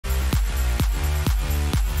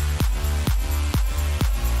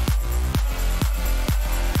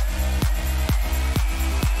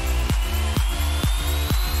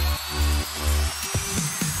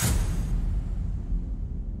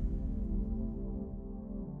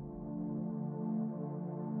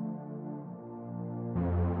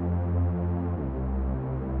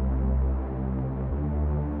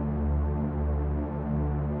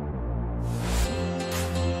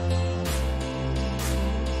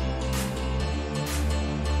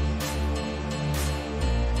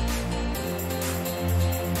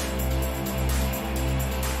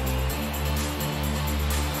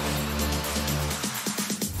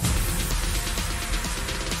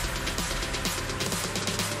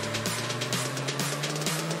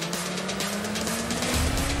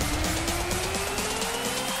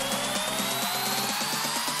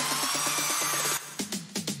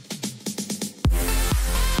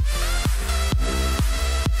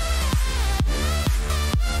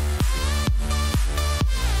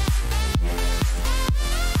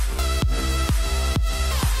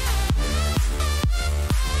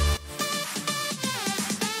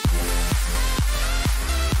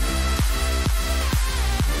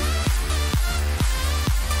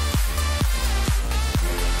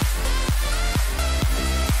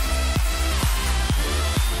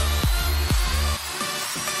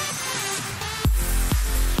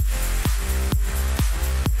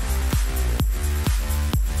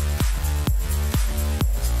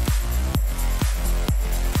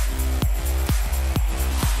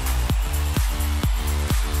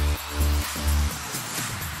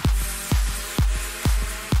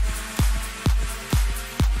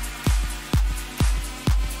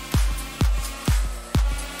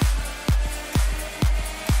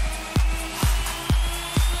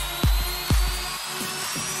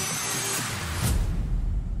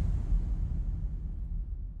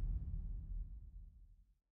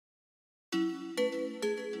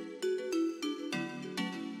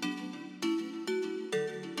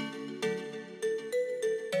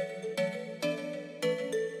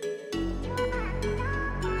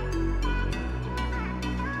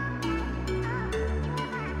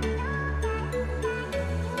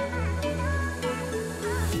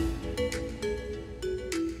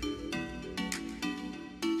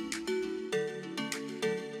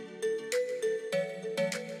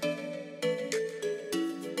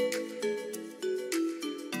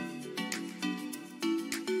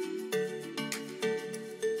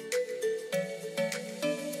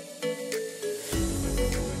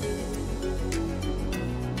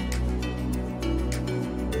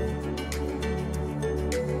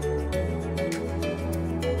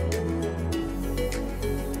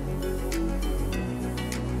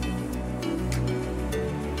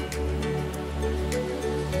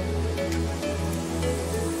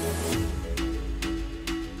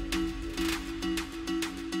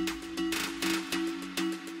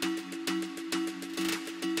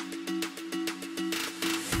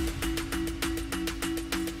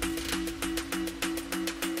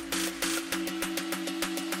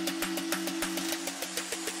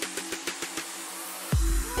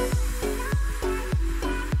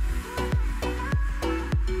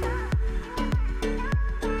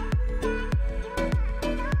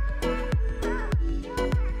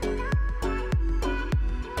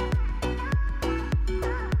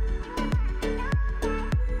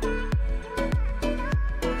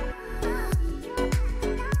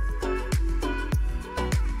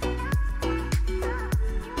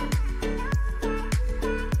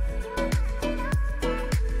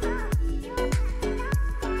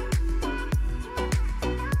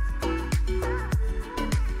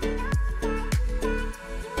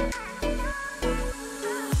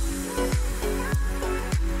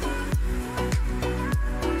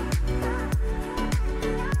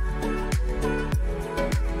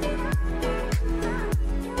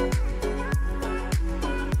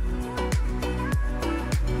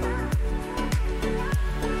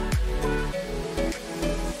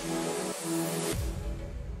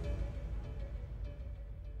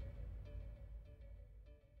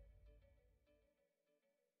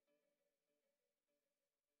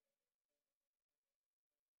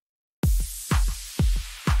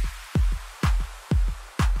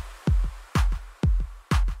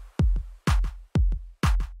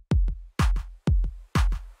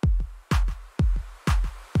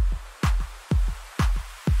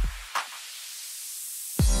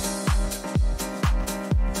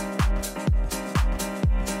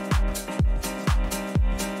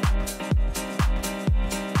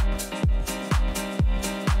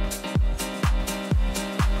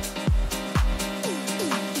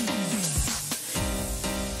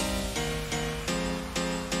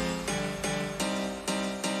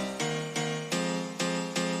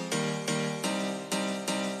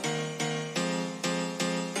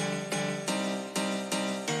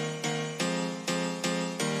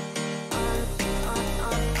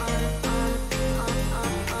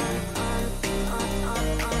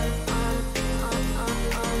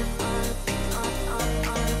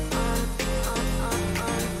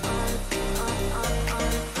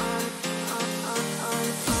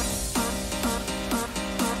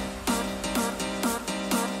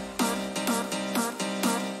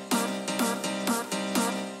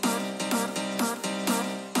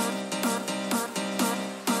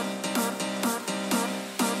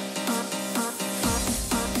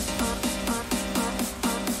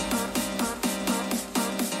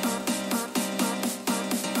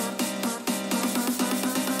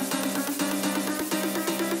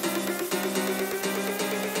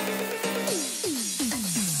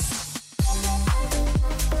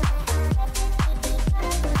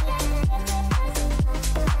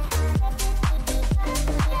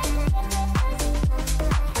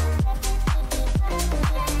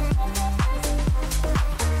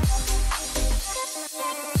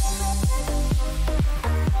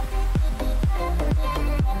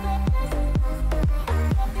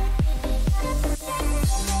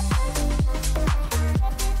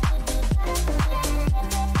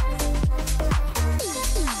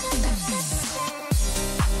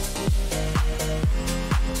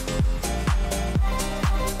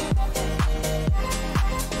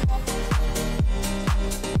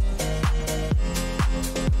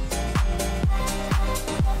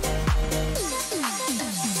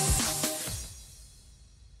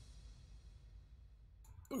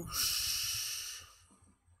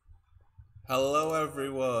Hello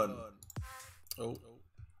everyone. Oh,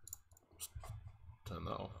 turn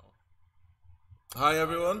that off. Hi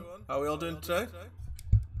everyone. How are we all doing today?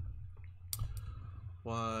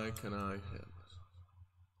 Why can I hear this?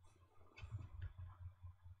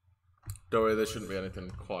 Don't worry, there shouldn't be anything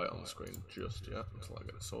quiet on the screen just yet until I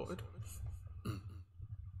get it sorted.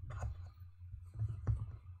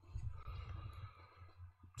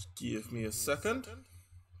 Just give me a second.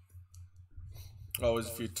 Always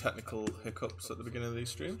a few technical hiccups at the beginning of these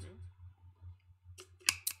streams,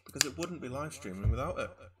 because it wouldn't be live streaming without it.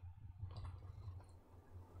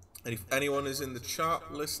 And if anyone is in the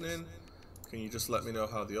chat listening, can you just let me know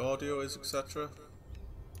how the audio is, etc.?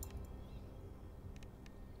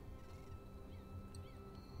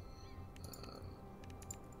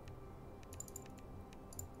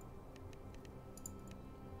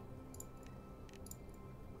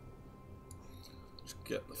 Just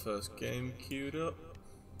get the first game queued up.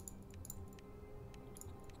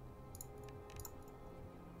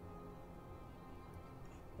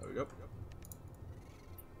 There we go.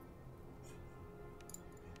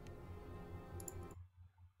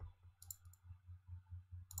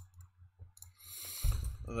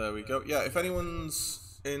 There we go. Yeah, if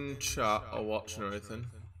anyone's in chat or watching or anything,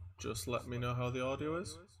 just let me know how the audio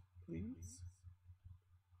is, please.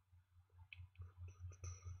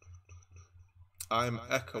 I'm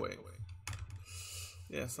echoing.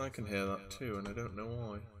 Yes, I can hear that too, and I don't know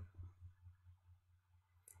why.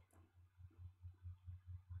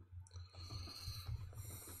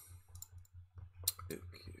 Okay,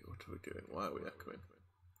 what are we doing? Why are we echoing?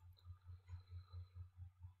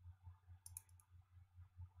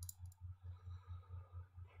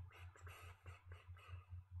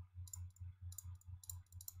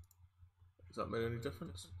 Does that make any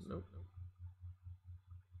difference? Nope.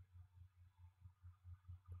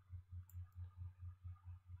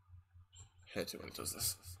 Hate it when it does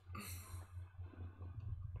this.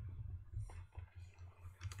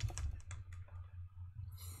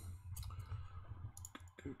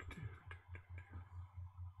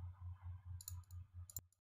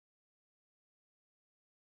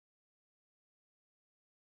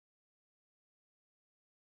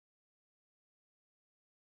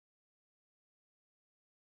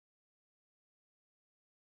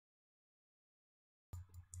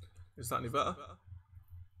 Is that any better?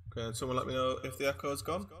 Can someone let me know if the echo has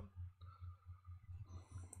gone?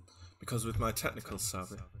 Because with my technical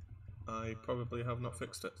savvy, I probably have not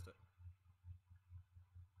fixed it.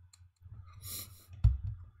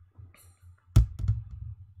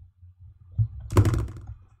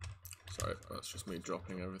 Sorry, that's just me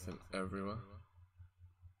dropping everything everywhere.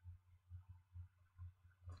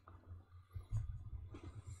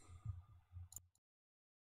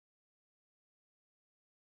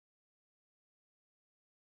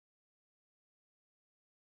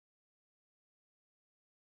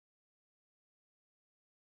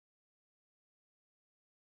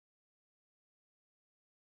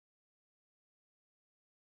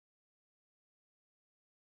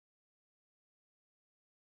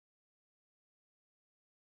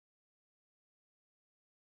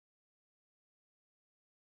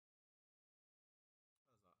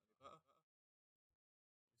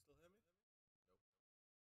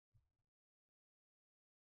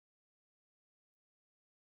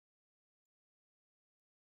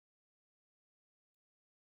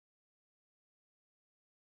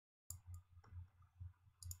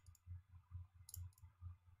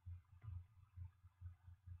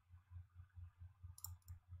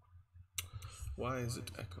 Why is it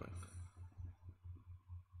echoing?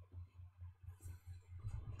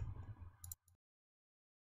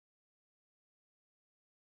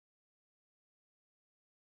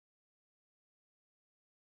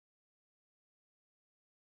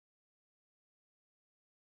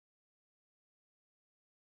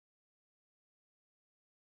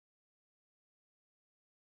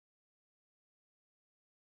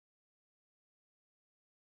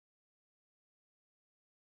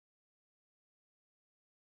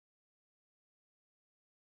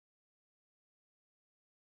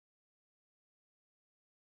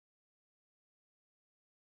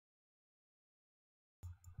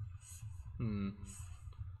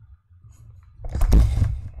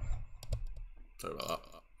 Sorry about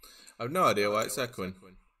that. I have no idea why it's echoing.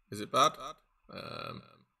 Is it bad?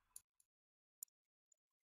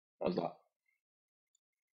 How's that?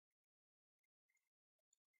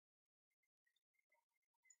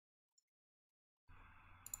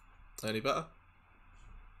 Any better?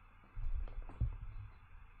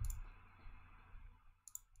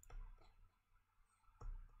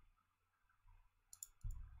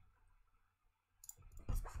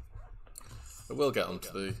 I will get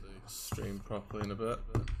onto the stream properly in a bit,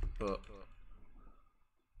 but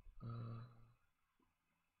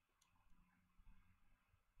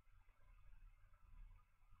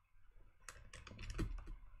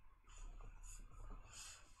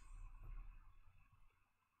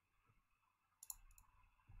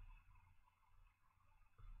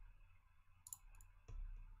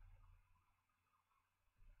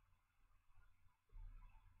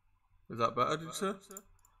is that better, did you say?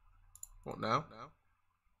 What now?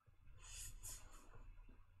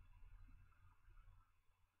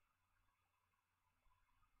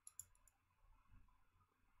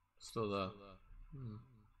 Still there.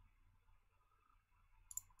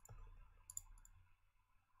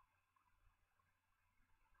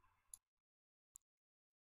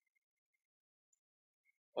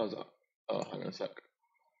 How's that? Oh, hang on a sec.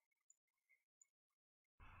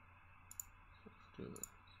 Let's do this.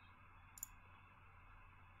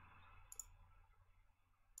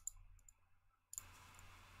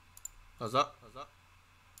 How's that?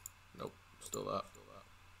 Nope, still there.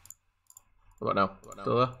 What about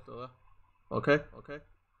now? Still there? Okay.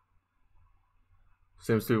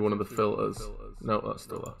 Seems to be one of the filters. No, that's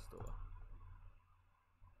still there.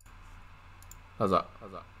 How's that?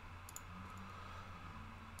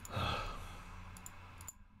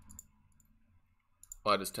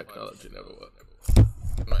 Why does technology never work?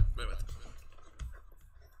 Right, wait.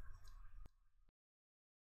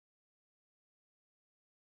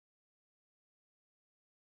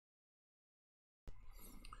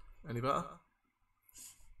 Any better?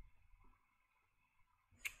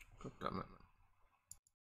 God damn it.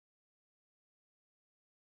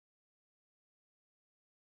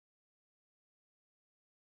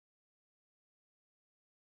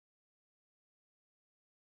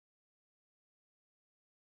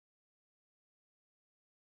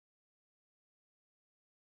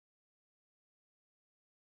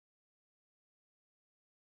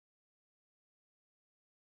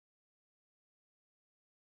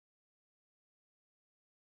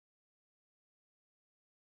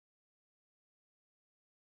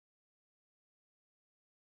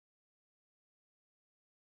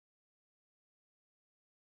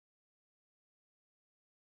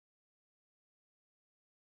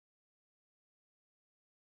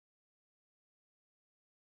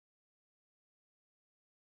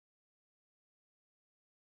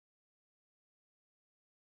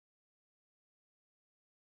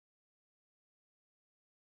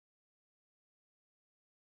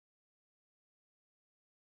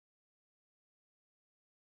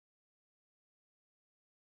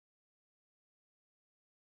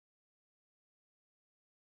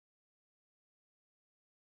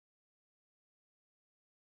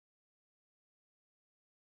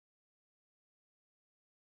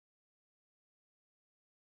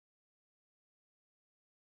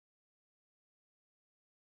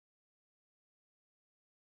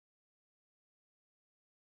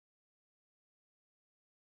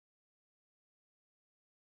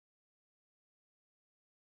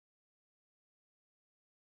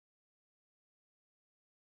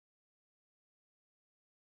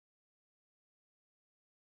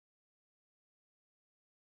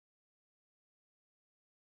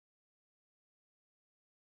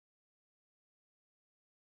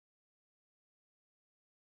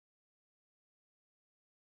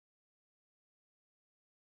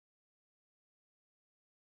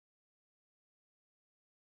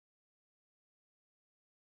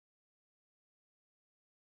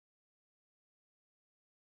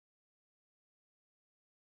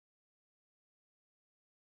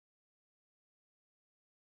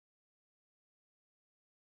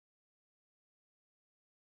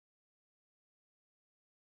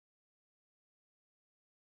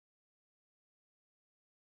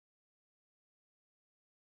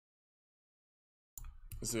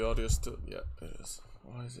 Is the audio still? Yeah, it is.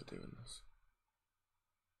 Why is it doing this?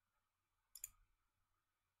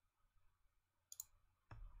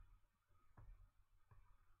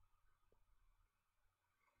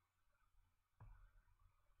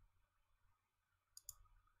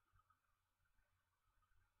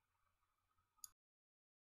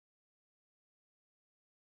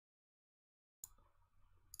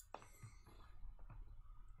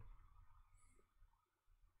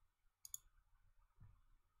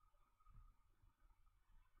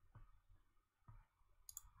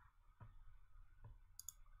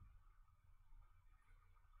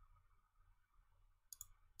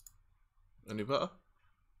 Any better?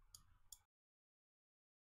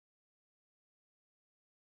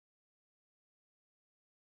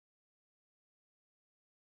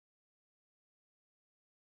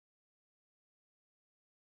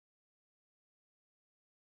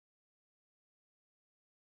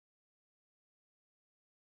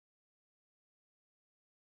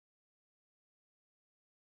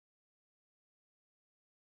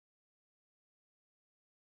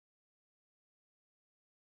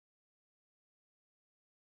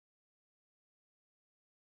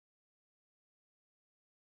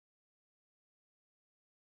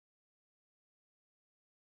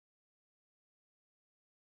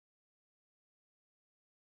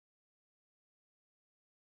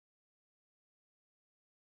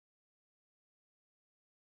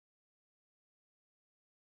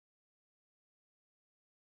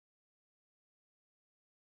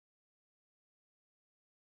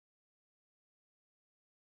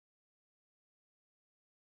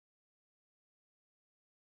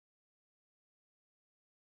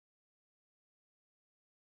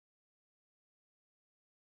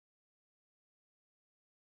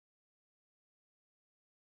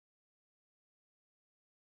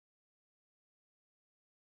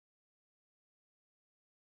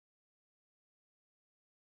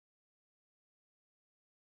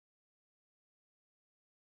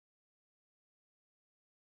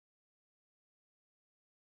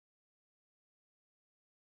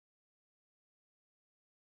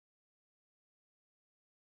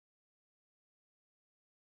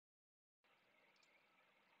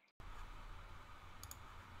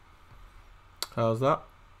 How's that?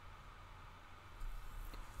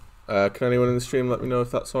 Can anyone in the stream let me know if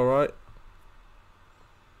that's alright?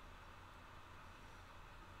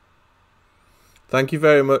 Thank you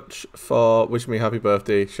very much for wishing me happy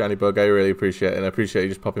birthday, Shiny Bug. I really appreciate it, and I appreciate you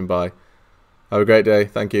just popping by. Have a great day.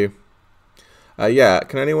 Thank you. Yeah,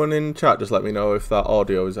 can anyone in chat just let me know if that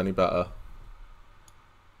audio is any better?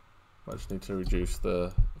 I just need to reduce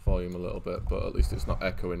the volume a little bit, but at least it's not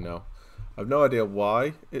echoing now. I have no idea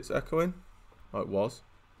why it's echoing. Oh, it was.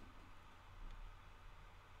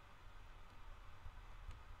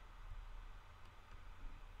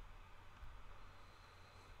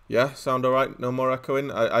 Yeah, sound alright? No more echoing?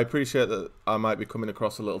 I appreciate that I might be coming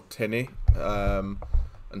across a little tinny and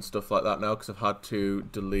stuff like that now, because I've had to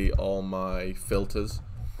delete all my filters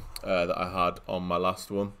that I had on my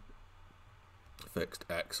last one. Fixed.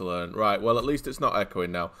 Excellent. Right, well, at least it's not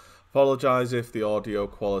echoing now. Apologise if the audio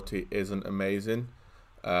quality isn't amazing.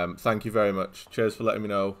 Thank you very much. Cheers for letting me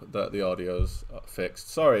know that the audio's fixed.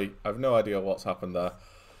 Sorry, I've no idea what's happened there.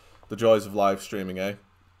 The joys of live streaming, eh?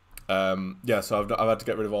 Yeah, so I've had to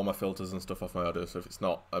get rid of all my filters and stuff off my audio, so if it's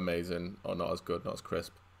not amazing or not as good, not as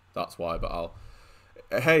crisp, that's why, but I'll...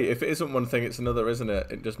 Hey, if it isn't one thing, it's another, isn't it?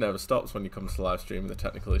 It just never stops when you come to live streaming, the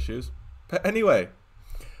technical issues. But anyway,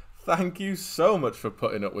 thank you so much for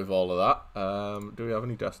putting up with all of that. Do we have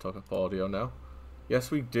any desktop audio now? Yes,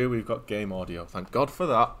 we do. We've got game audio. Thank God for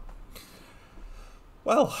that.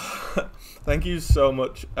 Well, thank you so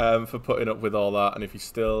much for putting up with all that. And if you're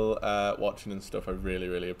still watching and stuff, I really,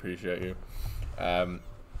 really appreciate you.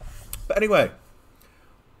 But anyway,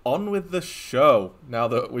 on with the show, now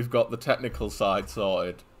that we've got the technical side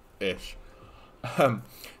sorted-ish.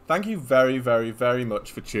 Thank you very, very, very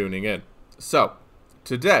much for tuning in. So,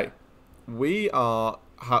 today, we've got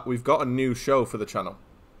a new show for the channel.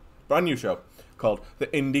 Brand new show called the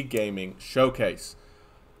Indie Gaming Showcase.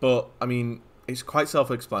 But, I mean, it's quite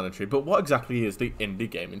self-explanatory, but what exactly is the Indie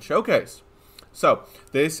Gaming Showcase? So,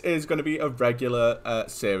 this is going to be a regular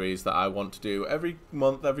series that I want to do every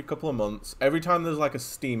month, every couple of months, every time there's like a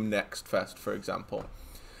Steam Next Fest, for example.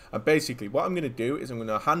 And basically, what I'm going to do is I'm going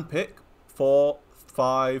to handpick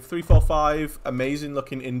 3, 4, 5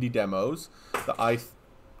 amazing-looking indie demos that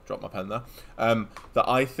dropped my pen there, that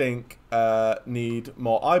I think need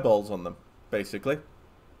more eyeballs on them, basically.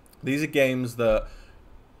 These are games that,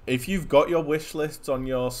 if you've got your wish lists on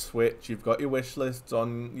your Switch, you've got your wish lists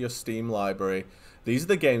on your Steam library, these are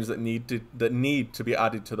the games that need to be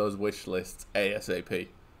added to those wish lists ASAP.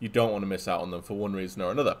 You don't want to miss out on them for one reason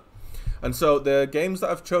or another. And so the games that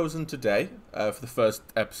I've chosen today for the first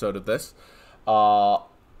episode of this are,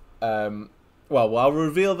 well, I'll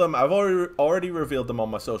reveal them. I've already revealed them on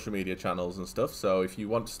my social media channels and stuff. So if you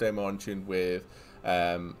want to stay more in tune with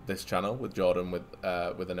this channel, with Jordan with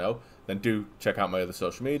an O, then do check out my other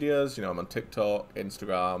social medias. You know, I'm on TikTok,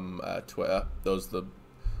 Instagram, Twitter. Those are the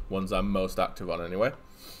ones I'm most active on anyway.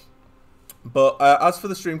 But as for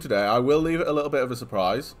the stream today, I will leave it a little bit of a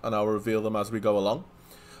surprise, and I'll reveal them as we go along.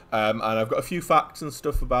 And I've got a few facts and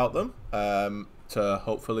stuff about them to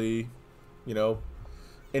hopefully, you know,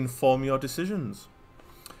 inform your decisions.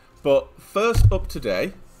 But first up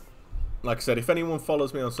today, like I said, if anyone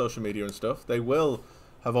follows me on social media and stuff, they will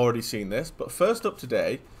have already seen this. But first up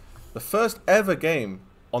today, the first ever game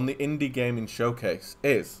on the Indie Gaming Showcase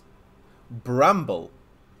is Bramble,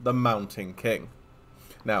 the Mountain King.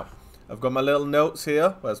 Now, I've got my little notes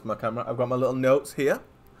here. Where's my camera? I've got my little notes here,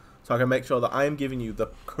 so I can make sure that I am giving you the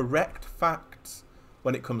correct facts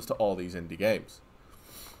when it comes to all these indie games.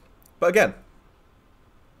 But again,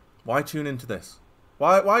 why tune into this?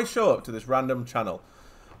 Why show up to this random channel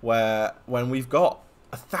when we've got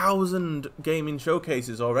 1,000 gaming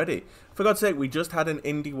showcases already? For God's sake, we just had an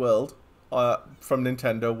Indie World from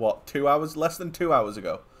Nintendo, what, 2 hours? Less than 2 hours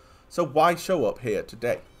ago. So why show up here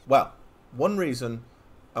today? Well, one reason,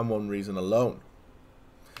 and one reason alone.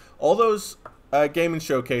 All those gaming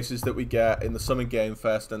showcases that we get in the Summer Game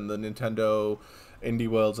Fest and the Nintendo Indie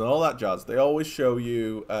Worlds and all that jazz, they always show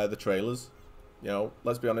you the trailers. You know,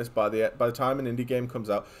 let's be honest, by the time an indie game comes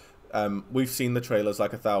out, we've seen the trailers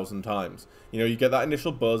like 1,000 times. You know, you get that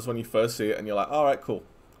initial buzz when you first see it and you're like, alright, cool,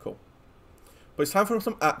 cool. But it's time for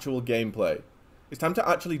some actual gameplay. It's time to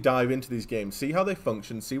actually dive into these games, see how they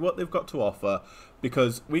function, see what they've got to offer,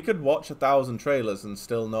 because we could watch 1,000 trailers and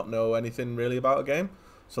still not know anything really about a game.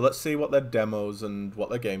 So let's see what their demos and what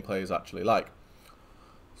their gameplay is actually like.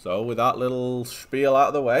 So with that little spiel out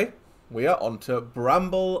of the way, we are on to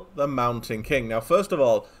Bramble the Mountain King. Now, first of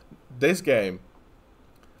all, this game,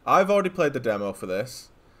 I've already played the demo for this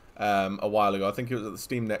a while ago. I think it was at the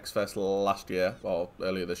Steam Next Fest last year, or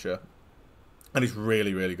earlier this year. And it's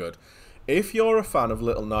really, really good. If you're a fan of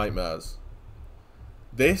Little Nightmares,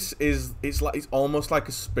 This is it's almost like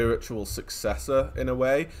a spiritual successor in a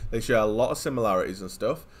way. They share a lot of similarities and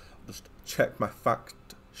stuff. Just check my fact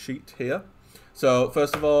sheet here. So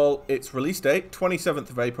first of all, its release date 27th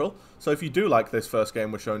of April. So if you do like this first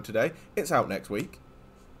game we're showing today, it's out next week.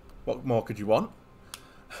 What more could you want?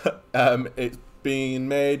 It's being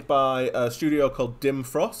made by a studio called Dim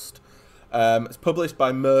Frost. It's published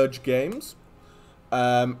by Merge Games.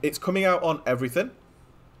 It's coming out on everything.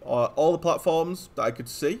 All the platforms that I could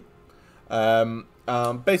see.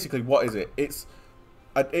 Basically, what is it?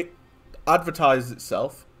 It advertises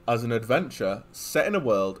itself as an adventure set in a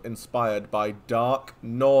world inspired by dark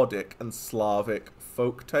Nordic and Slavic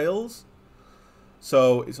folk tales.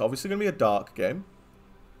 So it's obviously going to be a dark game.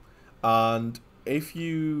 And if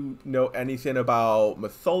you know anything about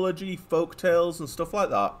mythology, folk tales, and stuff like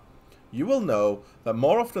that, you will know that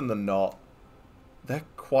more often than not, they're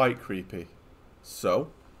quite creepy.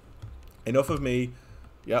 So, enough of me.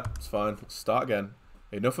 Yep, it's fine. Let's start again.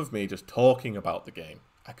 Enough of me just talking about the game.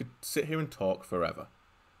 I could sit here and talk forever.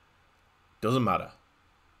 Doesn't matter.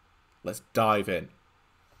 Let's dive in.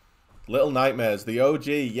 Little Nightmares, the OG,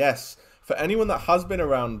 yes. For anyone that has been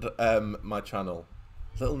around my channel,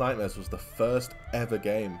 Little Nightmares was the first ever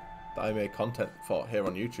game that I made content for here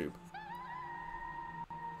on YouTube.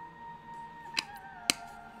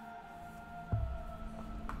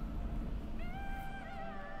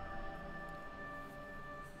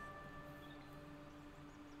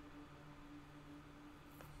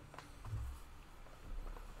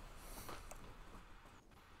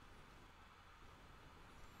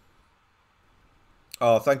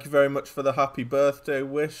 Oh, thank you very much for the happy birthday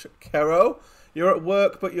wish, Kero. You're at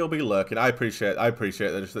work, but you'll be lurking. I appreciate that.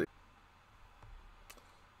 Is it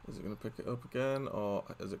going to pick it up again, or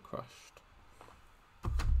has it crashed?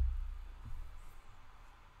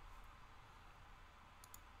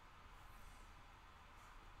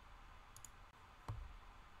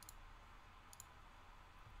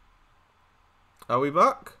 Are we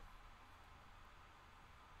back?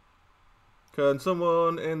 Can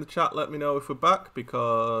someone in the chat let me know if we're back,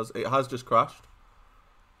 because it has just crashed.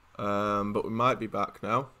 But we might be back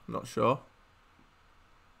now. Not sure.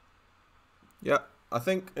 Yeah, I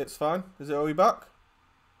think it's fine. Are we back?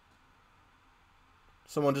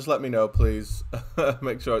 Someone just let me know, please.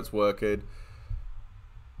 Make sure it's working.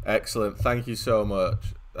 Excellent. Thank you so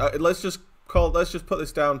much. Let's just put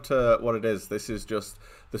this down to what it is. This is just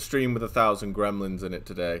the stream with 1,000 gremlins in it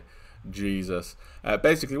today. Jesus.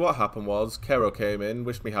 Basically what happened was Kero came in,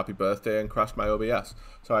 wished me happy birthday, and crashed my OBS.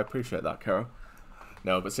 So I appreciate that, Kero.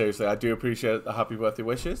 No, but seriously, I do appreciate the happy birthday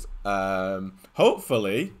wishes.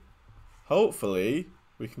 Hopefully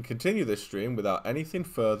we can continue this stream without anything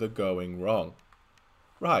further going wrong.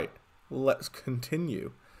 Right, let's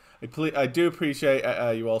continue. I do appreciate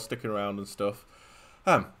you all sticking around and stuff.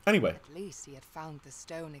 Anyway. At least he had found the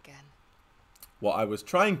stone again. What I was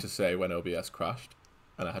trying to say when OBS crashed,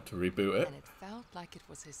 and I had to reboot it. And it felt like it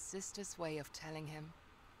was his sister's way of telling him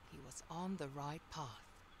he was on the right path.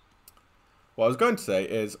 What I was going to say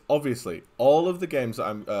is, obviously, all the games that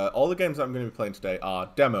I'm going to be playing today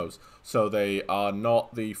are demos, so they are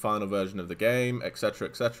not the final version of the game, etc.,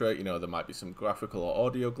 etc. You know, there might be some graphical or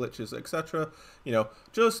audio glitches, etc. You know,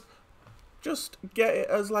 just get it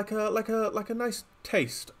as like a nice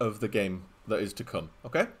taste of the game that is to come.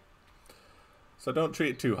 Okay, so don't treat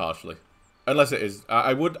it too harshly, unless it is.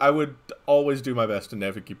 I would always do my best to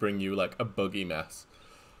never bring you like a buggy mess.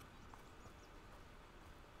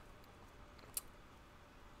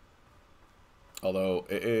 Although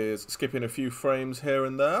it is skipping a few frames here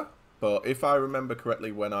and there. But if I remember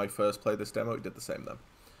correctly, when I first played this demo, it did the same then.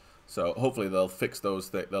 So hopefully they'll fix those.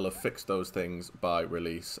 They'll have fixed those things by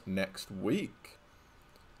release next week.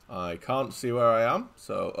 I can't see where I am.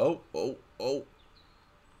 So oh.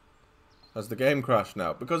 Has the game crashed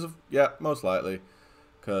now? Because of, yeah, most likely.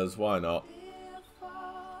 Because why not?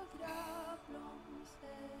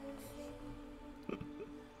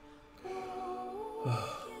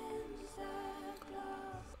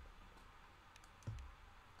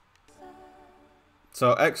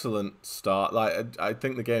 So, excellent start. Like, I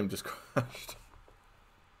think the game just crashed.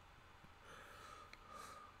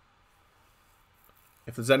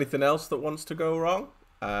 If there's anything else that wants to go wrong,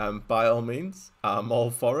 by all means, I'm all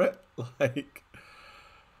for it. Like,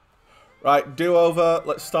 right, do over.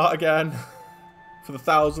 Let's start again for the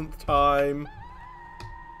 1,000th time.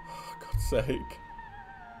 Oh, God's sake.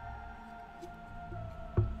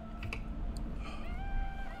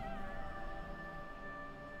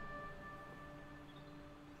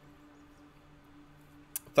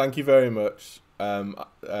 Thank you very much.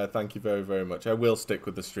 Thank you very, very much. I will stick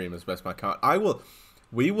with the stream as best I can.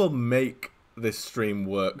 We will make this stream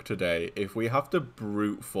work today if we have to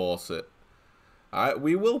brute force it.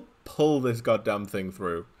 We will pull this goddamn thing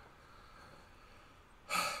through.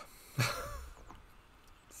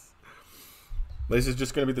 This is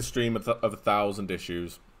just going to be the stream of 1,000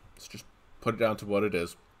 issues. Let's just put it down to what it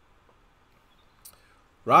is.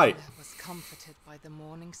 Right. I was comforted by the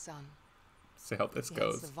morning sun. See how this He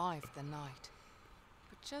goes. had survived the night,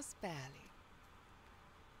 but just barely.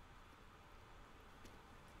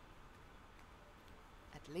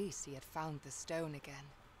 At least he had found the stone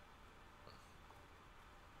again.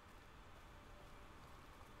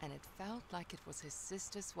 And it felt like it was his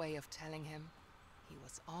sister's way of telling him he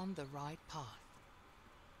was on the right path.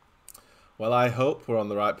 Well, I hope we're on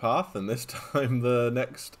the right path, and this time the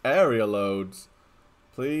next area loads.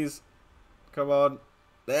 Please. Come on.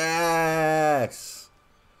 Yes!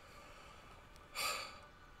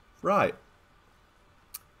 Right.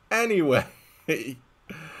 Anyway.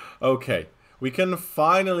 Okay. We can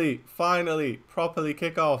finally, properly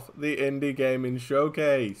kick off the Indie Gaming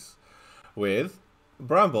Showcase with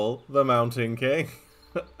Bramble, the Mountain King.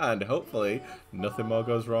 And hopefully, nothing more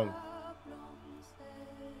goes wrong.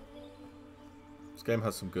 This game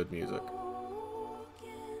has some good music.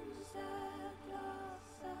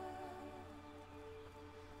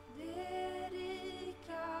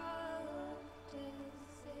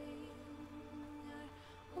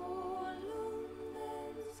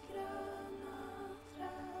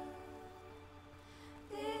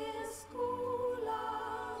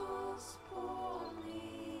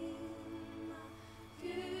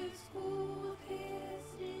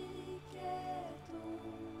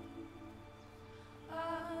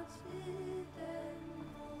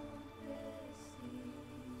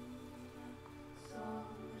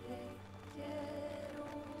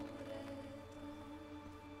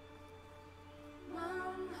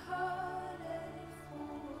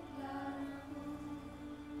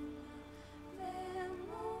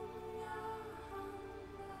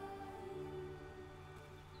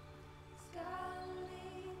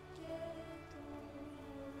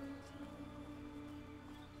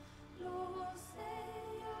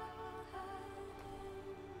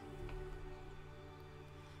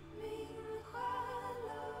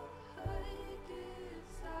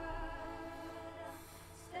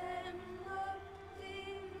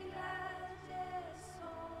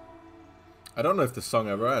 I don't know if the song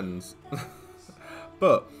ever ends,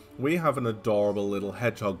 but we have an adorable little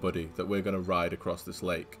hedgehog buddy that we're going to ride across this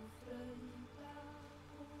lake.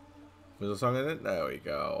 There's a song in it? There we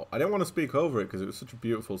go. I didn't want to speak over it because it was such a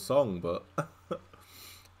beautiful song, but...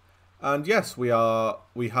 And yes, we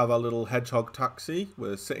have our little hedgehog taxi.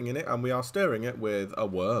 We're sitting in it and we are steering it with a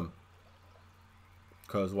worm.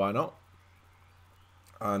 Because why not?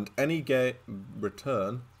 And any gate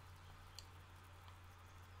return...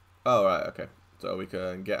 Oh, right, okay. So we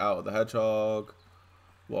can get out of the hedgehog,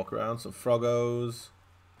 walk around, some froggos.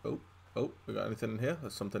 Oh, we got anything in here?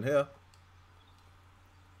 There's something here.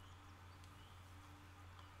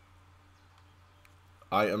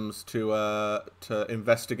 Items to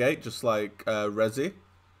investigate, just like Resi.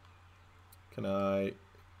 Can I...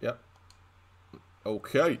 Yep.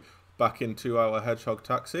 Okay, back into our hedgehog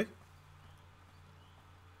taxi.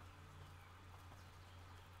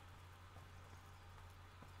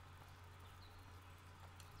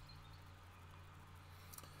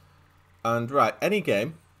 And right, any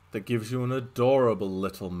game that gives you an adorable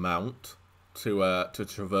little mount to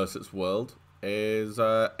traverse its world is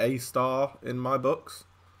A star in my books.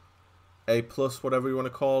 A plus, whatever you want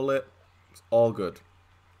to call it. It's all good.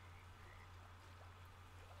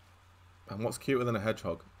 And what's cuter than a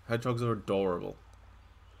hedgehog? Hedgehogs are adorable.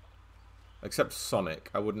 Except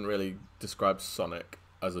Sonic. I wouldn't really describe Sonic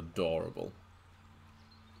as adorable.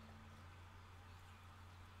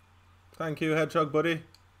 Thank you, hedgehog buddy.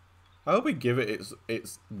 I hope we give it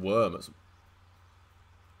its worm.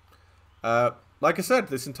 Like I said,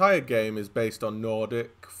 this entire game is based on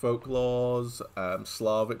Nordic folklores,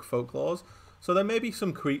 Slavic folklores. So there may be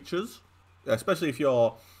some creatures, especially if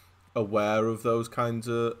you're aware of those kinds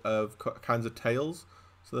of tales.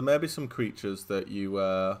 So there may be some creatures that you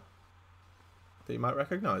might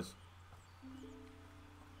recognize.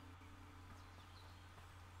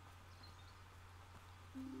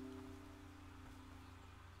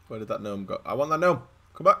 Where did that gnome go? I want that gnome.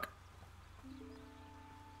 Come back.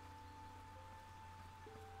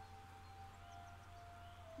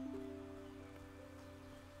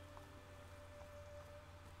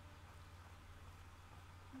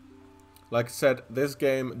 Like I said, this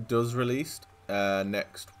game does release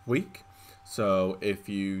next week. So if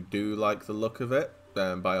you do like the look of it,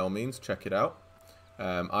 then by all means check it out.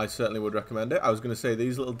 I certainly would recommend it. I was going to say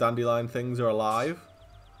these little dandelion things are alive.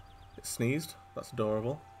 It sneezed. That's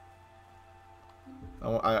adorable.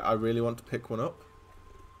 I really want to pick one up.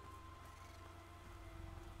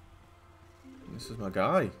 This is my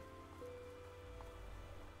guy.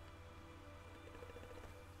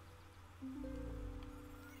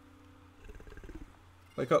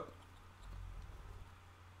 Wake up.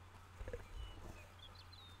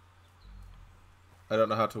 I don't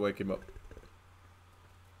know how to wake him up.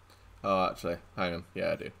 Oh, actually, hang on.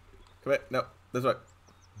 Yeah, I do. Come here. No, this way.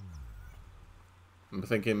 I'm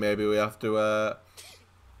thinking maybe we have to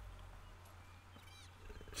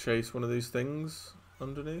chase one of these things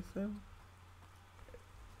underneath him.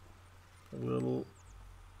 A little.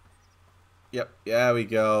 Yep, there we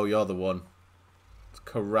go. You're the one. Let's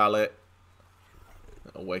corral it.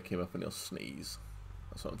 It'll wake him up and he'll sneeze.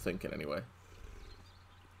 That's what I'm thinking anyway.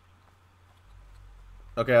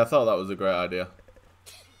 Okay, I thought that was a great idea.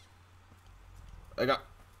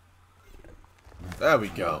 There we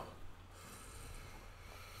go.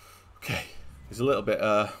 Okay, he's a little bit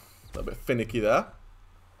finicky there.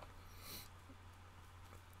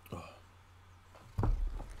 Oh.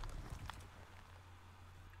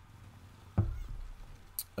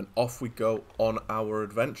 And off we go on our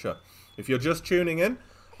adventure. If you're just tuning in,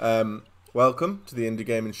 welcome to the Indie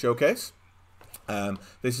Gaming Showcase.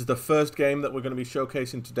 This is the first game that we're going to be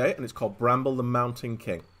showcasing today, and it's called Bramble the Mountain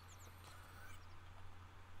King.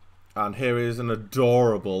 And here is an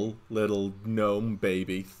adorable little gnome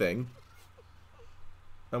baby thing.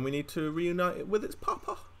 And we need to reunite it with its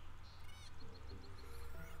papa.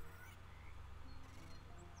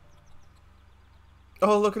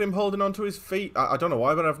 Oh, look at him holding onto his feet. I don't know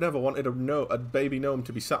why, but I've never wanted a baby gnome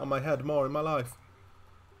to be sat on my head more in my life.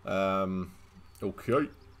 Okay.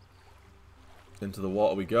 Into the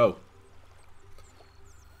water we go.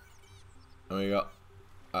 And we got...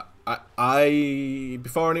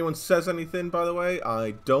 before anyone says anything, by the way,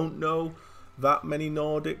 I don't know that many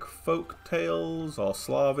Nordic folk tales, or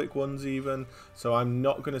Slavic ones even, so I'm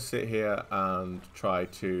not going to sit here and try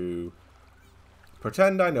to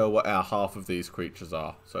pretend I know what half of these creatures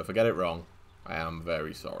are. So if I get it wrong, I am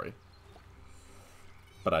very sorry.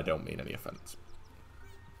 But I don't mean any offence.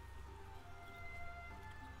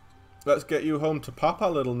 Let's get you home to Papa,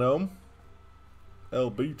 little gnome.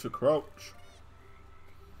 LB to crouch.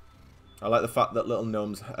 I like the fact that little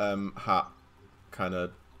gnome's hat kind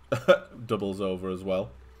of doubles over as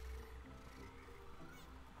well.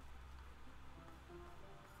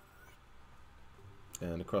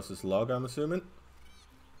 And across this log, I'm assuming.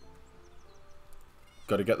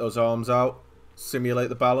 Got to get those arms out, simulate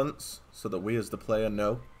the balance, so that we as the player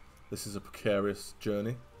know this is a precarious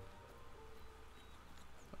journey.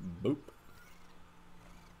 Boop.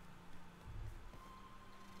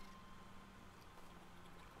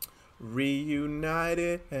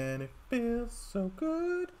 Reunited and it feels so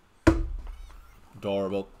good.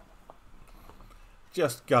 Adorable.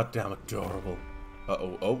 Just goddamn adorable.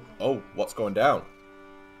 Uh-oh, oh, what's going down?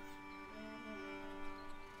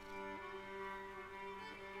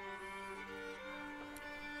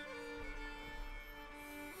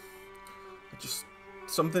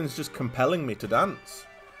 Something's just compelling me to dance.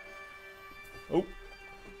 Oh.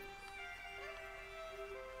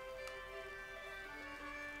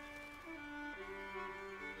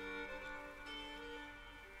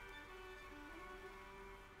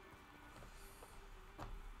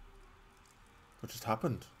 What just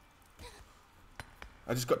happened?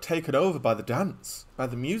 I just got taken over by the dance, by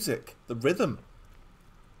the music, the rhythm.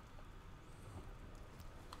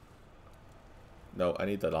 No, I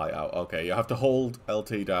need the light out. Okay, you have to hold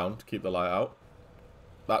LT down to keep the light out.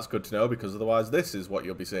 That's good to know, because otherwise this is what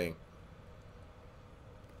you'll be seeing.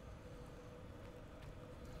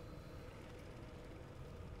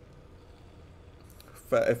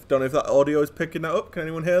 Don't know if that audio is picking that up. Can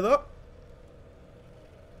anyone hear that?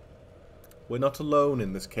 We're not alone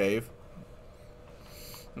in this cave.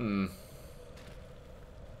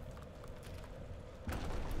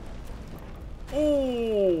 Oh!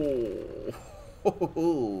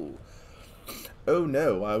 Oh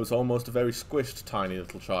no, I was almost a very squished tiny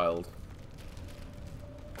little child.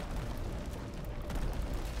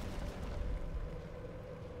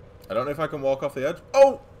 I don't know if I can walk off the edge.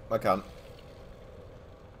 Oh! I can.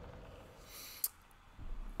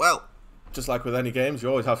 Well, just like with any games, you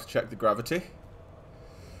always have to check the gravity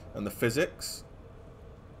and the physics.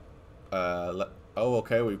 Oh,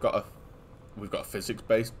 okay, we've got a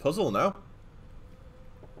physics-based puzzle now.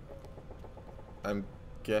 I'm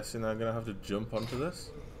guessing I'm gonna have to jump onto this.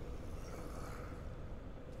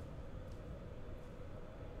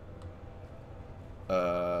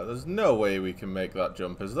 There's no way we can make that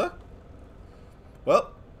jump, is there?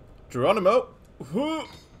 Well, Geronimo.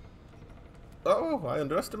 Oh, I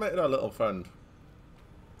underestimated our little friend.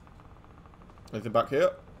 Anything back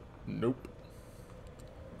here? Nope.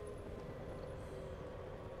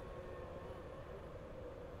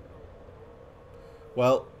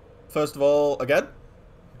 Well, first of all, again,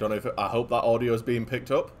 don't know if I hope that audio is being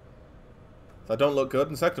picked up. That don't look good.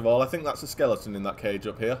 And second of all, I think that's a skeleton in that cage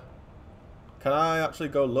up here. Can I actually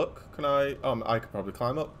go look? Can I? I could probably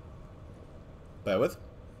climb up. Bear with.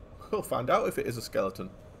 We'll find out if it is a skeleton.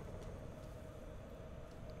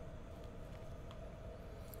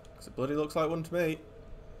 Because it bloody looks like one to me.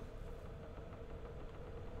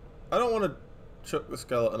 I don't want to chuck the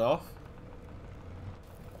skeleton off.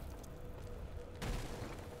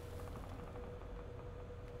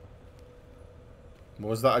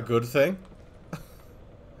 Was that a good thing?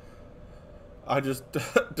 I just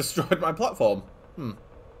destroyed my platform.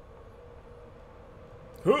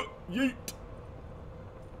 Yeet.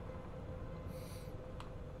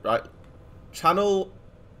 Right. Channel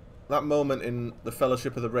that moment in the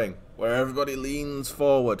Fellowship of the Ring where everybody leans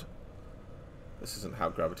forward. This isn't how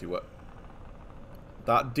gravity works.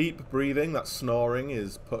 That deep breathing, that snoring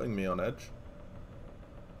is putting me on edge.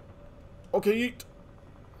 Okay, yeet.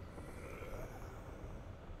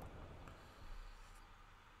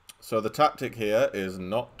 So the tactic here is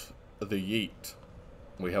not the yeet.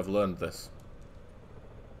 We have learned this.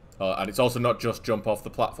 And it's also not just jump off the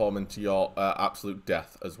platform into your absolute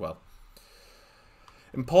death as well.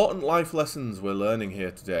 Important life lessons we're learning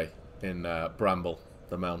here today in Bramble,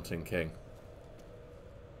 the Mountain King.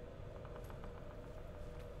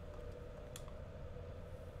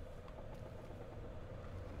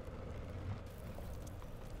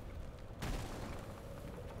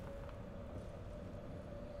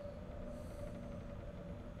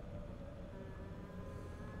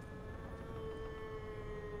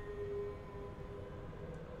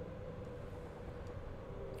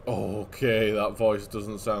 Okay, that voice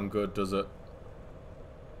doesn't sound good, does it?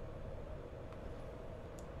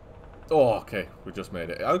 Oh, okay, we just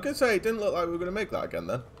made it. I was gonna say it didn't look like we were gonna make that again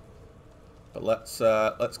then. But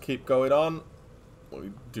let's keep going on.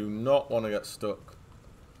 We do not want to get stuck.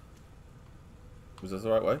 Is this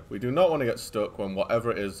the right way? We do not want to get stuck when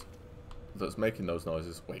whatever it is that's making those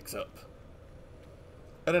noises wakes up.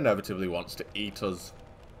 And inevitably wants to eat us.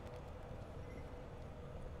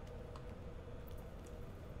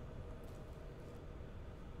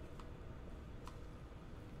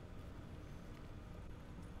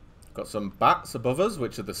 Got some bats above us,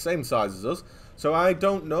 which are the same size as us. So I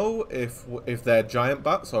don't know if they're giant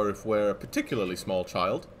bats or if we're a particularly small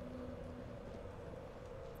child.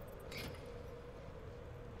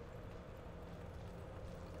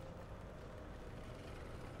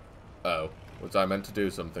 Oh, was I meant to do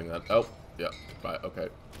something then? Oh, yeah, right, okay.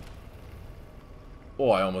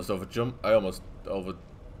 Oh, I almost overjumped. I almost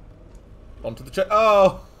onto the chain.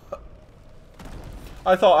 Oh!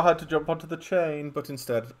 I thought I had to jump onto the chain, but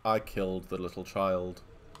instead I killed the little child.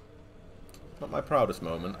 Not my proudest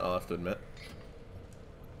moment, I'll have to admit.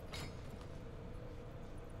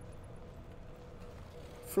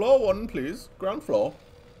 Floor 1, please. Ground floor.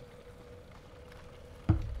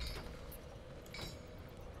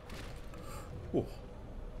 Ooh.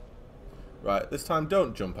 Right, this time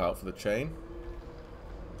don't jump out for the chain.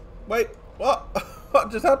 Wait, what? What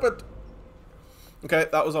just happened? Okay,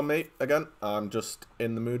 that was on me again. I'm just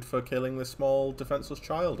in the mood for killing this small defenseless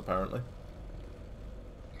child, apparently.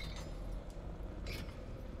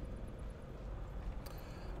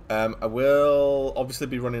 I will obviously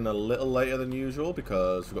be running a little later than usual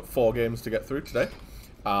because we've got 4 games to get through today.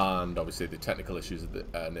 And obviously the technical issues at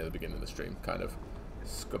the, near the beginning of the stream kind of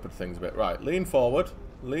scuppered things a bit. Right, lean forward.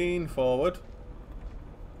 Lean forward.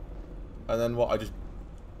 And then what I just...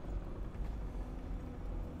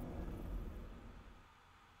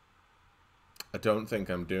 I don't think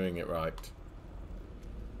I'm doing it right.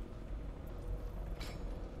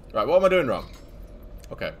 Right, what am I doing wrong?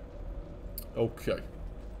 Okay. Okay.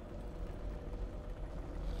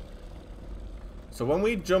 So when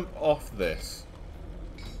we jump off this...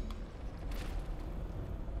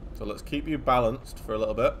 So let's keep you balanced for a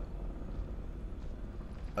little bit.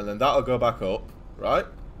 And then that'll go back up, right?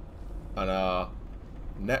 And our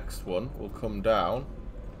next one will come down.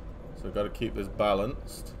 So we've got to keep this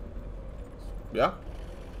balanced. Yeah?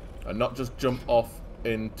 And not just jump off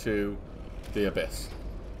into the abyss.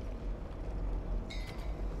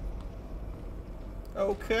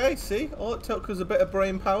 Okay, see? All it took was a bit of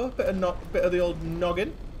brain power, bit of the old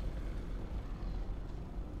noggin.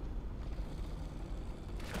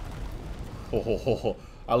 Oh,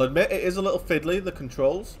 I'll admit it is a little fiddly, the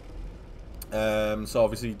controls. So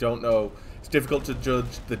obviously you don't know, it's difficult to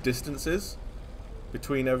judge the distances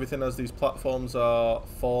between everything as these platforms are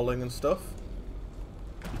falling and stuff.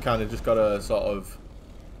 You kind of just gotta sort of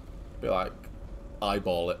be like,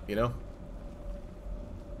 eyeball it, you know?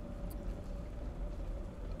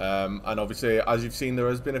 And obviously, as you've seen, there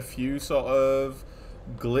has been a few sort of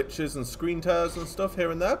glitches and screen tears and stuff here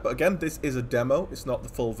and there. But again, this is a demo. It's not the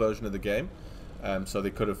full version of the game. So they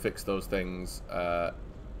could have fixed those things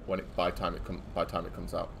by time it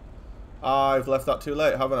comes out. I've left that too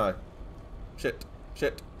late, haven't I? Shit,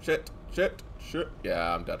 shit, shit, shit, shit.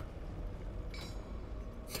 Yeah, I'm dead.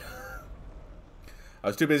 I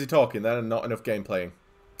was too busy talking then and not enough game playing.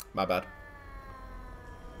 My bad.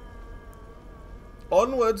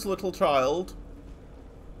 Onwards, little child.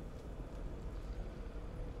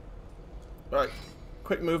 Right.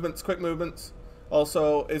 Quick movements, quick movements.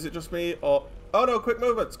 Also, is it just me or... Oh no, quick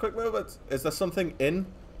movements, quick movements. Is there something in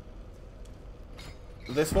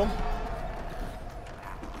this one?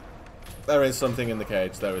 There is something in the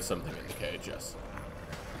cage. There is something in the cage, yes.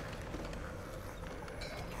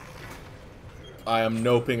 I am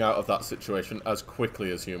noping out of that situation as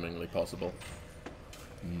quickly as humanly possible.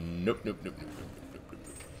 Nope, nope, nope, nope, nope, nope, nope, nope.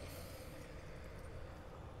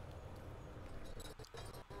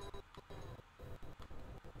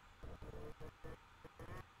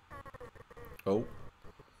 Oh.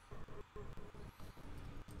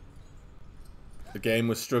 The game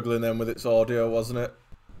was struggling then with its audio, wasn't it?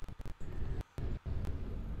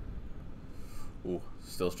 Ooh,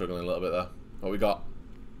 still struggling a little bit there. What we got?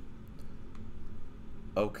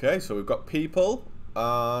 Okay, so we've got people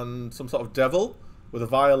and some sort of devil with a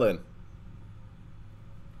violin.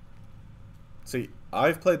 See,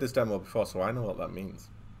 I've played this demo before, so I know what that means.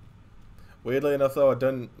 Weirdly enough, though, I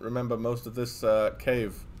don't remember most of this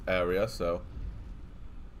cave area, so...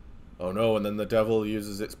 Oh no, and then the devil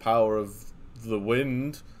uses its power of the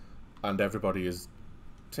wind, and everybody is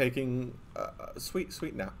taking sweet,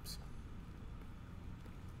 sweet naps.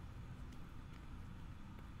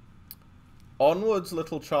 Onwards,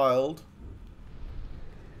 little child.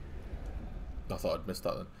 I thought I'd missed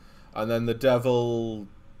that then. And then the devil...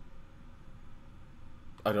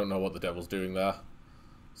 I don't know what the devil's doing there.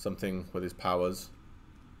 Something with his powers.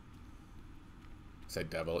 I say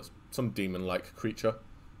devil, it's some demon-like creature.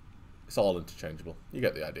 It's all interchangeable. You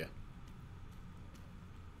get the idea.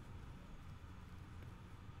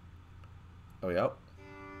 Oh, yeah.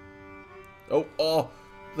 Oh,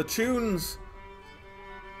 the tunes!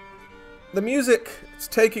 The music! It's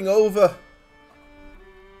taking over!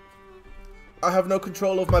 I have no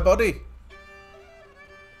control of my body.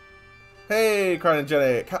 Hey,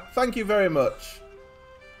 Cryogenic. Thank you very much.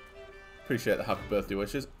 Appreciate the happy birthday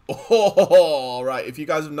wishes. Oh, right. If you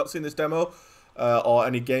guys have not seen this demo or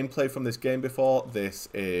any gameplay from this game before, this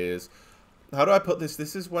is... How do I put this?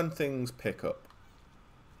 This is when things pick up.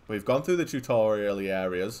 We've gone through the tutorial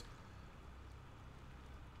areas.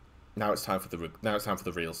 Now it's time for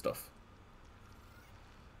the real stuff.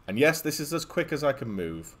 And yes, this is as quick as I can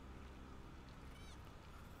move.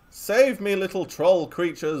 Save me, little troll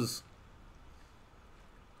creatures!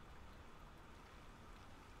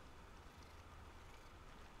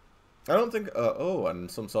 I don't think... oh,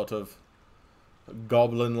 and some sort of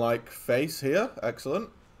goblin-like face here. Excellent.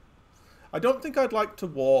 I don't think I'd like to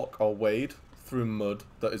walk or wade through mud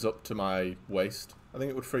that is up to my waist. I think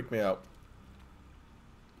it would freak me out.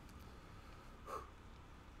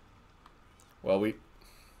 Well, if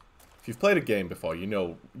you've played a game before, you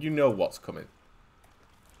know what's coming.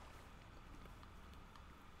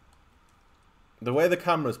 The way the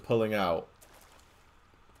camera's pulling out.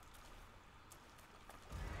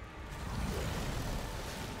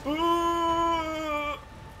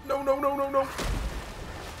 No.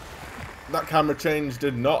 That camera change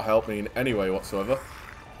did not help me in any way whatsoever.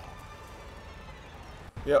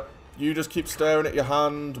 Yep. You just keep staring at your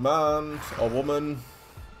hand, man, or woman,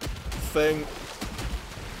 thing.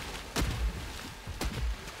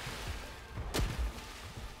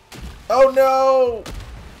 Oh no!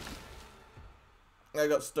 I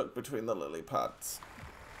got stuck between the lily pads.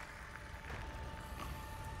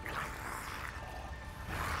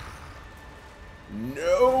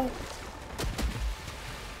 No!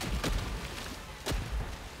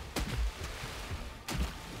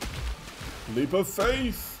 Leap of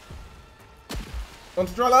faith!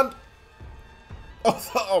 Onto dry land!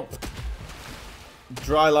 Oh!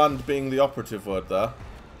 Dry land being the operative word there.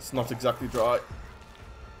 It's not exactly dry.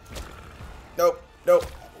 Nope.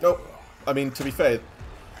 I mean, to be fair,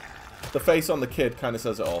 the face on the kid kind of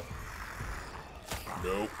says it all.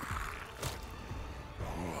 Nope.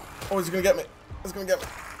 Oh, he's gonna get me. He's gonna get me.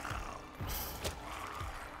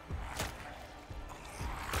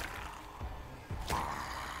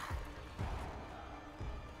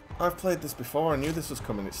 I've played this before. I knew this was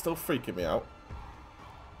coming. It's still freaking me out.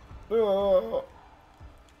 Oh.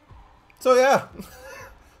 So yeah,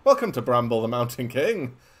 welcome to Bramble the Mountain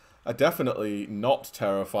King. A definitely not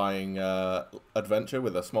terrifying adventure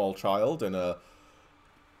with a small child in a,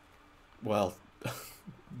 well,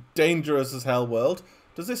 dangerous as hell world.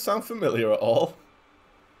 Does this sound familiar at all?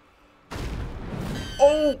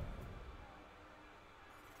 Oh!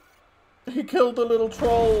 He killed the little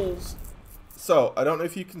trolls. So, I don't know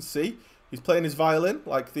if you can see. He's playing his violin,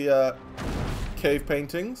 like the cave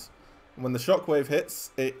paintings. And when the shockwave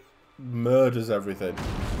hits, it murders everything.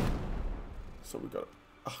 So we got...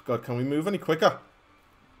 Oh, God, can we move any quicker?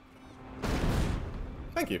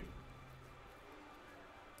 Thank you.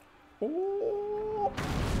 Oh.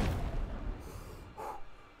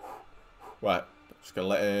 Right, just gonna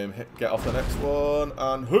let him get off the next one,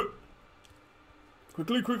 and...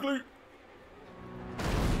 Quickly, quickly!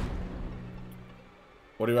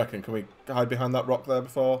 What do you reckon? Can we hide behind that rock there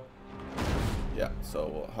before? Yeah, so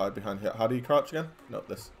we'll hide behind here. How do you crouch again? Nope,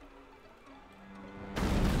 this.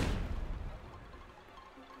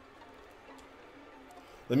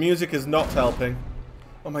 The music is not helping.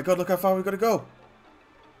 Oh my god, look how far we've got to go.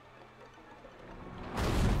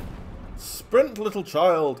 Sprint, little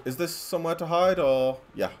child. Is this somewhere to hide or...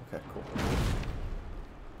 Yeah, okay, cool.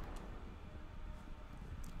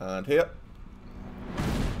 And here.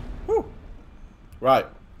 Whew. Right.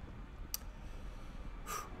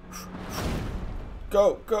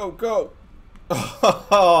 Go, go, go.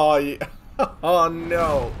 Oh, yeah. Oh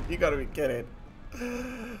no. You gotta be kidding.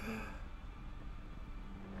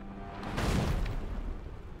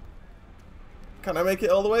 Can I make it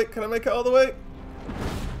all the way? Can I make it all the way?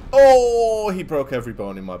 Oh, he broke every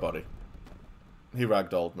bone in my body. He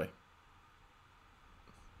ragdolled me.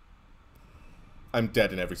 I'm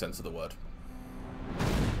dead in every sense of the word.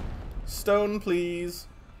 Stone, please.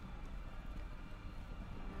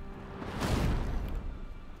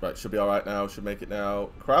 Right, should be alright now. Should make it now.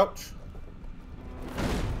 Crouch.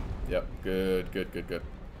 Yep, good, good, good, good.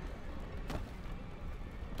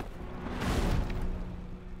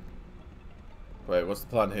 Wait, what's the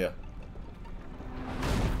plan here?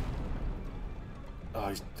 Oh,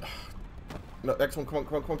 he's... No, next one, come on,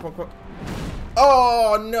 come on, come on, come on, come on.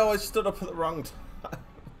 Oh, no, I stood up at the wrong time.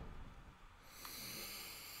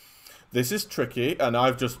 This is tricky, and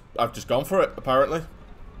I've just gone for it, apparently.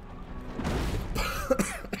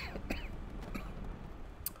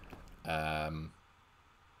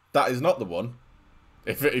 That is not the one,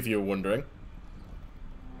 if you were wondering.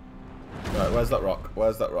 Right, where's that rock?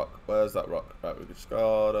 Where's that rock? Where's that rock? Right, we just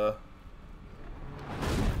gotta...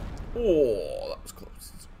 Oh, that was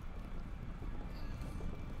close.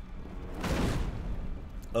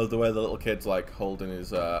 Oh, the way the little kid's like holding his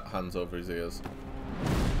hands over his ears.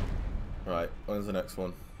 Right, when's the next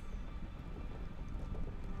one?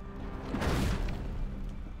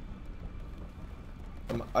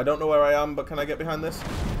 I don't know where I am, but can I get behind this?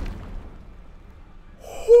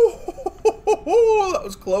 That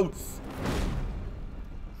was close.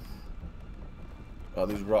 Oh,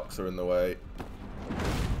 these rocks are in the way.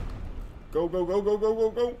 Go, go, go, go, go, go,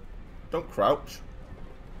 go. Don't crouch.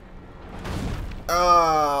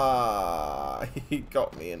 Ah, he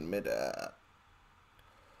got me in midair.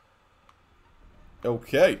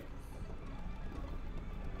 Okay.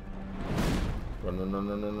 Run, run, run,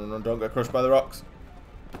 run, run, run, run. Don't get crushed by the rocks.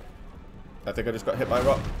 I think I just got hit by a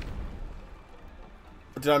rock.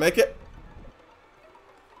 Did I make it?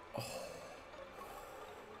 Oh.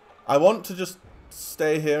 I want to just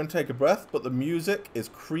stay here and take a breath, but the music is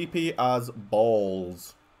creepy as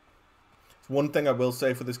balls. It's one thing I will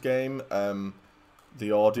say for this game,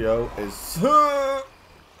 the audio is... The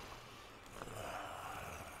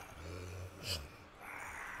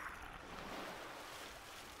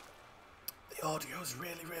audio is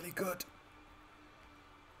really, really good.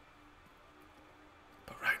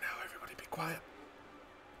 But right now, everybody be quiet.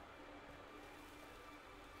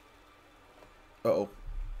 Uh-oh.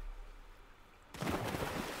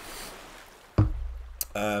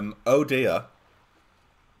 Oh dear.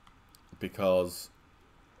 Because...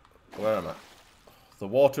 Where am I? The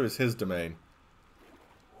water is his domain.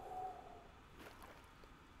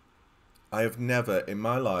 I have never in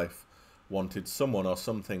my life wanted someone or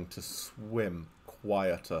something to swim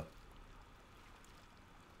quieter.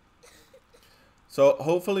 So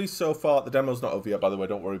hopefully so far, the demo's not over yet by the way,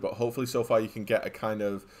 don't worry, but hopefully so far you can get a kind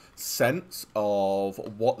of sense of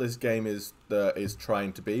what this game is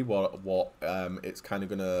trying to be, what it's kind of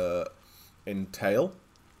going to entail.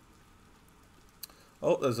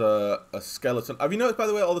 Oh, there's a skeleton. Have you noticed, by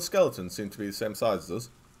the way, all the skeletons seem to be the same size as us?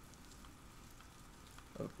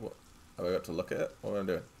 What? Have I got to look at it? What am I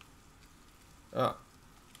doing? Ah.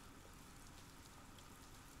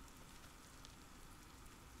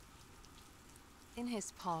 In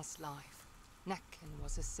his past life, Necken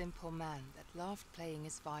was a simple man that loved playing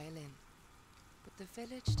his violin, but the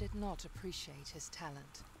village did not appreciate his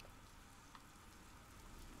talent.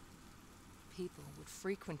 People would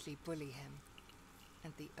frequently bully him,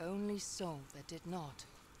 and the only soul that did not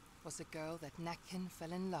was a girl that Necken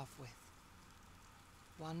fell in love with.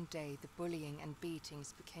 One day the bullying and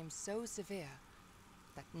beatings became so severe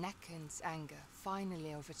that Necken's anger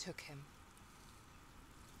finally overtook him.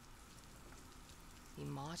 He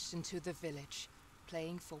marched into the village,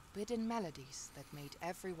 playing forbidden melodies that made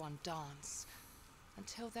everyone dance,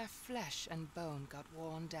 until their flesh and bone got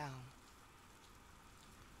worn down.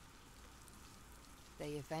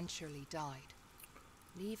 They eventually died,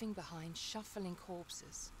 leaving behind shuffling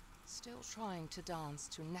corpses, still trying to dance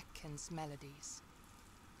to Necken's melodies.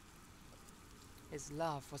 His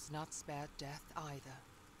love was not spared death either.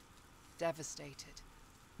 Devastated,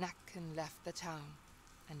 Necken left the town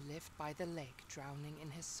and lived by the lake, drowning in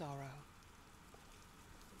his sorrow,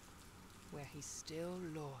 where he still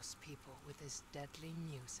lures people with his deadly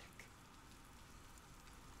music.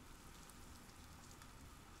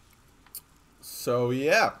 So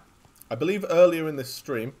yeah, I believe earlier in this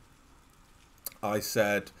stream, I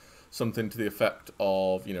said something to the effect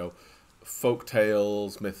of, you know, folk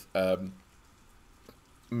tales,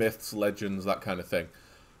 myths, legends, that kind of thing.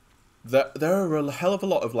 There are a hell of a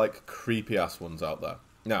lot of like creepy ass ones out there.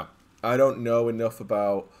 Now, I don't know enough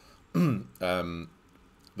about the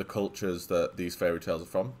cultures that these fairy tales are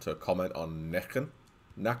from to comment on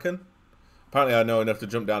Nacken. Apparently, I know enough to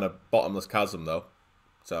jump down a bottomless chasm, though,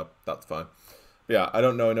 so that's fine. But yeah, I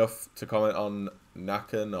don't know enough to comment on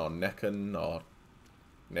Nacken or Necken or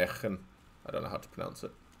Nechen. I don't know how to pronounce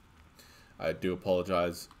it. I do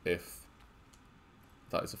apologise if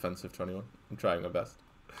that is offensive to anyone. I'm trying my best.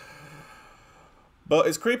 But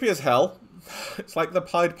it's creepy as hell. It's like the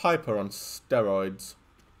Pied Piper on steroids.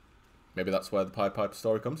 Maybe that's where the Pied Piper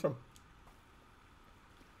story comes from.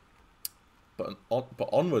 But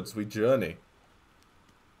onwards we journey.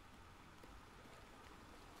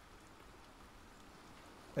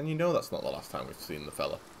 And you know that's not the last time we've seen the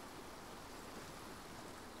fella.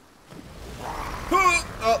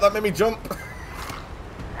 Oh, that made me jump.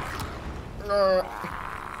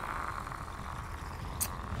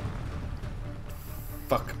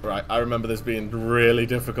 Fuck, right, I remember this being really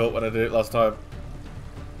difficult when I did it last time.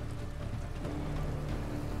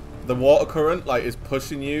 The water current, like, is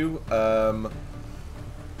pushing you,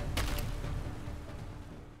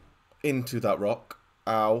 into that rock.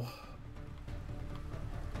 Ow.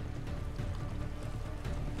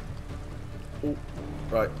 Ooh,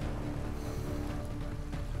 right.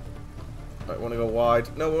 Right, we want to go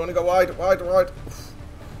wide. No, we want to go wide, wide, wide. Oof.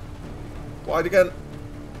 Wide again.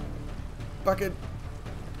 Back in.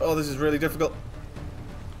 Oh, this is really difficult.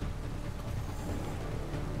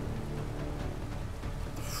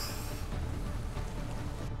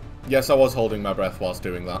 Yes, I was holding my breath whilst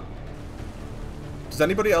doing that. Does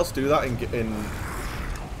anybody else do that in...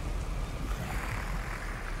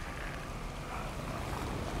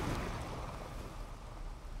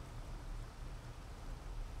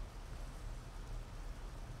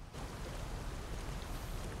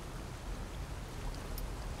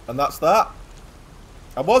 And that's that.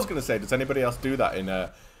 I was going to say, does anybody else do that in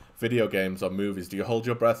video games or movies? Do you hold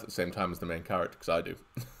your breath at the same time as the main character? Because I do.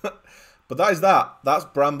 But that is that. That's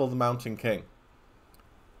Bramble the Mountain King.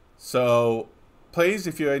 So, please,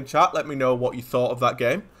 if you're in chat, let me know what you thought of that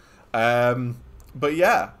game. But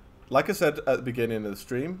yeah, like I said at the beginning of the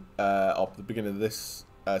stream, or the beginning of this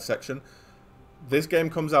section, this game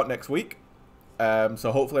comes out next week.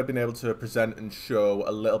 So hopefully I've been able to present and show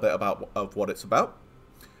a little bit of what it's about.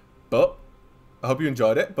 But I hope you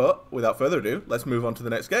enjoyed it, but without further ado, let's move on to the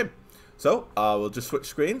next game. So, I will just switch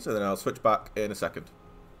screens, and then I'll switch back in a second.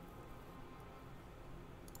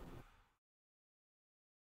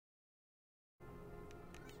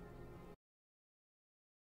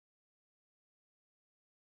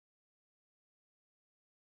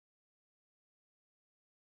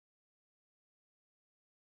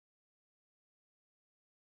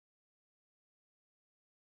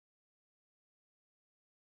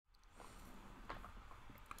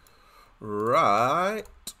 Right.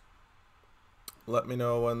 Let me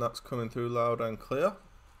know when that's coming through loud and clear.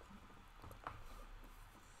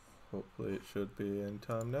 Hopefully it should be in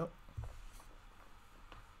time now.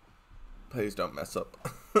 Please don't mess up.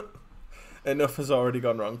 Enough has already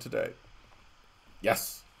gone wrong today.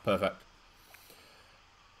 Yes, perfect.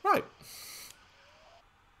 Right.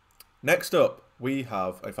 Next up, we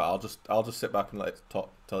have. In fact, I'll just sit back and let it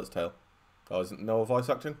tell its tale. Oh, isn't no voice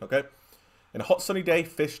acting? Okay. In a hot sunny day,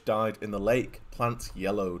 fish died in the lake. Plants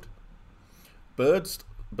yellowed. Birds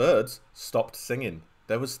stopped singing.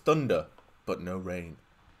 There was thunder, but no rain.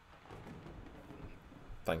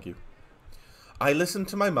 Thank you. I listened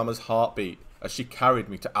to my mama's heartbeat as she carried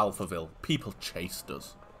me to Alphaville. People chased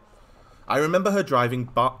us. I remember her driving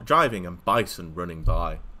and bison running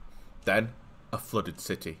by. Then, a flooded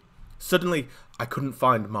city. Suddenly, I couldn't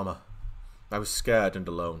find Mama. I was scared and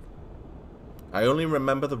alone. I only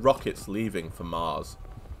remember the rockets leaving for Mars.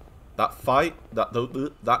 That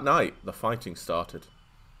night, the fighting started.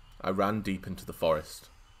 I ran deep into the forest.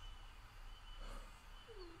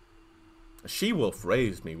 A she-wolf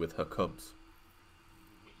raised me with her cubs.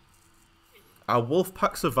 Our wolf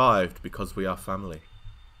pack survived because we are family.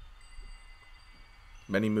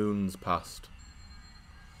 Many moons passed.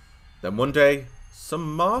 Then one day,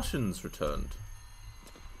 some Martians returned.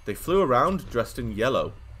 They flew around dressed in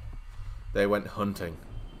yellow. They went hunting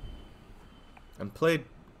and played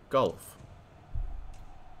golf.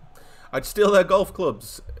 I'd steal their golf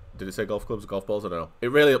clubs. Did it say golf clubs or golf balls? I don't know.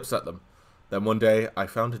 It really upset them. Then one day, I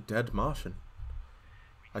found a dead Martian.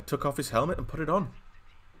 I took off his helmet and put it on.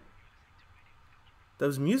 There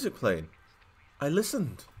was music playing. I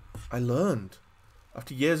listened. I learned.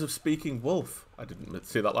 After years of speaking wolf. I didn't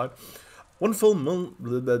see that line. One full month...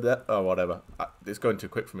 Oh, whatever. It's going too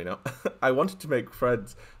quick for me now. I wanted to make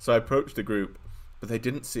friends, so I approached the group. But they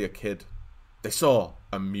didn't see a kid. They saw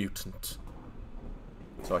a mutant.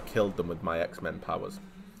 So I killed them with my X-Men powers.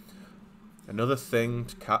 Another thing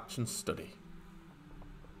to catch and study.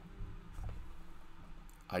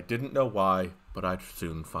 I didn't know why, but I'd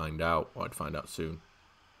soon find out. Or I'd find out soon.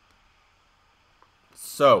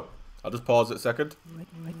 So, I'll just pause it a second.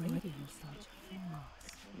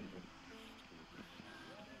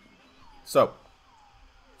 So,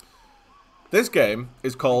 this game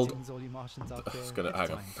is called... It's gonna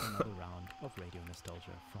hang on. I'm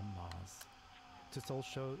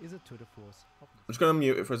just going to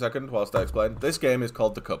mute it for a second whilst I explain. This game is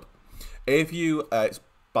called The Cup. It's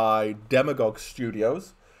by Demagogue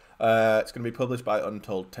Studios. It's going to be published by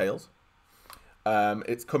Untold Tales.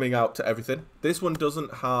 It's coming out to everything. This one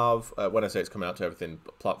doesn't have, when I say it's coming out to everything,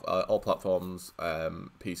 all platforms,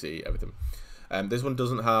 PC, everything. This one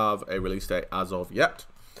doesn't have a release date as of yet.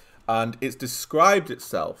 And it's described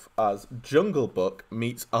itself as Jungle Book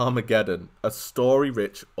meets Armageddon, a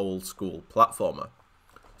story-rich old-school platformer.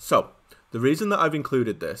 So, the reason that I've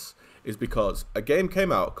included this is because a game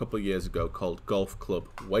came out a couple of years ago called Golf Club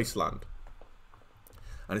Wasteland.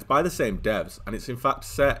 And it's by the same devs, and it's in fact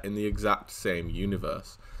set in the exact same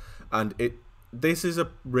universe. And this is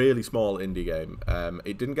a really small indie game.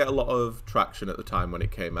 It didn't get a lot of traction at the time when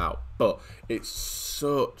it came out, but it's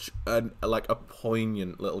such a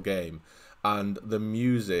poignant little game, and the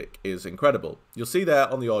music is incredible. You'll see there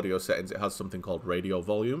on the audio settings it has something called radio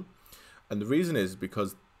volume, and the reason is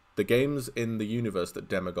because the games in the universe that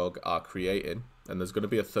Demagogue are creating, and there's going to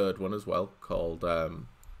be a third one as well called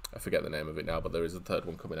I forget the name of it now, but there is a third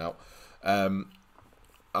one coming out,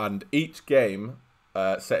 and each game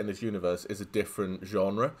set in this universe is a different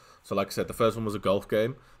genre. So like I said, the first one was a golf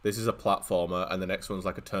game, this is a platformer, and the next one's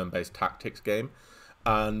like a turn-based tactics game.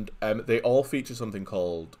 And they all feature something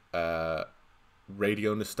called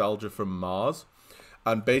radio nostalgia from Mars.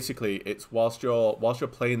 And basically, it's whilst you're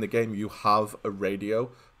playing the game, you have a radio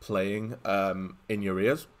playing in your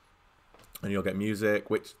ears, and you'll get music.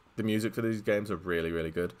 Which the music for these games are really, really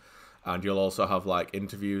good. And you'll also have like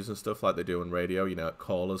interviews and stuff like they do on radio. You know,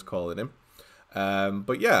 callers calling in.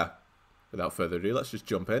 But yeah, without further ado, let's just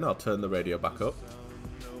jump in. I'll turn the radio back up,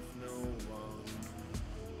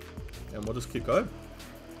 and we'll just keep going.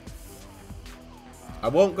 I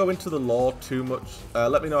won't go into the lore too much.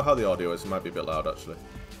 Let me know how the audio is. It might be a bit loud, actually.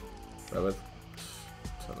 Bear with.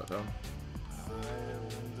 Turn that down.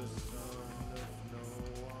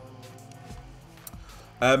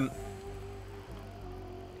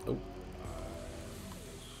 Oh.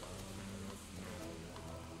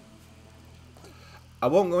 I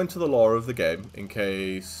won't go into the lore of the game in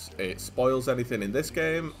case it spoils anything in this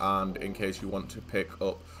game, and in case you want to pick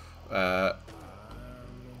up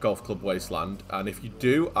Golf Club Wasteland. And if you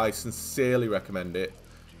do, I sincerely recommend it.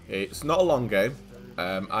 It's not a long game,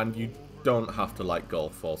 and you don't have to like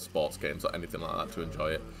golf or sports games or anything like that to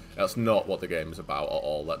enjoy it. That's not what the game is about at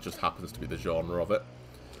all. That just happens to be the genre of it.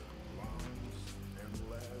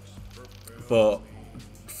 But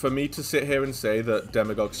for me to sit here and say that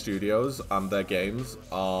Demagogue Studios and their games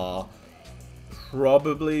are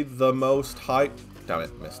probably the most hyped... Damn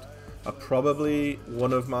it, missed. Are probably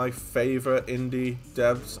one of my favourite indie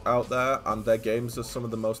devs out there, and their games are some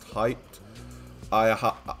of the most hyped. I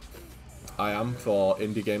I am for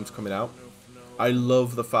indie games coming out. I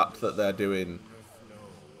love the fact that they're doing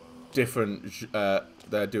different.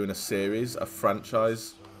 They're doing a series, a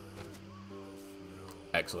franchise.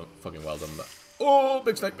 Excellent, fucking well done. That. Oh,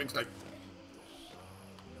 big snake, big snake.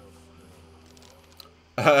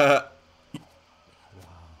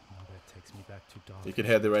 You can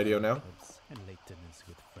hear the radio now. And late dinners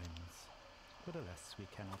with friends. But alas, we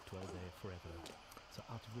cannot dwell there forever. So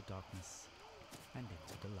out of the darkness and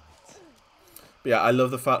into the light. But yeah, I love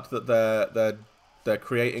the fact that they're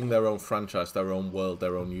creating their own franchise, their own world,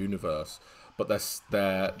 their own universe, but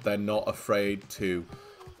they're not afraid to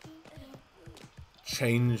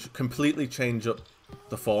completely change up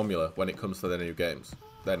the formula when it comes to their new games,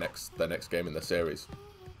 their next game in the series.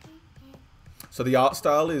 So the art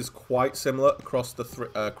style is quite similar across the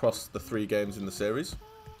three games in the series.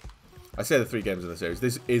 I say the 3 games in the series.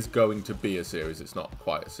 This is going to be a series. It's not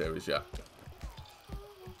quite a series yet.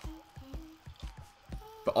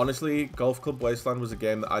 But honestly, Golf Club Wasteland was a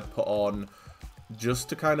game that I'd put on just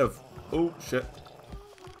to kind of... Oh, shit.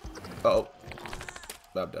 Uh-oh.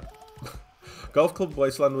 I'm dead. Golf Club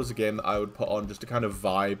Wasteland was a game that I would put on just to kind of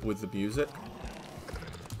vibe with the music.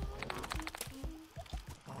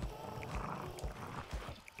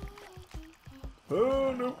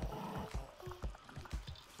 Oh, no.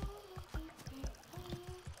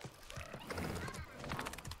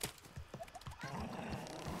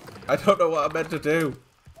 I don't know what I meant to do.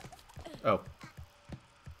 Oh.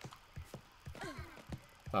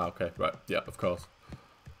 Ah, okay, right. Yeah, of course.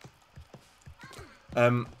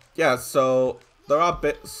 Yeah, so there are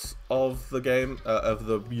bits of the game, of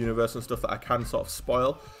the universe and stuff that I can sort of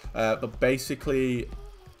spoil. But basically,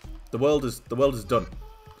 the world is done.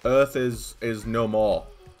 Earth is no more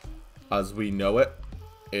as we know it.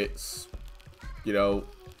 It's, you know,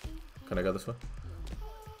 can I go this way?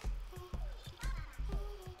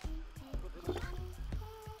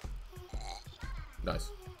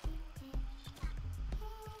 Nice.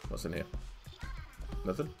 What's in here?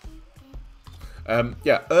 Nothing?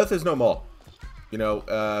 Yeah, Earth is no more. You know,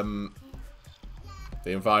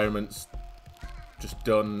 the environment's just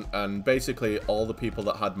done, and basically all the people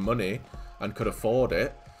that had money and could afford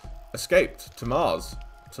it escaped to Mars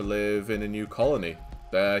to live in a new colony.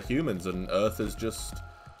 They're humans, and Earth has just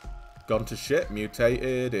gone to shit,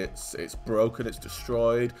 mutated, it's broken, it's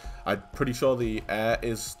destroyed. I'm pretty sure the air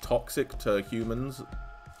is toxic to humans,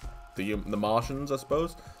 the Martians, I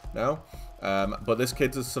suppose, now. But this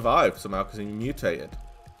kid has survived somehow because he mutated.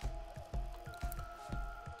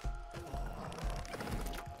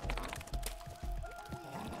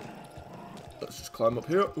 Let's just climb up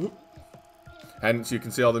here. Ooh. Hence, you can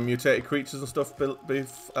see all the mutated creatures and stuff below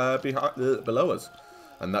us.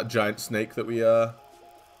 And that giant snake that we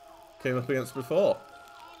came up against before.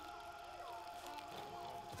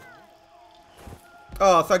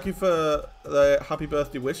 Oh, thank you for the happy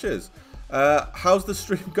birthday wishes. How's the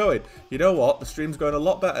stream going? You know what? The stream's going a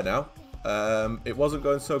lot better now. It wasn't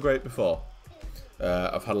going so great before.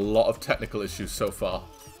 I've had a lot of technical issues so far.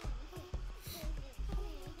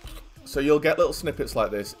 So you'll get little snippets like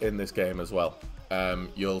this in this game as well.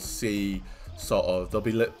 You'll see sort of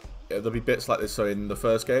there'll be bits like this. So in the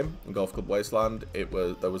first game, in Golf Club Wasteland, there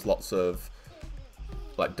was lots of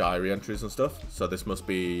like diary entries and stuff. So this must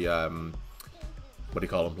be what do you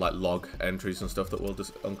call them? Like log entries and stuff that we'll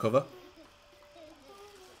just uncover.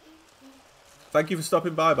 Thank you for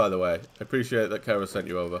stopping by the way. I appreciate that Kara sent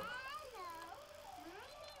you over.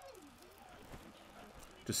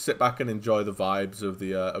 Just sit back and enjoy the vibes of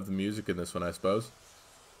the music in this one, I suppose.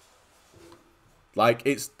 Like,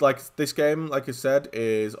 it's like this game, like I said,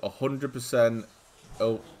 is 100%.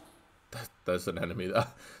 Oh, there's an enemy there.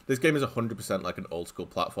 This game is 100% like an old school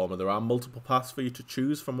platformer. There are multiple paths for you to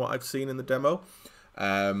choose from what I've seen in the demo,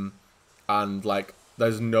 and like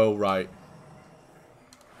there's no right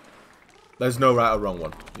or wrong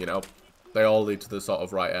one. You know, they all lead to the sort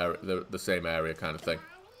of right area, the same area kind of thing.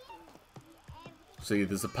 See,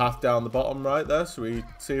 there's a path down the bottom right there. So we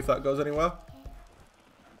see if that goes anywhere.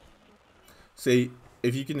 See,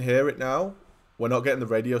 if you can hear it now, we're not getting the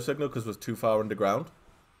radio signal because we're too far underground.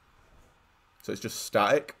 So it's just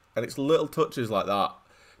static. And it's little touches like that.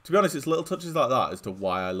 To be honest, it's little touches like that as to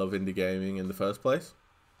why I love indie gaming in the first place.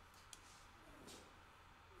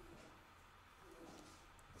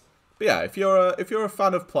 But yeah, if you're a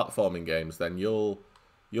fan of platforming games, then you'll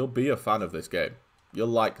be a fan of this game. You'll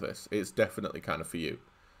like this. It's definitely kind of for you.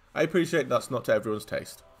 I appreciate that's not to everyone's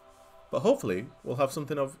taste. But hopefully, we'll have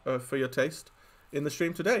something for your taste in the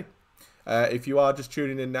stream today. If you are just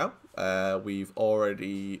tuning in now, we've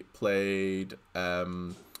already played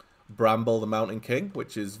Bramble the Mountain King,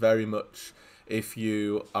 which is very much if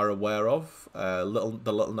you are aware of the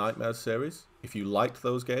Little Nightmares series, if you liked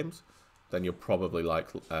those games, then you'll probably like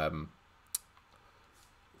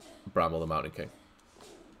Bramble the Mountain King.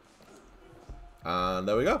 And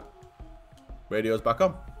there we go. Radio's back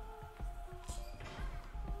on.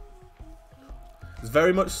 It's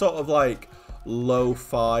very much sort of like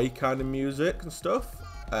lo-fi kind of music and stuff.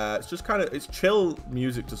 It's just kind of, it's chill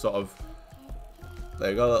music to sort of,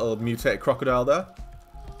 there you go, a little mutated crocodile there.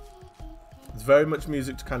 It's very much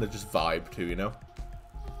music to kind of just vibe to, you know?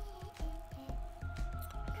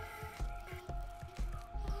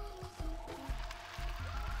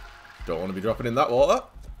 Don't want to be dropping in that water.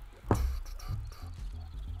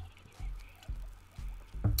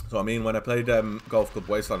 So I mean, when I played Golf Club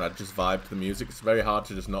Wasteland, I just vibed to the music. It's very hard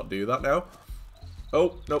to just not do that now.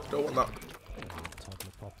 Oh, nope, don't want that.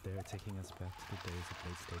 Toddler pop there, taking us back to the days of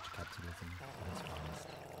late-stage capitalism at its finest.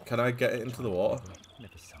 Can I get it into the water?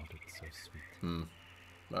 Never sounded so sweet.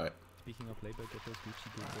 Right. Speaking of labor, get those Gucci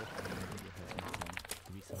boots off.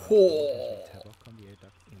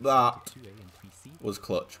 That was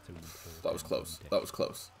clutch. That was close. That was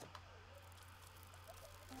close.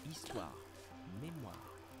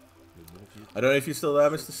 I don't know if you're still there,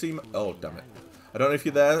 Mr. C. Oh, damn it. I don't know if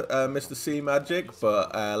you're there, Mr. C Magic,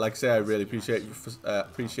 but like I say, I really appreciate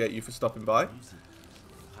you for stopping by.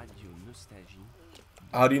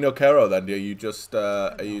 How do you know Kero then? Are you just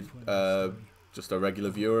just a regular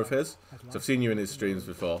viewer of his? So I've seen you in his streams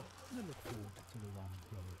before.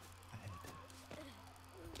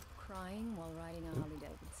 Crying while riding a Harley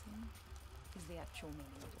Davidson is the actual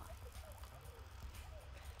meaning of life.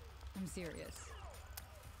 I'm serious.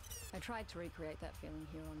 I tried to recreate that feeling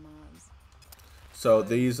here on Mars. So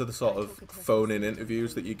these are the sort of phone-in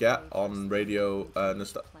interviews that you get on Radio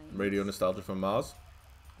Nostalgia from Mars.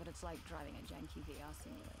 But it's like driving a janky VR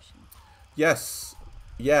simulation. Yes,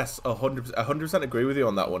 100% agree with you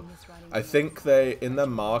on that one. I think they, in their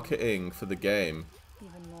marketing for the game,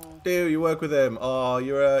 dude, you work with him. Oh,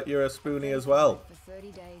 you're a spoonie as well.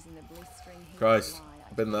 Christ,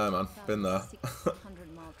 been there, man, been there.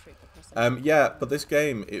 Yeah, but this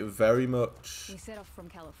game, it very much,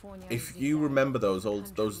 if you remember those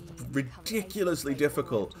ridiculously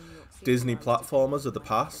difficult Disney platformers of the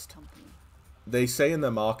past, they say in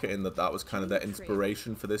their marketing that was kind of their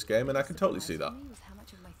inspiration for this game, and I can totally see that.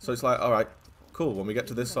 So it's like, alright, cool, when we get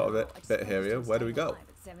to this sort of bit here, where do we go?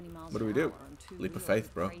 What do we do? Leap of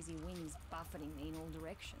faith, bro.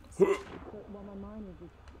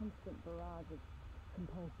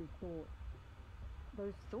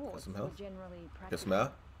 Get some health? Get some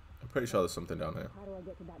air? I'm pretty sure there's something down here.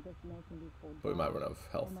 But we might run out of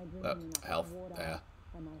health. Health, air.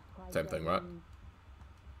 Same thing, right?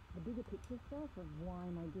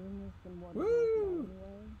 Woo!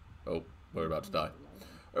 Oh, we're about to die.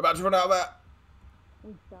 We're about to run out of air!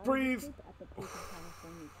 Breathe!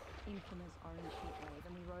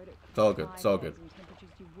 It's all good, it's all good.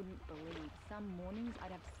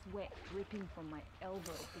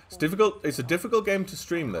 It's difficult, it's a difficult game to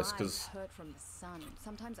stream this, because...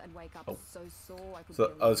 Oh.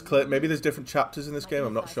 So, it's clear, maybe there's different chapters in this game,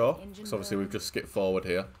 I'm not sure. Because obviously we've just skipped forward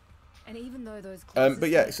here. But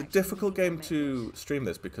yeah, it's a difficult game to stream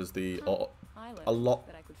this, because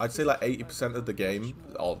I'd say like 80% of the game,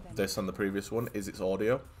 or this and the previous one, is its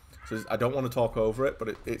audio. So I don't want to talk over it,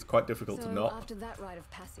 but it's quite difficult to not. After that rite of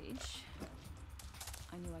passage,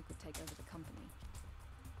 I knew I could take over the company.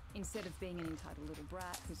 Instead of being an entitled little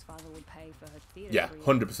brat whose father would pay for her theater. Yeah,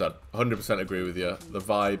 100%. 100% agree with you. The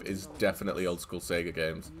vibe is definitely old school Sega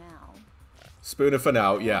games. Spooner for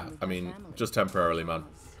now, yeah. I mean, just temporarily, man.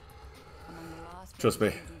 Trust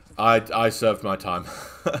me. I served my time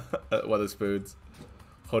at Weatherspoons.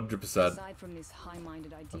 100%.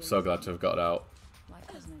 I'm so glad to have got out.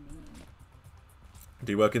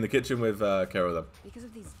 Do you work in the kitchen with Kara then? Because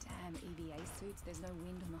of these damn EVA suits, there's no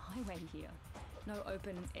wind on the highway here. No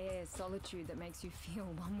open air solitude that makes you feel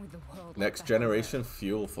one with the world. Next generation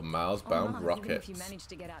fuel for Mars-bound rockets.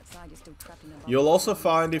 You'll also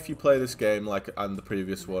find if you play this game, like and the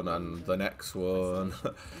previous one and the next one,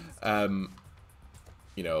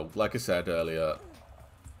 you know, like I said earlier,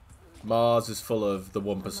 Mars is full of the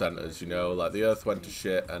 1%ers, you know, like the Earth went to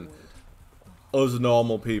shit and us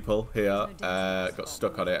normal people here got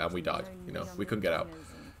stuck on it and we died, you know, we couldn't get out.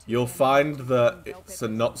 You'll find that it's a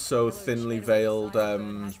not so thinly veiled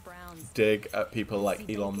dig at people like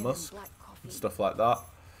Elon Musk and stuff like that,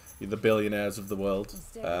 the billionaires of the world,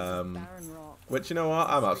 which, you know what,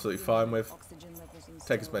 I'm absolutely fine with.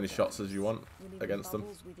 Take as many shots as you want against them,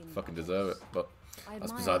 fucking deserve it, but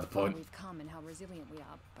that's beside the point.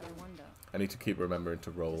 I need to keep remembering to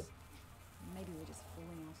roll. Maybe we're just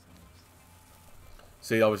fooling ourselves.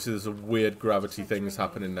 See, obviously there's a weird gravity things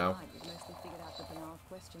happening now. We've mostly figured out the banal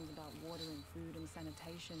questions about water and food and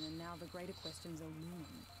sanitation, and now the greater questions are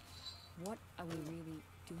looming. What are we really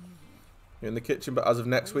doing here? You're in the kitchen, but as of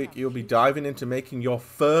next week, you'll be diving into making your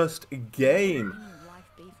first game.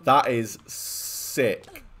 That is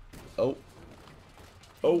sick. Oh.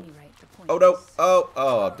 Oh. Oh no.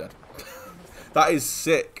 Oh, I'm dead. That is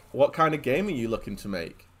sick. What kind of game are you looking to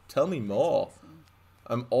make? Tell me more.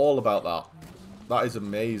 I'm all about that. That is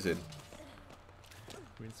amazing.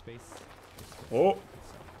 We're in space. Oh.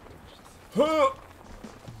 Huh.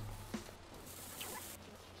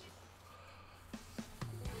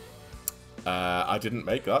 I didn't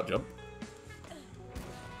make that jump.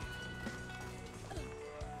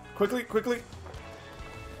 Quickly, quickly.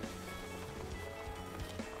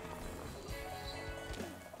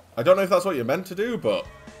 I don't know if that's what you're meant to do, but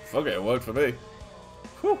fuck it, it worked for me.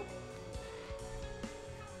 Whew.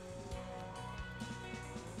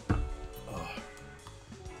 Oh.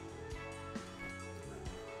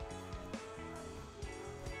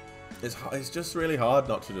 It's just really hard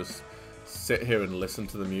not to just sit here and listen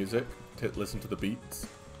to the music, listen to the beats.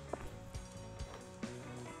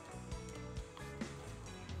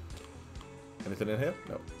 Anything in here?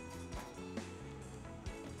 No.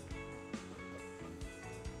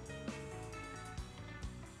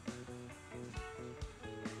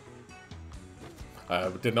 I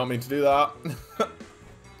did not mean to do that.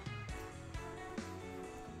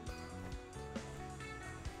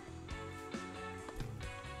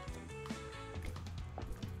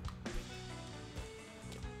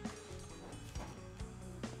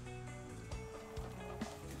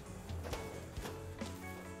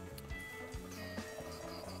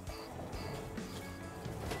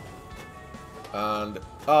 And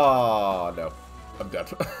oh no, I'm dead.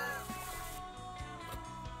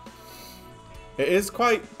 It is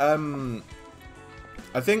quite I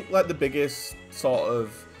think like the biggest sort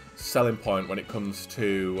of selling point when it comes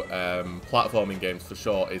to platforming games for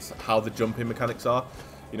sure is how the jumping mechanics are.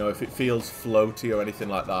 You know, if it feels floaty or anything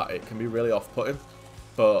like that, it can be really off-putting.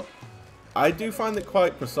 But I do find it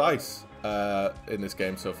quite precise in this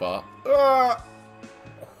game so far. Ah!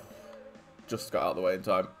 Just got out of the way in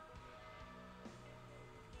time.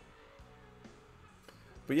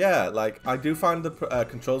 But yeah, like, I do find the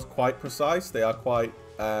controls quite precise. They are quite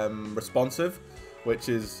responsive, which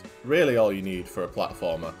is really all you need for a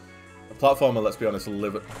platformer. A platformer, let's be honest, will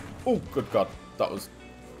live at... Oh, good God. That was...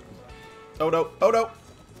 Oh, no. Oh, no.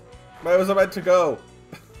 Where was I meant to go?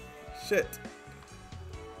 Shit.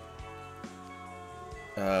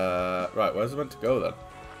 Right, where's I meant to go, then?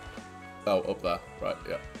 Oh, up there. Right,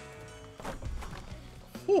 yeah.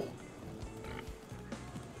 Whew.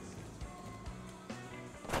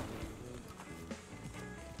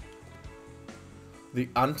 The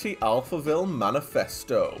Anti-Alphaville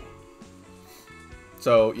Manifesto.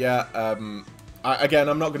 So, yeah, again,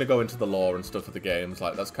 I'm not going to go into the lore and stuff of the games.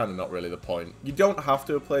 Like, that's kind of not really the point. You don't have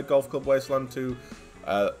to have played Golf Club Wasteland to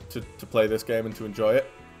play this game and to enjoy it.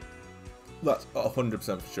 That's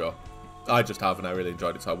 100% for sure. I just have, and I really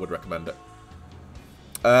enjoyed it, so I would recommend it.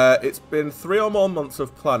 It's been 3 or more months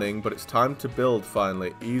of planning, but it's time to build,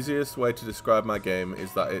 finally. Easiest way to describe my game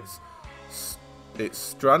is that it's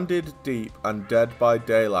stranded deep and Dead by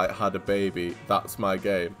Daylight had a baby. That's my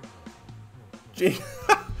game. Gee,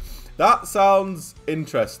 that sounds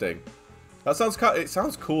interesting. That sounds it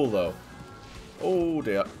sounds cool though. Oh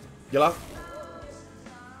dear. You'll have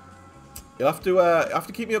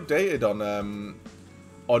to keep me updated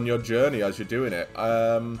on your journey as you're doing it.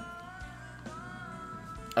 Are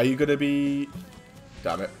you gonna be?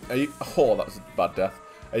 Damn it. Are you? Oh, that was a bad death.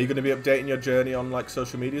 Are you gonna be updating your journey on like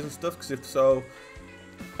social medias and stuff? Because if so,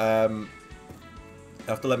 you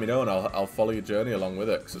have to let me know and I'll follow your journey along with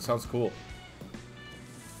it because it sounds cool.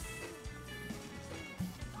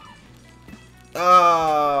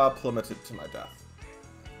 Ah, plummeted to my death.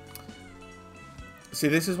 See,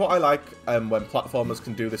 this is what I like when platformers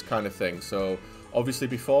can do this kind of thing. So, obviously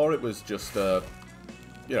before it was just a,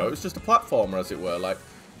 you know, it was just a platformer as it were. Like,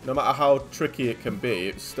 no matter how tricky it can be,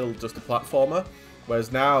 it's still just a platformer.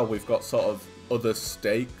 Whereas now we've got sort of other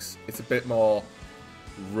stakes. It's a bit more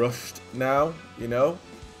rushed now, you know?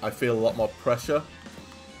 I feel a lot more pressure.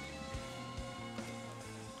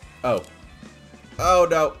 Oh. Oh,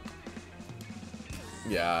 no.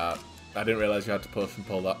 Yeah, I didn't realise you had to push and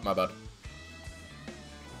pull that. My bad.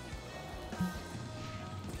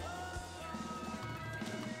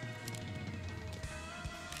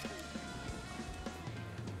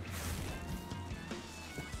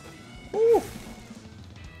 Ooh.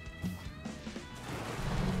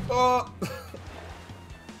 Oh.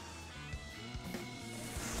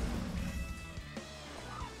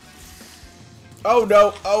 Oh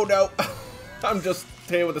no! Oh no! I'm just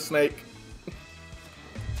here with a snake.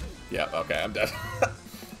 Yeah, okay, I'm dead.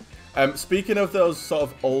 Speaking of those sort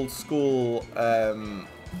of old school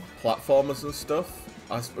platformers and stuff,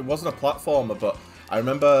 it wasn't a platformer, but I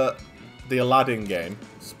remember the Aladdin game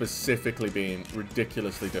specifically being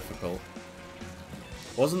ridiculously difficult.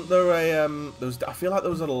 Wasn't there a I feel like there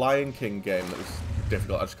was a Lion King game that was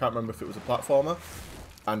difficult. I just can't remember if it was a platformer.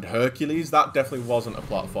 And Hercules, that definitely wasn't a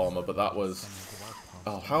platformer, but that was...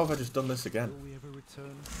 Oh, how have I just done this again?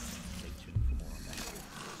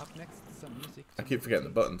 I keep forgetting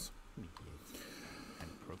the buttons.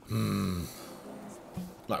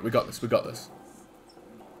 Right, we got this, we got this.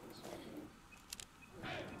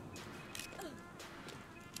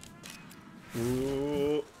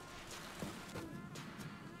 Ooh.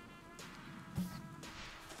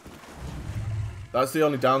 That's the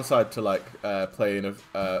only downside to like playing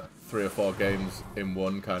 3 or 4 games in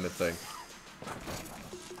one kind of thing.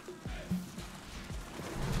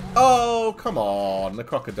 Oh, come on. The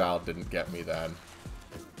crocodile didn't get me then.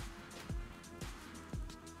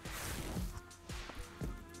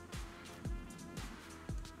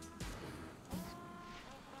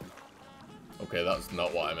 Okay, that's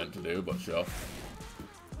not what I meant to do, but sure.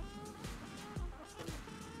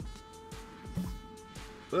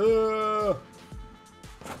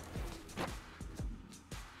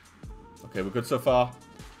 Okay, we're good so far.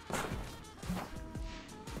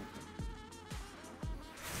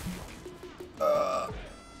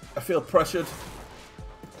 I feel pressured.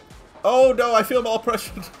 Oh no, I feel more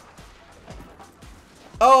pressured.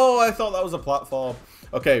 Oh, I thought that was a platform.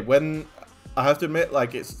 Okay, when I have to admit,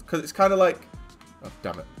 like because it's kind of like, oh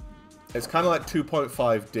damn it, it's kind of like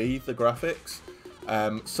 2.5D the graphics.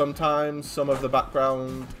 Sometimes some of the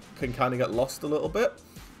background can kind of get lost a little bit.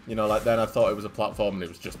 You know, like then I thought it was a platform and it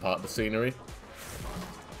was just part of the scenery.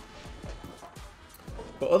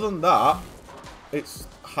 But other than that, it's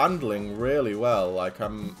handling really well. Like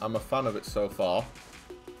I'm a fan of it so far.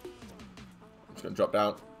 I'm just gonna drop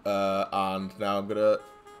down, and now I'm gonna.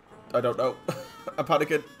 I don't know. I'm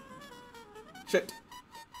panicking. Shit.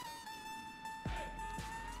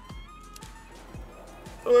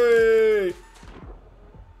 Whee!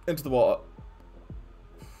 Into the water.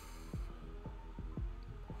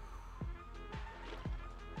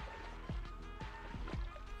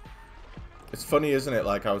 It's funny, isn't it?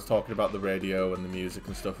 Like I was talking about the radio and the music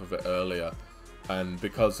and stuff of it earlier, and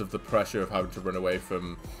because of the pressure of having to run away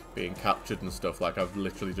from being captured and stuff, like I've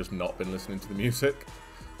literally just not been listening to the music.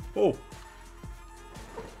 Oh.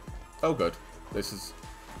 Oh good. This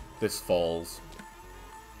falls.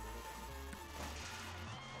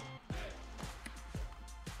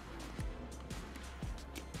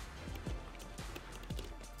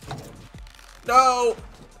 No!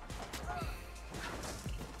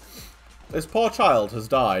 This poor child has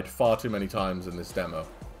died far too many times in this demo.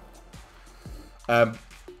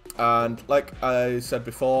 And like I said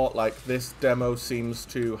before, like this demo seems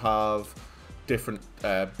to have different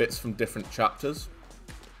bits from different chapters.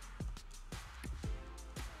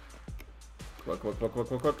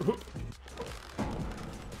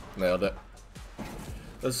 Nailed it.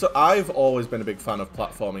 So I've always been a big fan of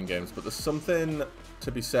platforming games, but there's something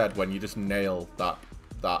to be said when you just nail that.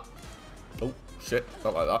 Oh shit!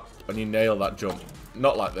 Not like that. When you nail that jump,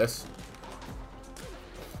 not like this.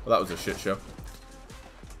 Well, that was a shit show.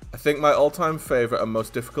 I think my all-time favourite and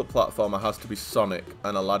most difficult platformer has to be Sonic,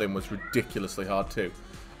 and Aladdin was ridiculously hard too.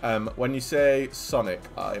 When you say Sonic,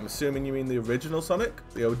 I'm assuming you mean the original Sonic,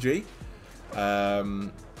 the OG.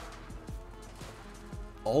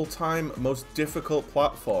 All-time most difficult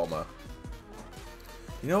platformer.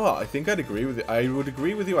 You know what? I think I'd agree with you. I would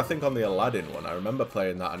agree with you, I think, on the Aladdin one. I remember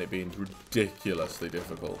playing that and it being ridiculously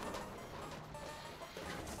difficult.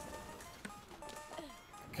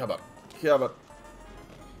 Come on. Come on.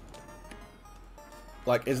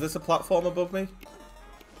 Like, is this a platform above me?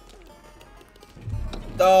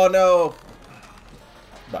 Oh, no.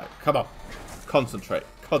 Right, come on. Concentrate.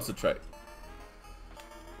 Concentrate.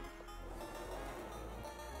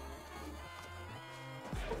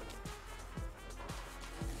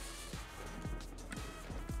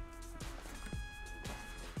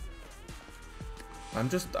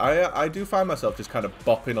 I do find myself just kind of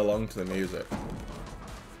bopping along to the music.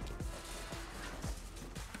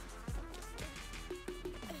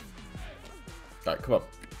 Right, come on.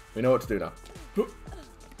 We know what to do now.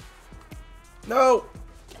 No!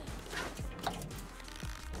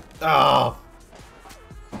 Ah!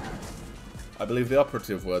 I believe the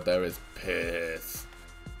operative word there is piss.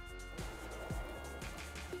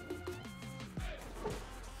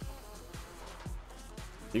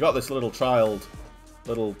 You got this little child,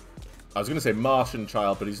 little I was going to say Martian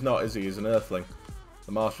child, but he's not, is he? He's an Earthling.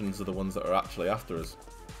 The Martians are the ones that are actually after us.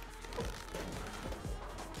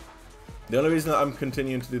 The only reason that I'm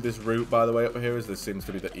continuing to do this route, by the way, up here is this seems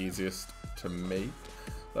to be the easiest to me.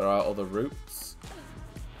 There are other routes.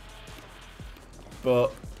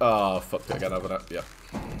 But, oh, fucked it again, haven't I? Yeah.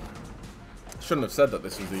 Shouldn't have said that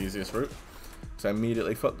this was the easiest route. So I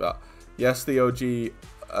immediately fucked that. Yes, the OG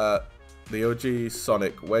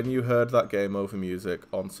Sonic, when you heard that game over music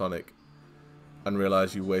on Sonic and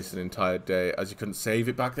realised you wasted an entire day as you couldn't save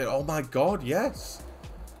it back then. Oh my god, yes!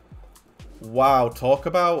 Wow, talk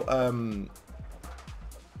about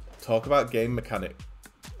game mechanic.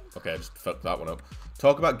 Okay, I just fucked that one up.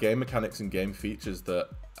 Talk about game mechanics and game features that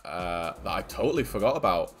I totally forgot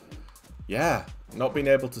about. Yeah, not being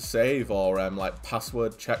able to save or like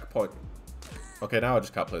password checkpoint. Okay, now I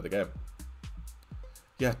just can't play the game.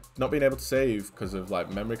 Yeah, not being able to save because of like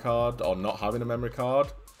memory card or not having a memory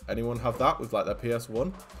card. Anyone have that with like their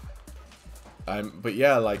PS1? But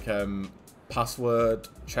yeah, like password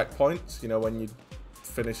checkpoints. You know, when you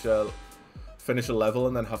finish a level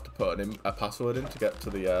and then have to put a password in to get to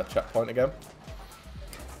the checkpoint again.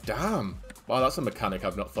 Damn! Wow, that's a mechanic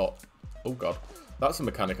I've not thought. Oh god, that's a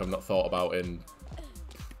mechanic I've not thought about in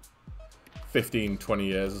 15, 20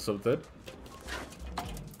 years or something.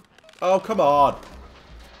 Oh come on!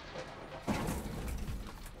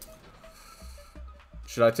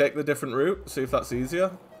 Should I take the different route? See if that's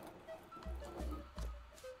easier?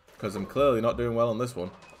 Because I'm clearly not doing well on this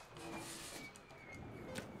one.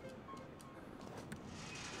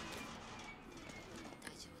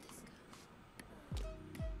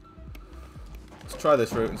 Let's try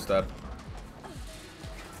this route instead.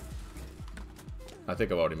 I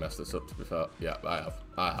think I've already messed this up, to be fair. Yeah, I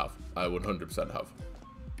have. I 100% have.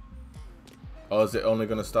 Oh, is it only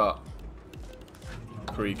going to start?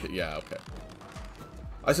 Yeah, okay.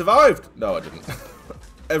 I survived! No, I didn't.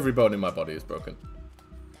 Every bone in my body is broken.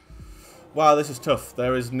 Wow, this is tough.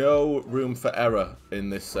 There is no room for error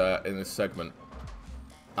in this segment.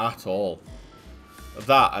 At all.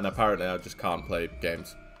 That, and apparently I just can't play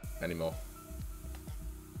games anymore.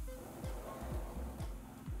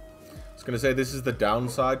 I was going to say, this is the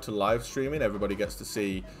downside to live streaming. Everybody gets to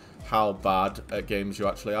see how bad at games you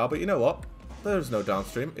actually are. But you know what? There's no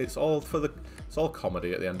downstream. It's all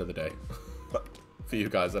comedy at the end of the day. For you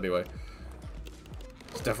guys, anyway.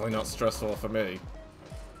 It's definitely not stressful for me.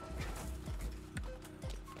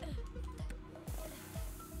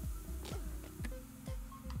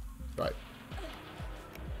 Right.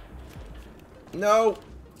 No!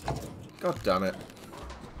 God damn it.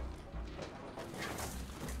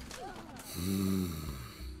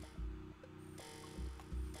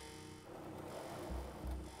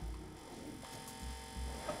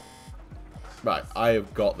 Right, I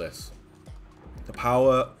have got this. The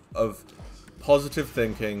power of positive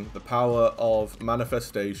thinking, the power of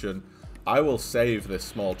manifestation. I will save this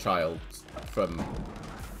small child from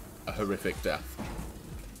a horrific death.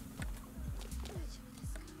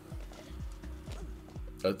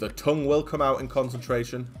 The tongue will come out in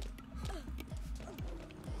concentration.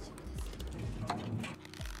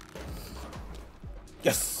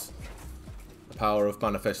 Yes! The power of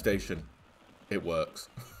manifestation. It works.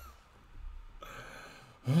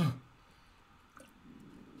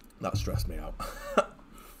 That stressed me out.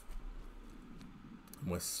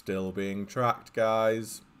 We're still being tracked,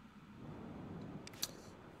 guys.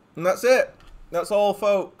 And that's it. That's all,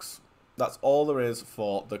 folks. That's all there is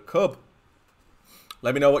for the Cub.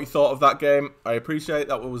 Let me know what you thought of that game. I appreciate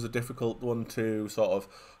that was a difficult one to sort of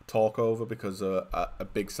talk over because a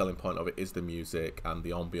big selling point of it is the music and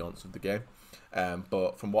the ambience of the game.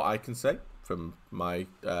 But from what I can say, from my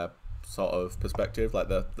sort of perspective, like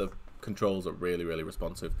the controls are really, really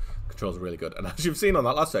responsive. Controls are really good. And as you've seen on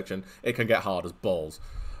that last section, it can get hard as balls.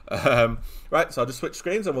 Right, so I'll just switch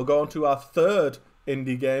screens and we'll go on to our third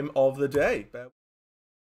indie game of the day.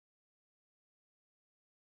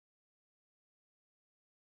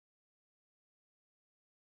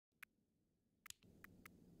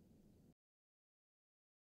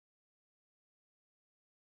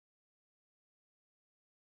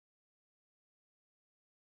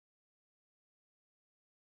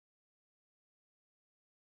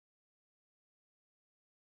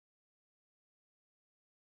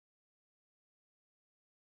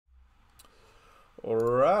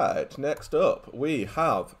 Alright, next up we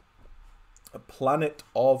have a Planet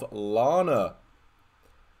of Lana.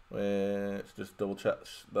 Let's just double check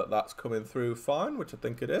that that's coming through fine, which I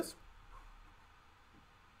think it is.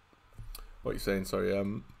 What are you saying? Sorry.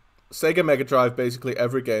 Sega Mega Drive, basically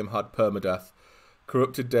every game had permadeath.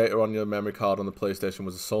 Corrupted data on your memory card on the PlayStation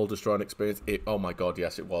was a soul-destroying experience. Oh my god,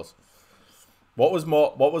 yes it was. What was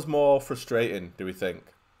more frustrating, do we think,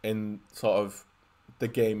 in sort of the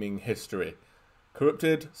gaming history?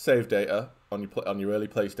 Corrupted save data on your early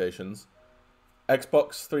PlayStations,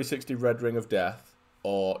 Xbox 360 Red Ring of Death,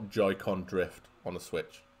 or Joy-Con drift on the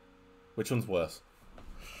Switch? Which one's worse?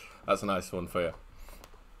 That's a nice one for you.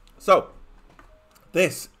 So,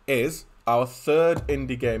 this is our third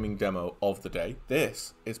indie gaming demo of the day.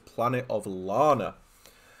 This is Planet of Lana.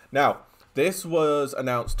 Now, this was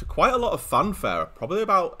announced to quite a lot of fanfare, probably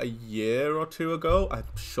about a year or two ago. I'm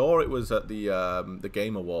sure it was at the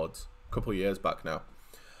Game Awards a couple of years back now.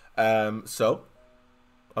 So,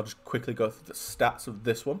 I'll just quickly go through the stats of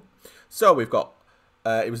this one. So, we've got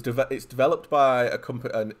it's developed by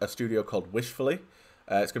a studio called Wishfully.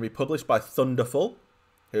 It's going to be published by Thunderful,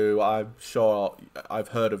 who I'm sure I've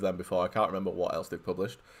heard of them before. I can't remember what else they've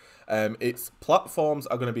published. Its platforms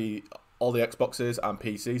are going to be all the Xboxes and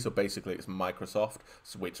PC, so basically it's Microsoft,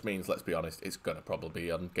 which means, let's be honest, it's going to probably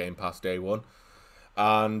be on Game Pass day one.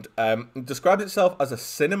 And it described itself as a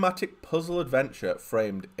cinematic puzzle adventure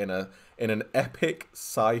framed in an epic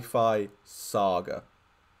sci-fi saga.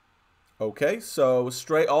 Okay, so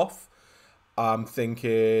straight off, I'm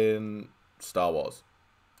thinking Star Wars.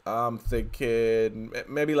 I'm thinking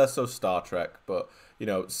maybe less so Star Trek, but, you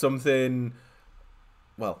know, something,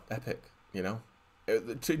 well, epic, you know.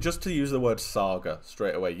 Just to use the word saga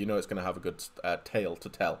straight away, you know it's going to have a good tale to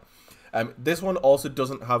tell. This one also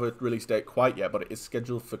doesn't have a release date quite yet, but it is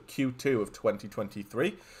scheduled for Q2 of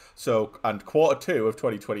 2023. So, and Q2 of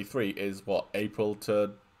 2023 is, what, April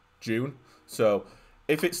to June? So,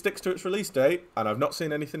 if it sticks to its release date, and I've not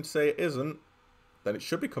seen anything to say it isn't, then it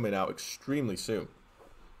should be coming out extremely soon.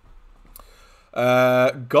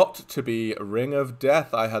 Got to be Ring of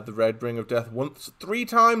Death. I had the red Ring of Death three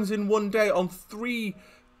times in one day on 3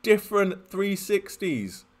 different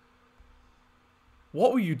 360s.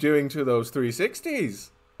 What were you doing to those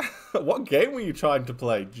 360s? What game were you trying to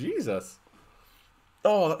play? Jesus.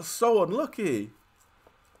 Oh, that's so unlucky.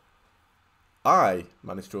 I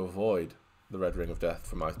managed to avoid the red Ring of Death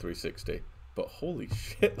for my 360, but holy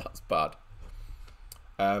shit, that's bad.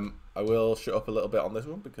 I will shut up a little bit on this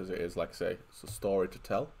one because it is, like I say, it's a story to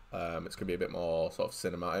tell. It's going to be a bit more sort of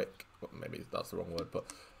cinematic. Well, maybe that's the wrong word, but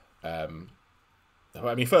I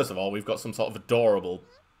mean, first of all, we've got some sort of adorable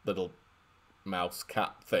little mouse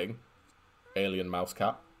cat thing, alien mouse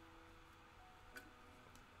cat.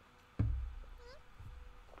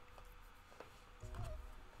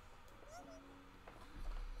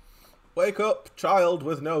 Wake up, child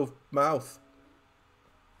with no mouth.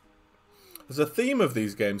 There's a theme of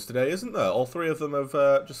these games today, isn't there? All 3 of them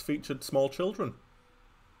have just featured small children.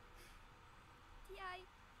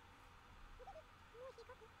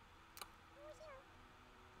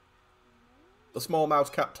 The small mouse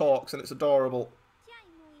cat talks and it's adorable.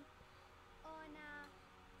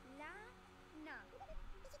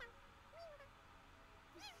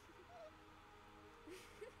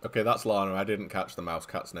 Okay, that's Lana. I didn't catch the mouse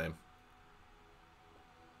cat's name.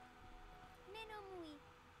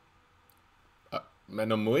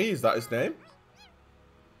 Menomui, is that his name?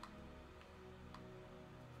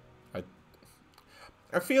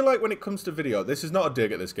 I feel like when it comes to video, this is not a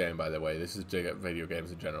dig at this game, by the way. This is a dig at video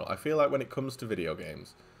games in general. I feel like when it comes to video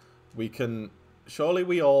games, we can... Surely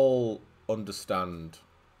we all understand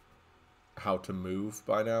how to move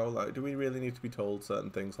by now. Like, do we really need to be told certain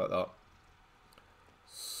things like that?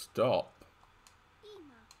 Stop.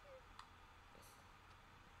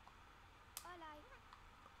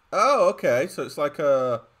 Oh, okay. So it's like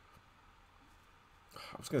a...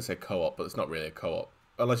 I was going to say co-op, but it's not really a co-op.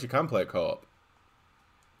 Unless you can play a co-op.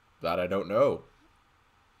 That I don't know.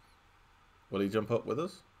 Will he jump up with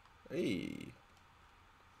us? Hey.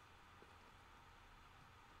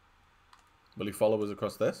 Will he follow us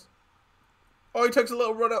across this? Oh, he takes a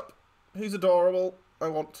little run up. He's adorable. I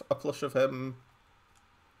want a plush of him.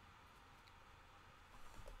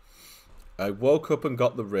 I woke up and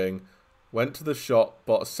got the ring. Went to the shop,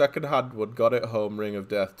 bought a second-hand one, got it home, Ring of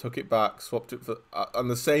Death, took it back, swapped it for... and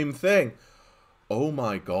the same thing. Oh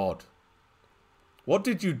my god. What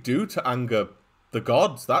did you do to anger the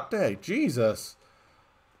gods that day? Jesus.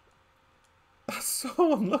 That's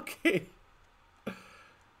so unlucky.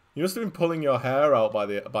 You must have been pulling your hair out by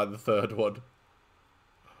the third one.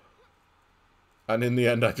 And in the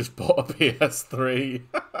end, I just bought a PS3.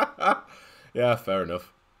 Yeah, fair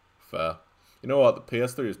enough. Fair. You know what? The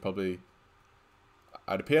PS3 is probably...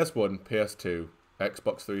 I had a PS1, PS2,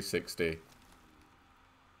 Xbox 360,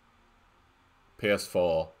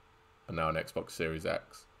 PS4, and now an Xbox Series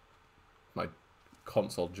X. My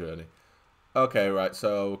console journey. Okay, right,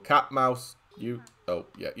 so cat, mouse, you... Oh,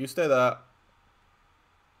 yeah, you stay there.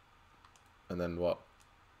 And then what?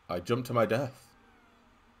 I jump to my death.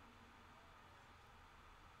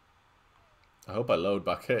 I hope I load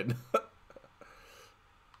back in.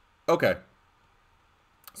 Okay.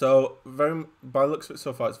 So, by the looks of it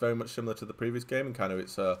so far, it's very much similar to the previous game, and kind of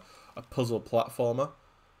it's a puzzle platformer.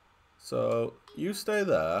 So, you stay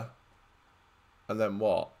there, and then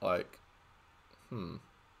what? Like, Because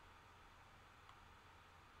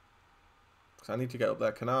I need to get up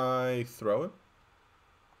there. Can I throw him?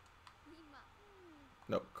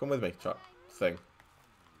 No, come with me, chat. Thing.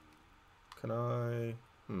 Can I...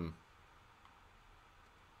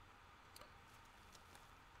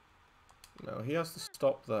 No, he has to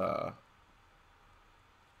stop there.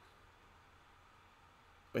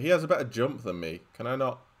 But he has a better jump than me. Can I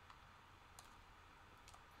not?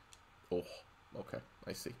 Oh, okay.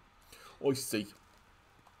 I see. I see.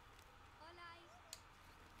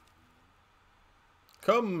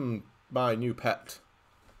 Come, my new pet.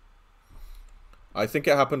 I think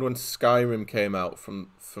it happened when Skyrim came out from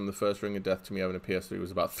the first Ring of Death to me having a PS3. It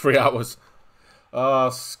was about 3 hours. Ah,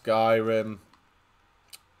 Skyrim.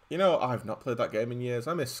 You know, I've not played that game in years.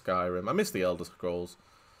 I miss Skyrim. I miss the Elder Scrolls.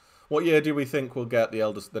 What year do we think we'll get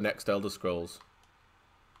the next Elder Scrolls?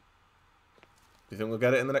 Do you think we'll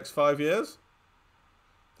get it in the next 5 years?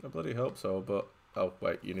 I bloody hope so, but... Oh,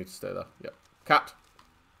 wait, you need to stay there. Yep. Cat.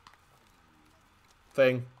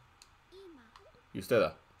 Thing. You stay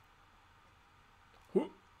there.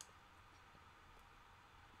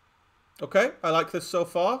 Okay, I like this so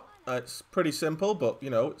far. It's pretty simple, but,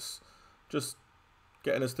 you know, it's just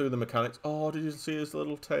getting us through the mechanics. Oh, did you see his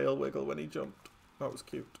little tail wiggle when he jumped? That was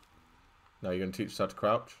cute. Now you're going to teach us how to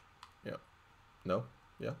crouch? Yeah. No?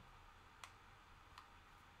 Yeah?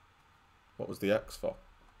 What was the X for?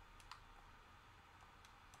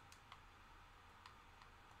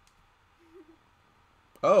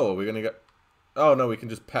 Oh, we're going to get... Oh, no, we can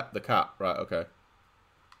just pet the cat. Right, okay.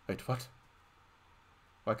 Wait, what?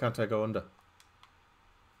 Why can't I go under?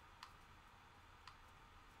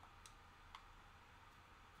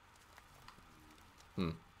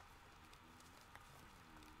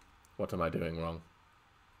 What am I doing wrong?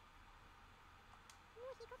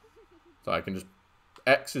 So I can just...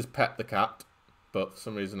 X is pet the cat, but for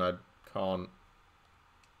some reason I can't...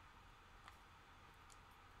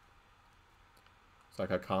 It's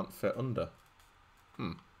like I can't fit under.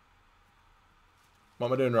 What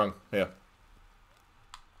am I doing wrong? Here.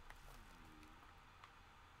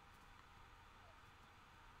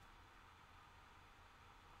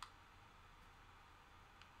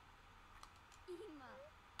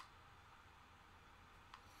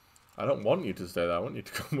 I don't want you to stay there. I want you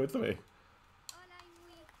to come with me.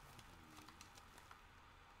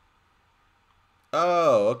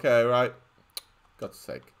 Oh, okay, right. God's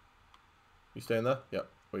sake. You staying there? Yep.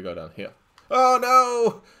 We go down here. Oh,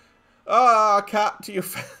 no! Ah, cat, you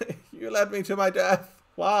led me to my death.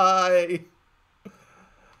 Why?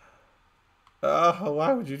 Oh,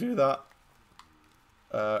 why would you do that?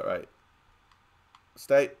 Right.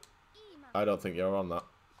 Stay. I don't think you're on that.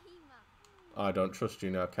 I don't trust you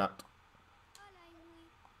now, cat.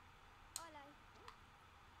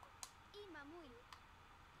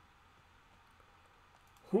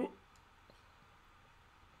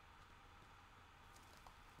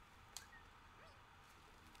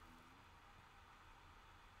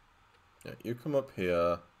 Yeah, you come up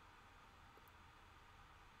here.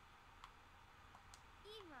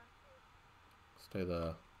 Stay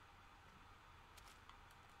there.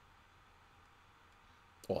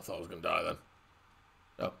 Oh, I thought I was going to die then.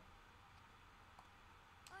 Oh.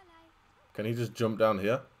 Can he just jump down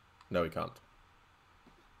here? No, he can't.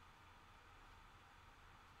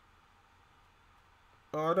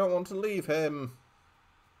 Oh, I don't want to leave him.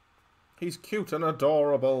 He's cute and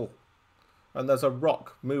adorable. And there's a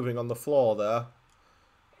rock moving on the floor there.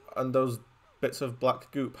 And those bits of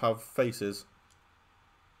black goop have faces.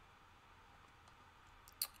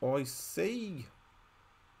 Oh, I see.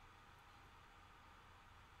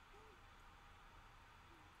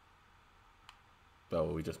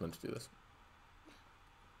 Oh, we just meant to do this.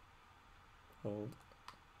 Hold.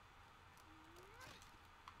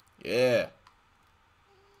 Yeah.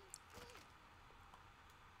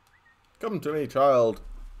 Come to me, child.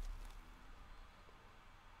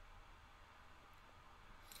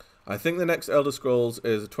 I think the next Elder Scrolls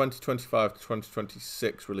is a 2025 to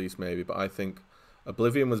 2026 release maybe, but I think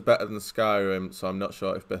Oblivion was better than Skyrim, so I'm not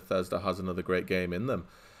sure if Bethesda has another great game in them.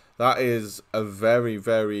 That is a very,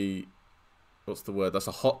 very... What's the word? That's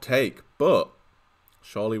a hot take, but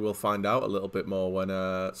surely we'll find out a little bit more when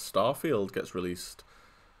Starfield gets released.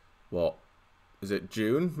 What? is it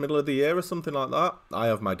June, middle of the year or something like that? I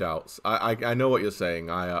have my doubts. I know what you're saying.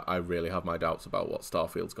 I really have my doubts about what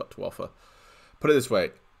Starfield's got to offer. Put it this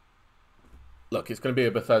way. Look, it's going to be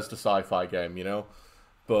a Bethesda sci-fi game, you know?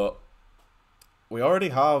 But we already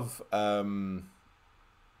have No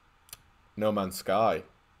Man's Sky,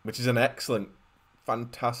 which is an excellent,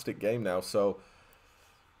 fantastic game now. So,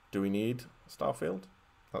 do we need Starfield?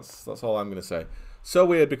 That's all I'm going to say. So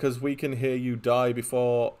weird because we can hear you die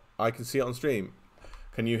before I can see it on stream.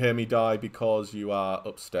 Can you hear me die because you are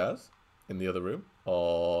upstairs in the other room?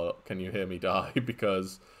 Or can you hear me die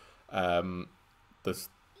because the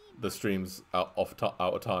stream's out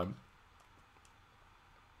of time?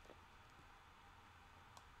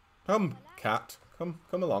 Come, cat. Come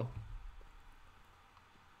along.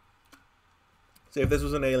 See, if this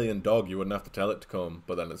was an alien dog, you wouldn't have to tell it to come,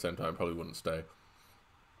 but then at the same time, it probably wouldn't stay.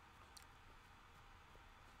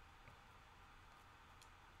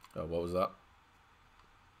 Oh, what was that?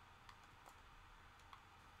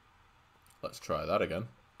 Let's try that again.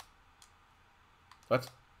 What?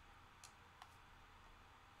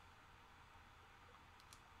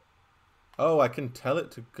 Oh, I can tell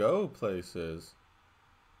it to go places.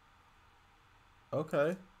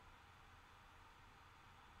 Okay.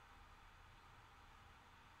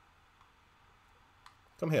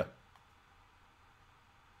 Come here.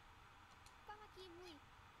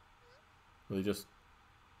 Will you just...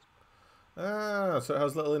 Ah, so it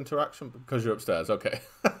has little interaction because you're upstairs. Okay.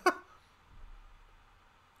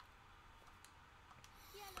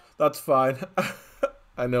 That's fine.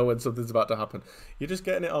 I know when something's about to happen. You're just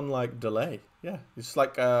getting it on, like, delay. Yeah, it's just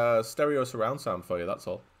like stereo surround sound for you, that's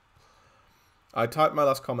all. I typed my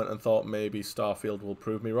last comment and thought maybe Starfield will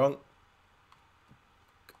prove me wrong.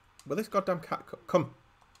 Will this goddamn cat... Come.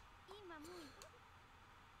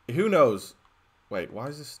 Who knows? Wait, why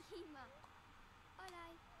is this...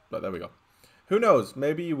 But there we go. Who knows?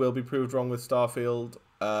 Maybe you will be proved wrong with Starfield.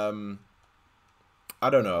 I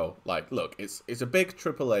don't know. Like, look, it's a big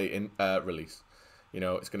AAA release. You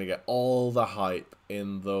know, it's going to get all the hype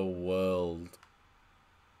in the world.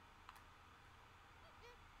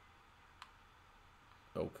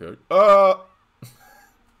 Okay. Not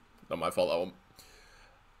my fault, that one.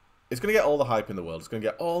 It's going to get all the hype in the world. It's going to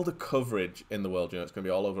get all the coverage in the world. You know, it's going to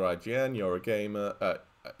be all over IGN, You're a Gamer,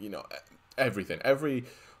 you know, everything. Every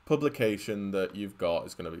publication that you've got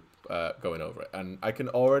is going to be going over it. And I can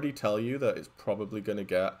already tell you that it's probably going to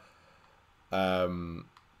get,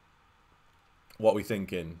 what we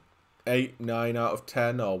thinking, 8, 9 out of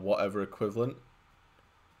 10 or whatever equivalent.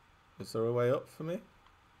 Is there a way up for me?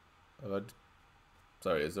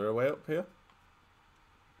 Sorry, is there a way up here?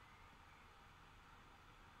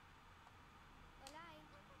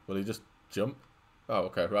 Will he just jump? Oh,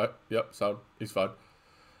 okay, right. Yep, sound. He's fine.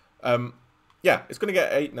 Yeah, it's going to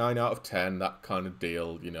get 8, 9 out of 10, that kind of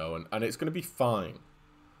deal, you know, and it's going to be fine.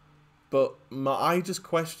 But I just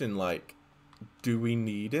question, like, do we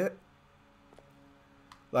need it?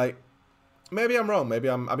 Like, maybe I'm wrong. Maybe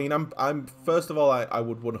I'm first of all, I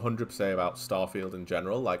would 100% say about Starfield in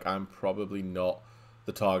general. Like, I'm probably not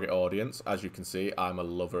the target audience. As you can see, I'm a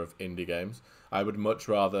lover of indie games. I would much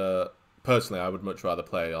rather, personally, I would much rather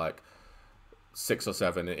play, like, 6 or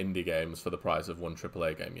 7 indie games for the price of one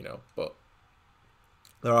AAA game, you know. But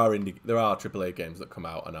there are AAA games that come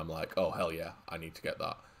out, and I'm like, oh, hell yeah, I need to get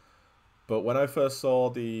that. But when I first saw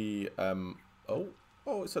the, oh,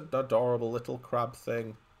 it's an adorable little crab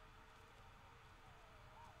thing.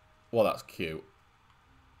 Well, that's cute.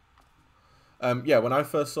 Yeah, when I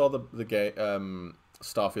first saw the game,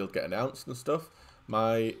 Starfield get announced and stuff,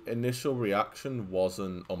 my initial reaction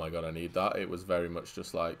wasn't, oh my god, I need that. It was very much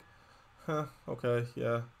just like, huh, okay,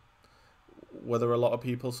 yeah. Were there a lot of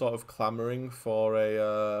people sort of clamoring for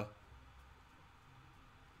a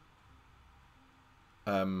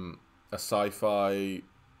sci-fi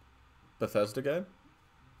Bethesda game?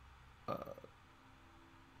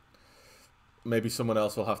 Maybe someone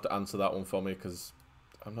else will have to answer that one for me, because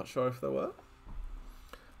I'm not sure if there were.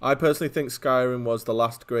 I personally think Skyrim was the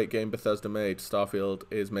last great game Bethesda made. Starfield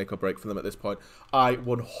is make or break for them at this point. I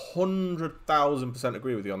 100,000%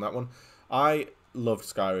 agree with you on that one. I loved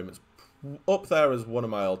Skyrim. It's up there as one of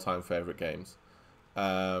my all-time favourite games.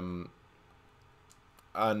 And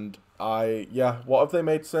yeah, what have they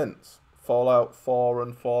made since? Fallout 4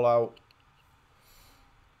 and Fallout...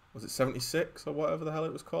 Was it 76 or whatever the hell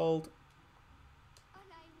it was called?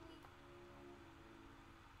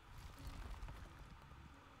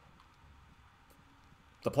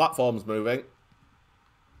 The platform's moving.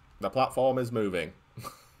 The platform is moving.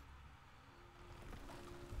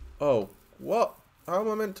 Oh, what? How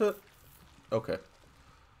am I meant to... Okay.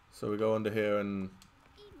 So we go under here and...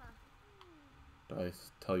 Did I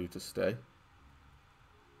tell you to stay?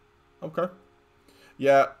 Okay.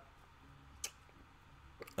 Yeah.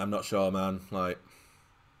 I'm not sure, man. Like,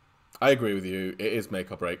 I agree with you. It is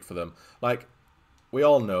make or break for them. Like, we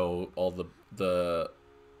all know all the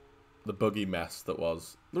buggy mess that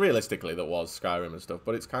was, realistically, that was Skyrim and stuff,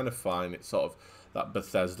 but it's kind of fine. It's sort of that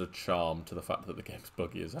Bethesda charm to the fact that the game's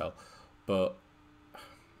buggy as hell. But,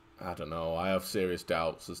 I don't know. I have serious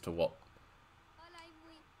doubts as to what...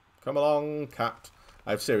 Come along, cat.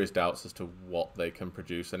 I have serious doubts as to what they can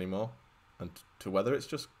produce anymore. And to whether it's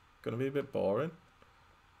just going to be a bit boring.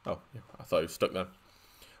 Oh, yeah, I thought you were stuck there.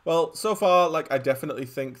 Well, so far, like, I definitely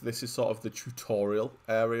think this is sort of the tutorial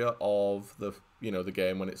area of the, you know, the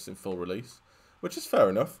game when it's in full release, which is fair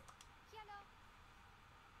enough.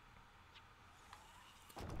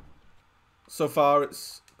 So far,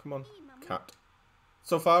 it's... Come on, cat.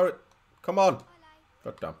 So far, it... Come on.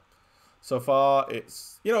 God damn. So far,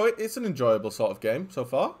 it's... You know, it's an enjoyable sort of game so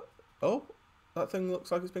far. Oh, that thing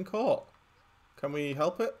looks like it's been caught. Can we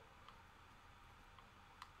help it?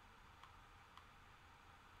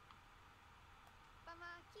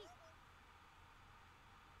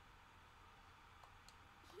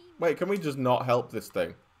 Wait, can we just not help this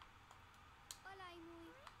thing?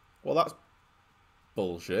 Well, that's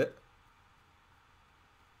bullshit.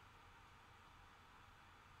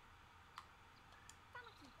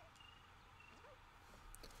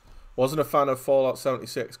 Wasn't a fan of Fallout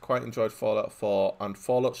 76, quite enjoyed Fallout 4, and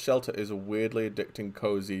Fallout Shelter is a weirdly addicting,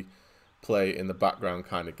 cozy play in the background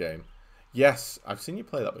kind of game. Yes, I've seen you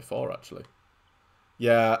play that before, actually.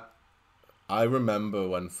 Yeah, I remember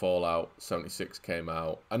when Fallout 76 came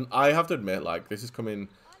out, and I have to admit, like, this is coming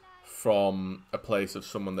from a place of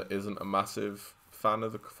someone that isn't a massive fan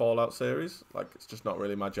of the Fallout series. Like, it's just not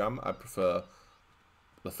really my jam. I prefer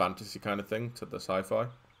the fantasy kind of thing to the sci-fi.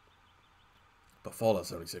 But Fallout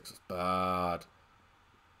 76 was bad.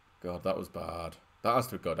 God, that was bad. That has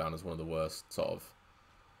to go down as one of the worst sort of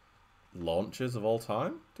launches of all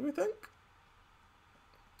time, do we think?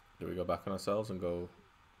 Do we go back on ourselves and go...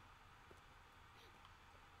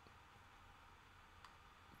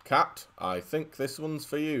 Cat, I think this one's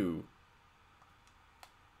for you.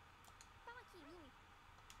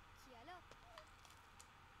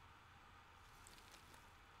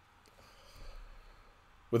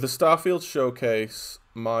 With the Starfield showcase,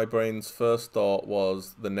 my brain's first thought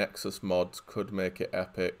was the Nexus mods could make it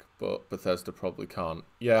epic, but Bethesda probably can't.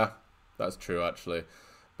 Yeah, that's true, actually.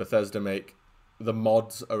 Bethesda make... The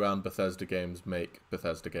mods around Bethesda games make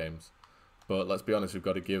Bethesda games. But let's be honest, we've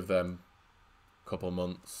got to give them a couple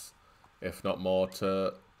months, if not more,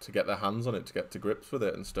 to get their hands on it, to get to grips with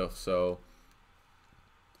it and stuff. So,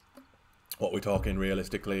 what we're talking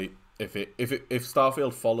realistically... If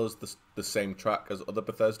Starfield follows the same track as other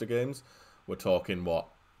Bethesda games, we're talking what?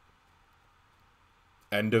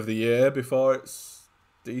 End of the year before it's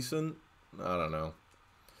decent? I don't know.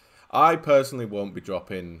 I personally won't be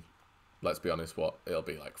dropping, let's be honest, what? It'll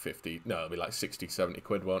be like 50, no, it'll be like 60, 70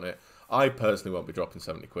 quid, won't it? I personally won't be dropping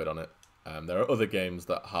 70 quid on it. There are other games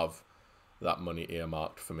that have that money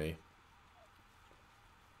earmarked for me.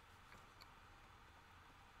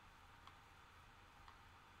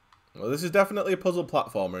 Well, this is definitely a puzzle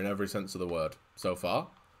platformer in every sense of the word so far.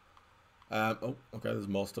 Oh, okay, there's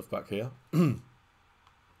more stuff back here.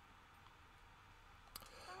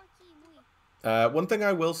 One thing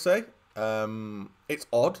I will say, it's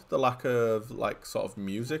odd, the lack of, like, sort of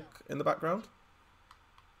music in the background.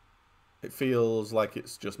 It feels like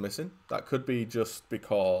it's just missing. That could be just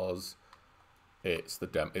because it's a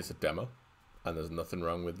demo, and there's nothing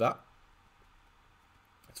wrong with that.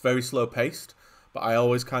 It's very slow paced. But I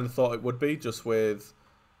always kind of thought it would be, just with...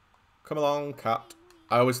 Come along, cat.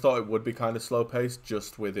 I always thought it would be kind of slow-paced,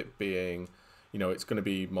 just with it being... You know, it's going to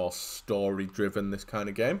be more story-driven, this kind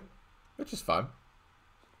of game. Which is fine.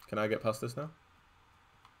 Can I get past this now?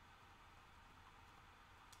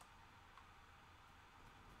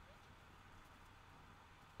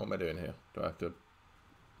 What am I doing here? Do I have to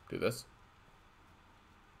do this?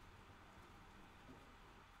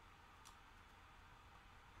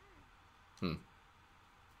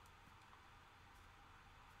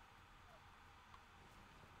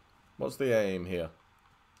 What's the aim here?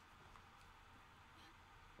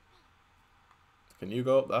 Can you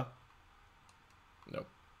go up there? No.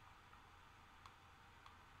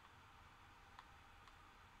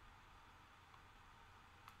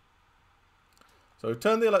 So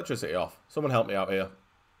turn the electricity off. Someone help me out here.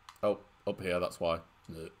 Oh, up here, that's why.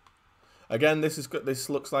 Again, this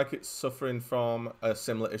looks like it's suffering from a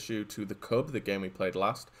similar issue to the Cub, the game we played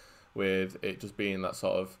last, with it just being that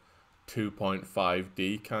sort of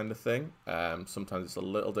 2.5D kind of thing. Sometimes it's a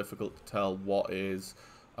little difficult to tell what is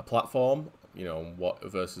a platform, you know, what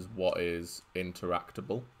versus what is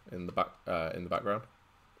interactable in the background.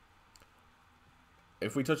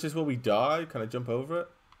 If we touch this, will we die? Can I jump over it?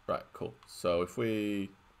 Right, cool. So if we,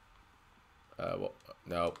 what?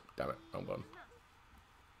 No, damn it, I'm gone.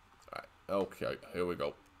 Right, okay, here we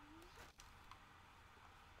go.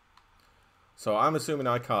 So I'm assuming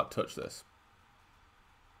I can't touch this.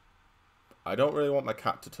 I don't really want my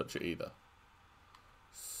cat to touch it either.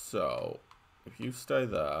 So if you stay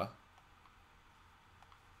there.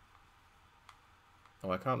 Oh,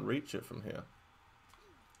 I can't reach it from here.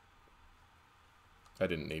 I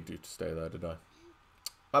didn't need you to stay there, did I?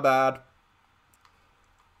 My bad.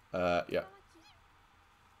 Yeah.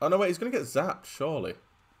 Oh, no, wait, he's going to get zapped, surely.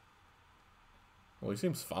 Well, he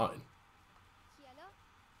seems fine.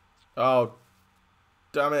 Oh,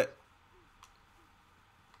 damn it.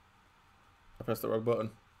 I pressed the wrong button.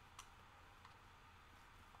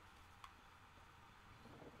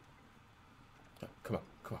 Come on,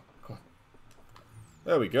 come on, come on.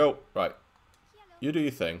 There we go. Right. You do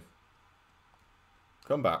your thing.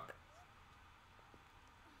 Come back.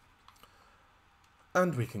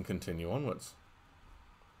 And we can continue onwards.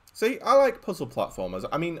 See, I like puzzle platformers.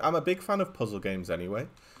 I mean, I'm a big fan of puzzle games anyway.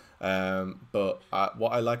 But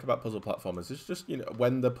what I like about puzzle platformers is just, you know,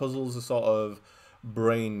 when the puzzles are sort of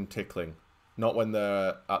brain tickling. Not when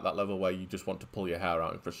they're at that level where you just want to pull your hair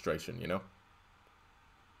out in frustration, you know?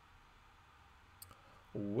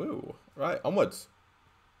 Woo. Right, onwards.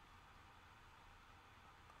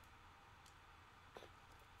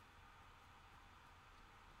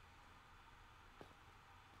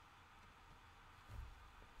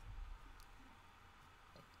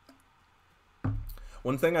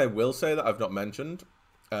 One thing I will say that I've not mentioned,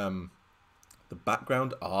 the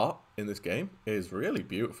background art in this game is really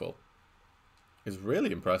beautiful. It's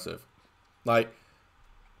really impressive. Like,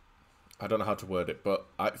 I don't know how to word it, but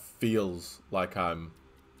it feels like I'm...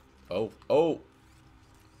 Oh. I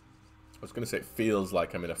was going to say it feels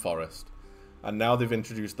like I'm in a forest. And now they've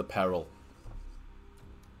introduced the peril.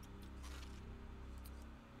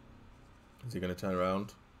 Is he going to turn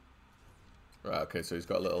around? Right, okay, so he's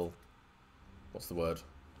got a little... What's the word?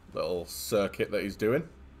 Little circuit that he's doing.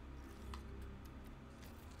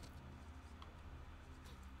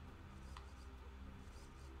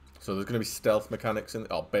 So there's going to be stealth mechanics in,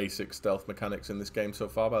 or basic stealth mechanics in this game so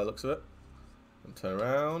far by the looks of it. And turn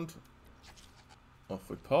around. Off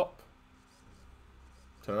we pop.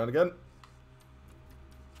 Turn around again.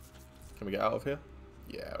 Can we get out of here?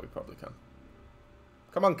 Yeah, we probably can.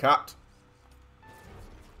 Come on, cat.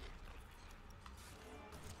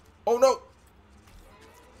 Oh no!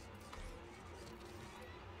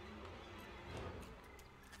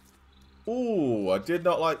 Ooh, I did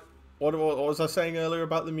not like... What was I saying earlier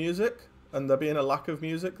about the music? And there being a lack of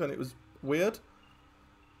music, then it was weird?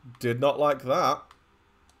 Did not like that.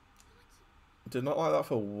 Did not like that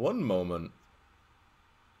for one moment.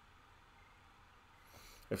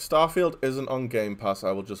 If Starfield isn't on Game Pass,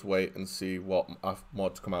 I will just wait and see what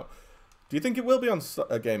mods come out. Do you think it will be on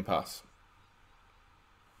Game Pass?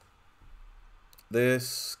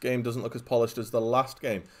 This game doesn't look as polished as the last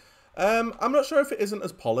game. I'm not sure if it isn't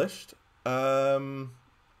as polished.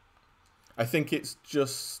 I think it's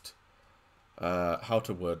just how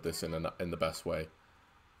to word this in the best way.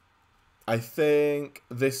 I think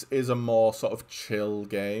this is a more sort of chill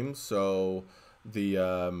game, so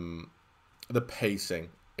the pacing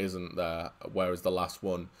isn't there, whereas the last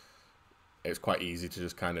one, it's quite easy to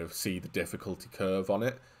just kind of see the difficulty curve on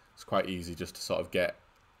it. It's quite easy just to sort of get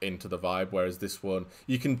into the vibe, whereas this one,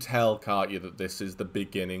 you can tell, can't you, that this is the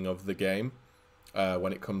beginning of the game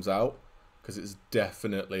when it comes out, because it's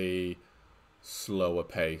definitely slower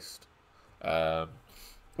paced,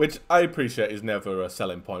 which I appreciate is never a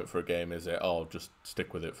selling point for a game, is it? Oh, just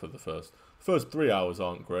stick with it for the first 3 hours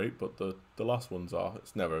aren't great, but the last ones are.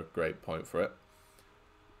 It's never a great point for it.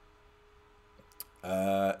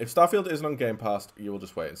 If Starfield isn't on Game Pass, you will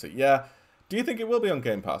just wait and see. Yeah, do you think it will be on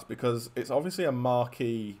Game Pass? Because it's obviously a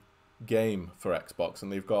marquee game for Xbox,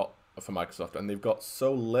 and for Microsoft, and they've got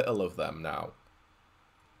so little of them now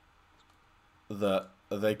that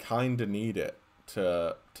they kind of need it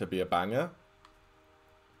to be a banger.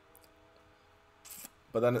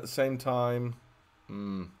 But then at the same time,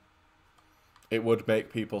 it would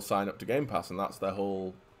make people sign up to Game Pass, and that's their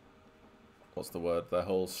whole, what's the word, their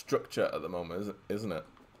whole structure at the moment, isn't it?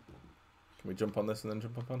 Can we jump on this and then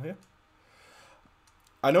jump up on here?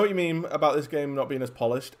 I know what you mean about this game not being as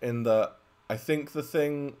polished, in that I think the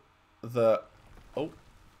thing that... Oh.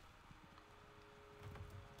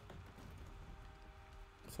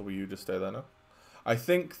 So will you just stay there now? I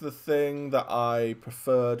think the thing that I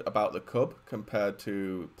preferred about the cub compared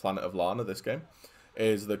to Planet of Lana, this game,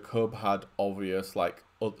 is the cub had obvious, like,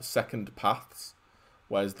 second paths,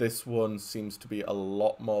 whereas this one seems to be a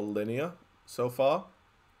lot more linear so far.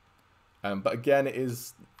 But again, it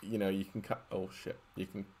is, you know, you can... Oh, shit. You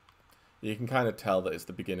can kind of tell that it's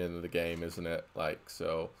the beginning of the game, isn't it? Like,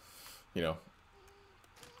 so, you know,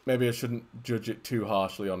 maybe I shouldn't judge it too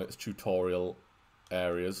harshly on its tutorial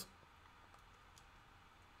areas.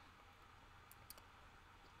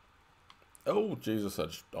 Oh, Jesus, I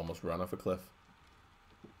just almost ran off a cliff.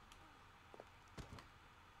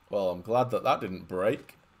 Well, I'm glad that that didn't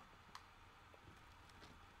break.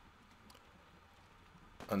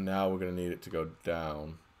 And now we're going to need it to go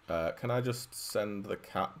down. Can I just send the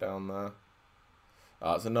cat down there?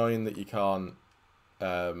 It's annoying that you can't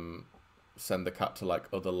send the cat to, like,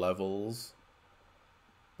 other levels.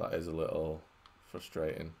 That is a little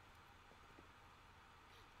frustrating.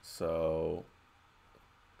 So...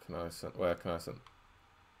 Can I send... Where can I send...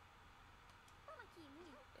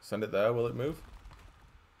 Send it there, will it move?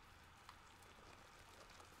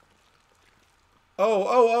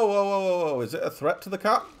 Oh, is it a threat to the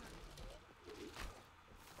cat?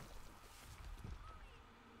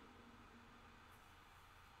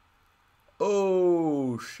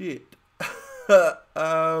 Oh, shit.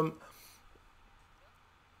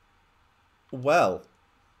 Well,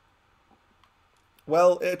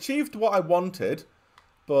 it achieved what I wanted,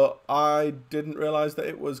 but I didn't realize that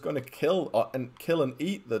it was going to kill and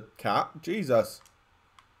eat the cat. Jesus.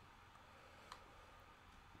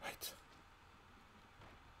 Right.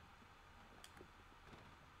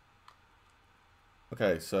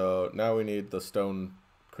 Okay, so now we need the stone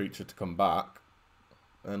creature to come back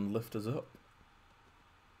and lift us up.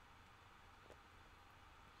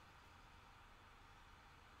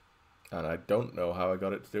 And I don't know how I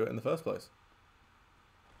got it to do it in the first place.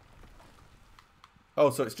 Oh,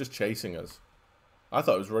 so it's just chasing us. I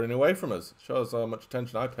thought it was running away from us. Shows how much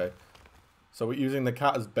attention I pay. So we're using the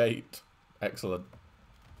cat as bait. Excellent.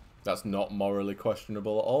 That's not morally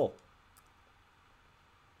questionable at all.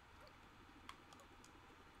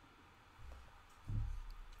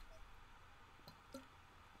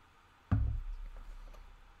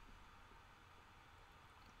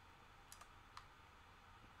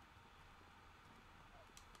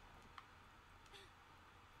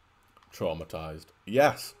 Traumatized.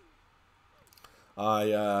 Yes.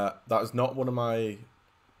 That is not one of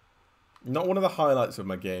the highlights of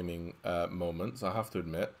my gaming moments, I have to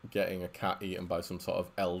admit, getting a cat eaten by some sort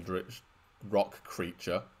of eldritch rock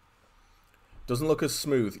creature. Doesn't look as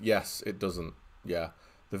smooth. Yes, it doesn't. Yeah.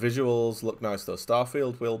 The visuals look nice though.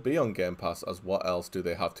 Starfield will be on Game Pass, as what else do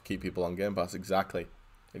they have to keep people on Game Pass? Exactly.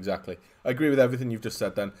 Exactly. I agree with everything you've just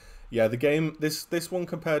said then. Yeah, the game, this one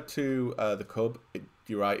compared to the Cub,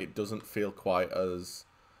 you're right, it doesn't feel quite as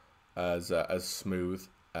smooth,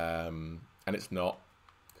 and it's not.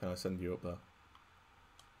 Can I send you up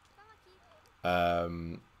there?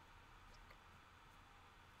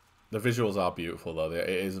 The visuals are beautiful though. It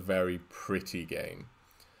is a very pretty game.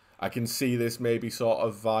 I can see this maybe sort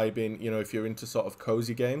of vibing, you know, if you're into sort of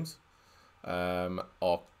cozy games,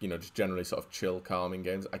 or, you know, just generally sort of chill, calming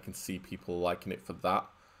games. I can see people liking it for that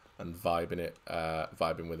and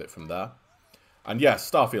vibing with it from there. And yes,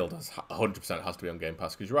 Starfield 100% has to be on Game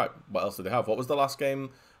Pass, because you're right. What else did they have? What was the last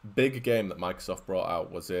big game that Microsoft brought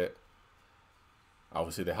out? Was it...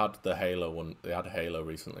 Obviously, they had the Halo one. They had Halo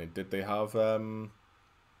recently. Did they have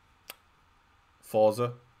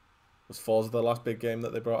Forza? Was Forza the last big game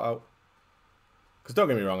that they brought out? Because don't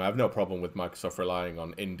get me wrong, I have no problem with Microsoft relying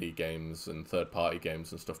on indie games and third-party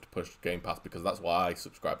games and stuff to push Game Pass, because that's why I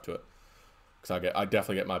subscribe to it. Because I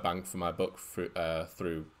definitely get my bang for my buck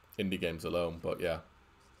through indie games alone. But yeah.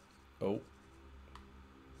 Oh.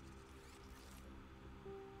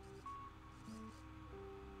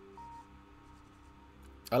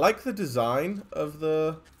 I like the design of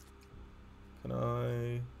the... Can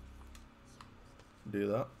I do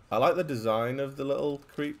that? I like the design of the little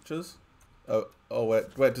creatures. Oh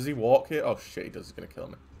wait, does he walk here? Oh shit, he does. He's gonna kill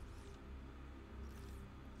me.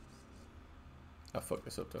 I fucked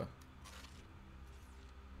this up, did I?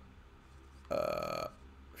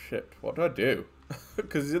 Shit, what do I do?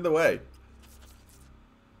 Because he's in the way.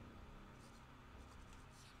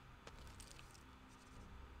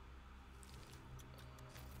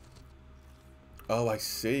 Oh, I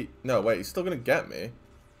see. No, wait, he's still gonna get me.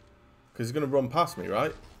 Because he's gonna run past me,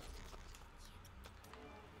 right?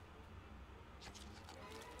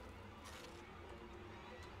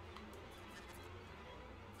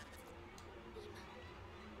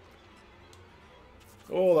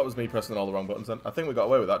 Oh, that was me pressing all the wrong buttons then. I think we got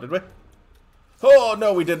away with that, did we? Oh,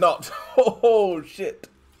 no, we did not. Oh, shit.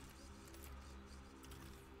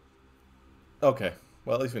 Okay.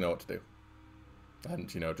 Well, at least we know what to do.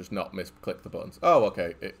 And, you know, just not misclick the buttons. Oh,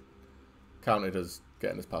 okay. It counted as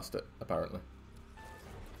getting us past it, apparently.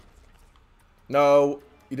 No,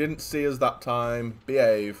 you didn't see us that time.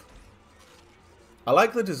 Behave. I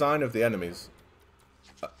like the design of the enemies.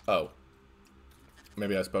 Oh.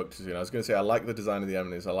 Maybe I spoke too soon. I was going to say I like the design of the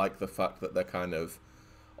enemies. I like the fact that they're kind of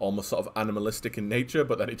almost sort of animalistic in nature,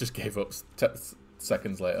 but then it just gave up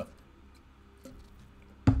seconds later.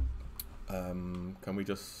 Can we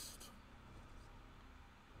just...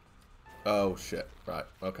 Oh, shit. Right.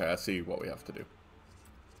 Okay, I see what we have to do.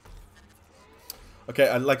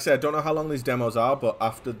 Okay, like I said, I don't know how long these demos are, but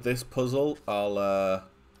after this puzzle, I'll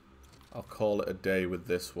call it a day with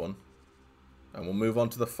this one. And we'll move on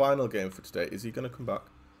to the final game for today. Is he going to come back?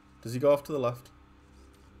 Does he go off to the left?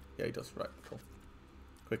 Yeah, he does. Right, cool.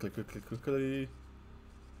 Quickly, quickly, quickly.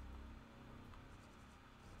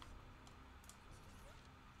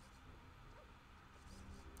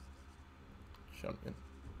 Champion.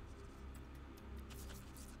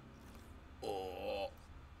 Oh.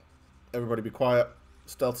 Everybody be quiet.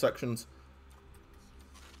 Stealth sections.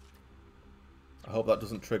 I hope that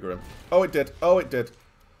doesn't trigger him. Oh, it did. Oh, it did.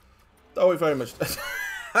 Oh, it very much did.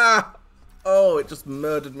 Oh, it just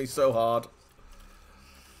murdered me so hard.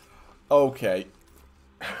 Okay.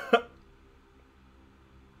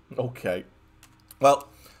 Okay. Well, I'll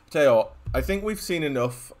tell you what. I think we've seen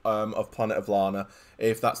enough of Planet of Lana.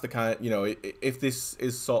 If that's the kind, you know, if this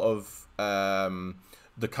is sort of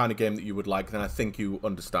the kind of game that you would like, then I think you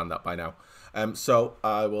understand that by now. So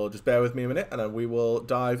I will just bear with me a minute, and then we will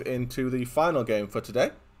dive into the final game for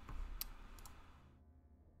today.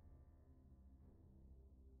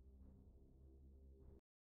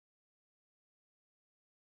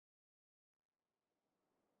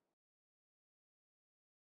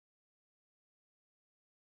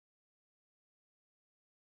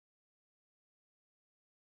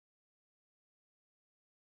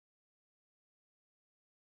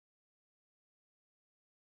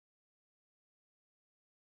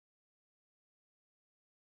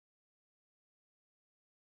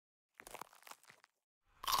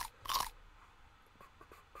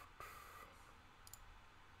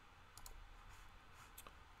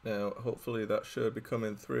 Now, hopefully that should be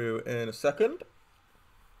coming through in a second.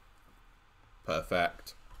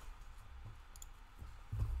 Perfect.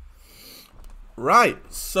 Right,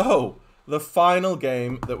 so the final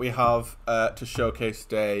game that we have to showcase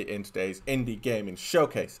today in today's Indie Gaming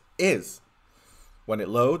Showcase is, when it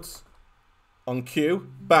loads, on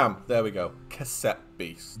cue, bam, there we go, Cassette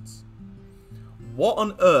Beasts. What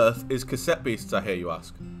on earth is Cassette Beasts, I hear you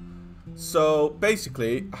ask? So,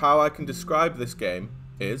 basically, how I can describe this game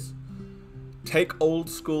is take old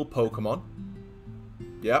school Pokemon,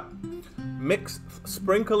 yeah,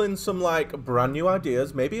 sprinkle in some like brand new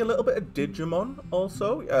ideas, maybe a little bit of Digimon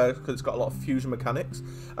also, because it's got a lot of fusion mechanics,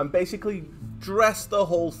 and basically dress the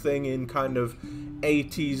whole thing in kind of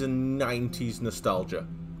 80s and 90s nostalgia.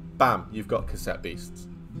 Bam, you've got Cassette Beasts.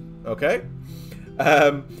 Okay?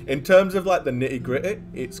 In terms of like the nitty gritty,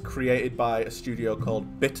 it's created by a studio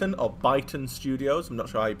called Byton Studios. I'm not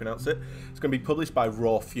sure how you pronounce it. It's going to be published by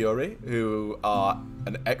Raw Fury, who are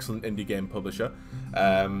an excellent indie game publisher.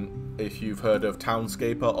 If you've heard of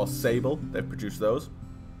Townscaper or Sable, they've produced those.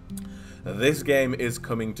 This game is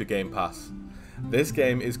coming to Game Pass. This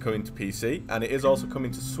game is coming to PC, and it is also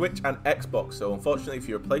coming to Switch and Xbox. So unfortunately, if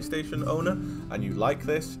you're a PlayStation owner and you like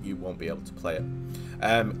this, you won't be able to play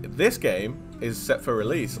it. This game is set for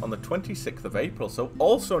release on the 26th of April, so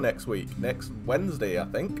also next week, next Wednesday, I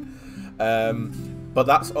think. But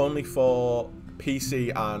that's only for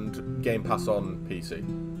PC and Game Pass on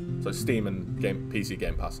PC. So Steam and PC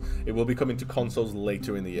Game Pass. It will be coming to consoles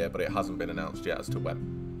later in the year, but it hasn't been announced yet as to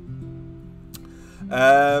when.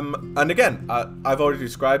 And again, I've already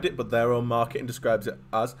described it, but their own marketing describes it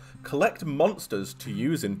as collect monsters to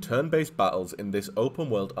use in turn-based battles in this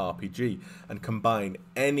open-world RPG and combine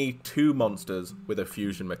any two monsters with a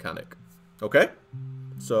fusion mechanic. Okay?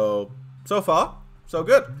 So far, so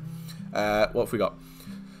good. What have we got?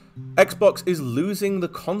 Xbox is losing the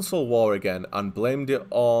console war again and blamed it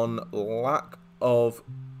on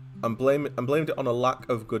blamed it on a lack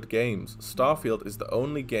of good games. Starfield is the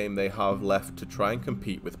only game they have left to try and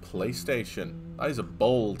compete with PlayStation. That is a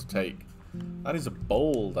bold take. That is a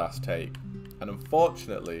bold-ass take. And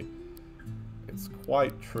unfortunately, it's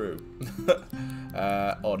quite true.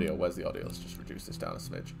 Audio. Where's the audio? Let's just reduce this down a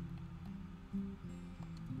smidge.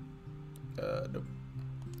 Nope.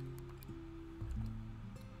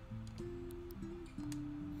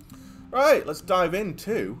 Right, let's dive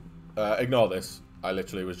into... ignore this. I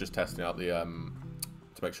literally was just testing out the...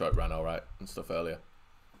 to make sure it ran alright and stuff earlier.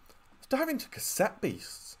 Let's dive into Cassette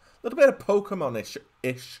Beasts. A little bit of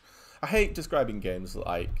Pokemon-ish. I hate describing games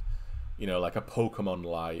like, you know, like a Pokemon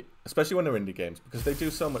light. Especially when they're indie games, because they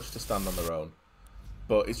do so much to stand on their own.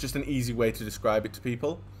 But it's just an easy way to describe it to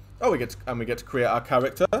people. Oh, we get to create our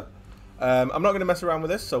character. I'm not going to mess around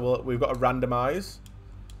with this, so we've got to randomize.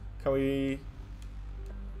 Can we...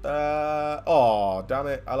 oh, damn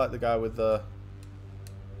it. I like the guy with the...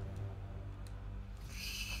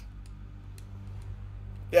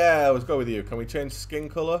 Yeah, let's go with you. Can we change skin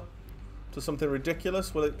color to something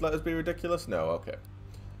ridiculous? Will it let us be ridiculous? No, okay.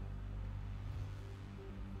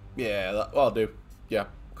 Yeah, that'll do. Yeah,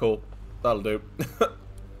 cool. That'll do.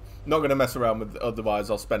 Not going to mess around with it, otherwise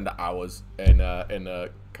I'll spend hours in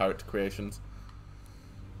character creations.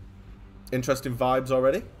 Interesting vibes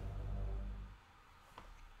already.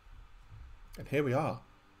 And here we are.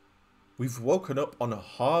 We've woken up on a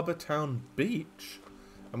Harbour Town beach.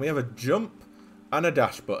 And we have a jump and a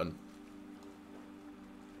dash button.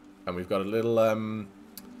 And we've got a little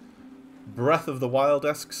Breath of the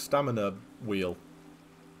Wild-esque stamina wheel.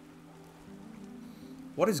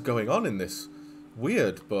 What is going on in this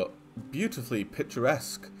weird but beautifully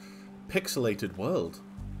picturesque, pixelated world?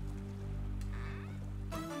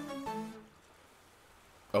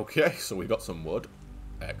 Okay, so we got some wood.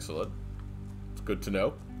 Excellent. It's good to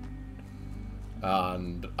know.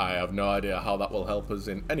 And I have no idea how that will help us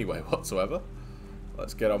in any way whatsoever.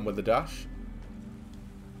 Let's get on with the dash.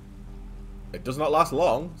 It does not last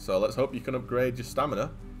long, so let's hope you can upgrade your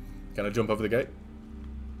stamina. Can I jump over the gate?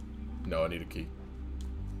 No, I need a key.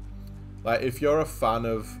 Like, if you're a fan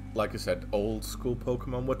of, like I said, old school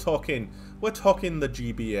Pokemon, we're talking the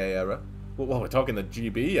GBA era. Well, we're talking the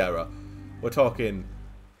GB era. We're talking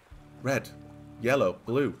red, yellow,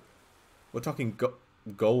 blue. We're talking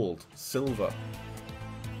gold, silver,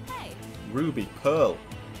 Hey. ruby, pearl.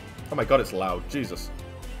 Oh my god, it's loud. Jesus.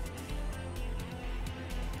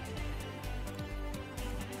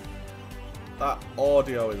 That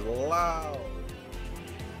audio is loud.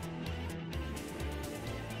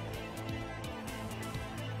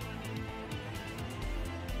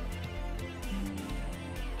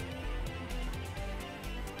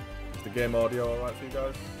 Is the game audio alright for you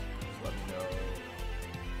guys? Just let me know.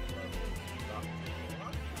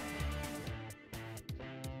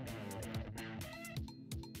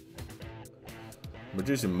 I'm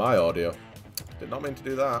reducing my audio. Did not mean to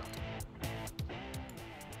do that.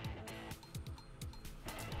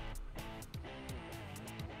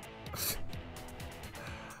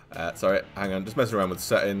 Sorry, hang on. Just messing around with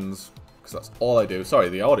settings, because that's all I do. Sorry,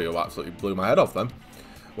 the audio absolutely blew my head off then.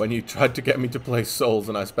 When you tried to get me to play Souls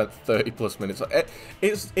and I spent 30 plus minutes.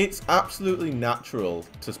 It's absolutely natural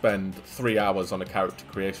to spend 3 hours on a character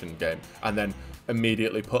creation game and then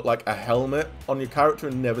immediately put like a helmet on your character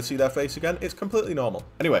and never see their face again. It's completely normal.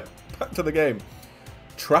 Anyway, back to the game.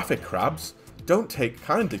 Traffic crabs don't take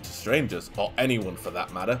kindly to strangers, or anyone for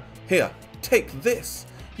that matter. Here, take this.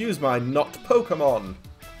 Use my not Pokemon.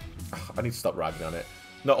 I need to stop ragging on it.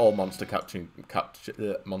 Not all monster capture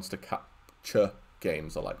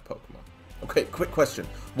games are like Pokemon. Okay, quick question.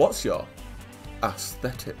 What's your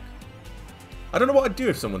aesthetic? I don't know what I'd do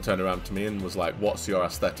if someone turned around to me and was like, what's your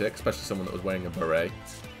aesthetic? Especially someone that was wearing a beret.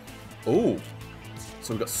 Ooh.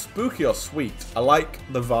 So we've got spooky or sweet. I like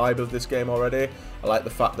the vibe of this game already. I like the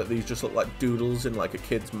fact that these just look like doodles in like a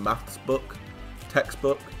kid's maths book,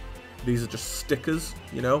 textbook. These are just stickers,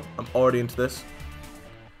 you know? I'm already into this.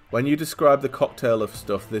 When you describe the cocktail of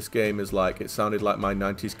stuff this game is like, it sounded like my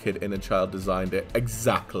 90s kid inner child designed it.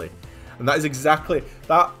 Exactly. And that is exactly,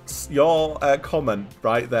 that's your comment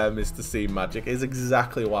right there, Mr. C Magic, is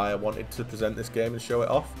exactly why I wanted to present this game and show it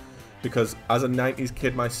off. Because as a 90s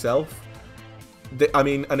kid myself, I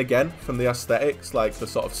mean, and again, from the aesthetics, like the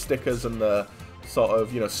sort of stickers and the sort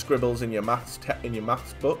of, you know, scribbles in your maths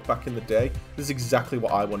book back in the day, this is exactly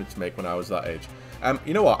what I wanted to make when I was that age.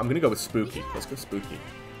 You know what, I'm going to go with spooky. Let's go spooky.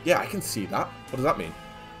 Yeah, I can see that. What does that mean?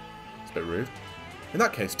 It's a bit rude. In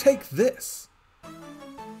that case, take this.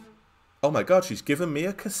 Oh my god, she's given me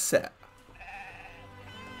a cassette.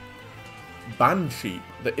 Bansheep.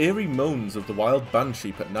 The eerie moans of the wild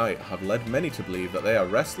bansheep at night have led many to believe that they are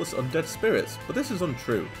restless undead spirits, but this is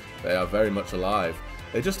untrue. They are very much alive.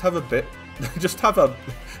 They just have a bit... They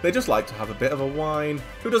just like to have a bit of a whine.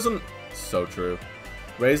 Who doesn't? So true.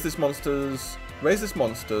 Raise this monster's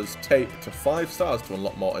tape to 5 stars to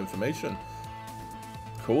unlock more information.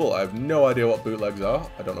 Cool, I have no idea what bootlegs are.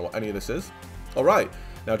 I don't know what any of this is. Alright,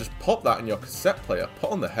 now just pop that in your cassette player, put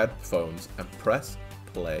on the headphones, and press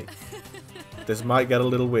play. This might get a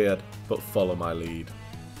little weird, but follow my lead.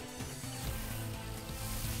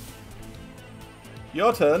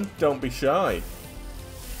 Your turn. Don't be shy.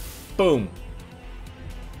 Boom.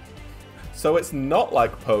 So it's not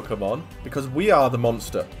like Pokemon, because we are the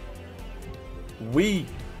monster. We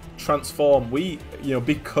transform, we,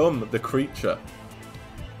 become the creature.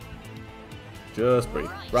 Just breathe.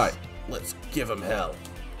 Right, let's give them hell.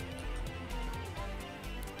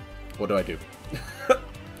 What do I do?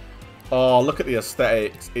 Oh, look at the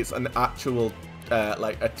aesthetics. It's an actual,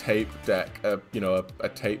 like a tape deck, a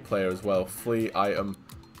tape player as well. Free item.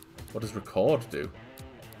 What does record do?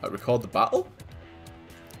 Record the battle?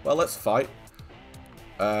 Well, let's fight.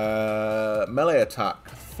 Melee attack.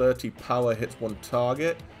 30 power hits one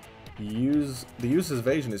target. The user's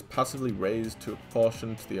evasion is passively raised to a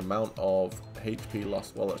proportion to the amount of HP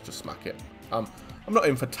lost. Well, let's just smack it. I'm not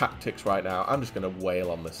in for tactics right now. I'm just going to wail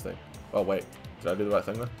on this thing. Oh, wait. Did I do the right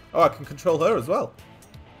thing there? Oh, I can control her as well.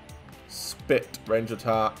 Spit. Range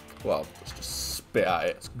attack. Well, let's just spit at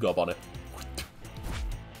it. Let's gob on it.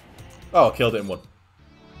 Oh, I killed it in one.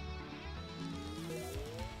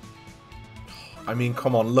 I mean,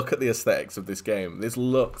 come on, look at the aesthetics of this game. This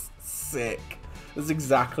looks sick. This is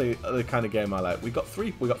exactly the kind of game I like. We got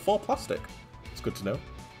 4 plastic. It's good to know.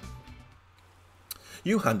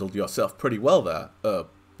 You handled yourself pretty well there.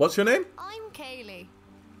 What's your name? I'm Kaylee.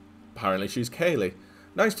 Apparently she's Kaylee.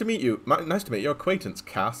 Nice to meet you. Nice to meet your acquaintance,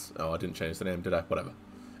 Cass. Oh, I didn't change the name, did I? Whatever.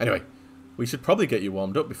 Anyway, we should probably get you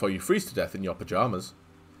warmed up before you freeze to death in your pajamas.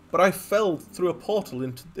 But I fell through a portal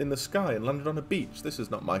in the sky and landed on a beach. This is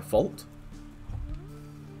not my fault.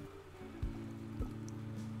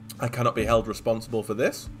 I cannot be held responsible for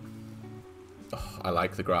this. Oh, I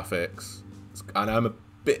like the graphics. And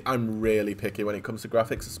I'm really picky when it comes to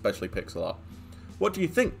graphics, especially pixel art. What do you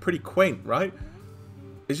think? Pretty quaint, right?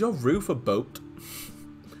 Is your roof a boat?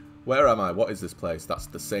 Where am I? What is this place? That's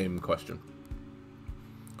the same question.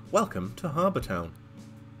 Welcome to Harbour Town.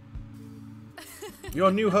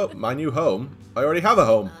 Your new home? My new home? I already have a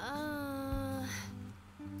home.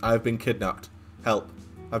 I've been kidnapped. Help.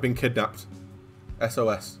 I've been kidnapped.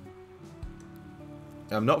 SOS.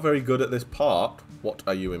 I'm not very good at this part. What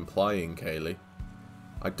are you implying, Kaylee?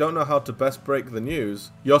 I don't know how to best break the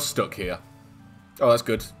news. You're stuck here. Oh, that's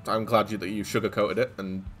good. I'm glad that you sugarcoated it.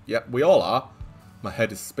 And, yeah, we all are. My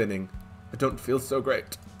head is spinning. I don't feel so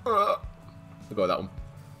great. I'll go with that one.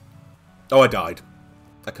 Oh, I died.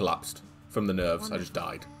 I collapsed. From the nerves. I just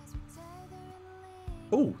died.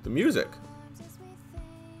 Oh, the music.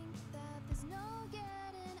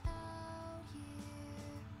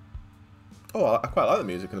 Oh, I quite like the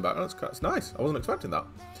music in the background. It's nice. I wasn't expecting that.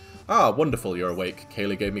 Ah, wonderful, you're awake.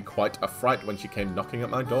 Kaylee gave me quite a fright when she came knocking at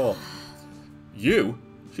my door. You?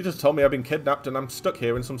 She just told me I've been kidnapped and I'm stuck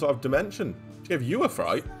here in some sort of dimension. She gave you a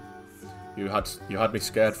fright? You had me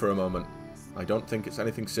scared for a moment. I don't think it's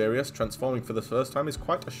anything serious. Transforming for the first time is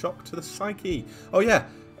quite a shock to the psyche. Oh yeah,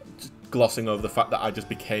 just glossing over the fact that I just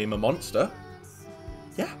became a monster.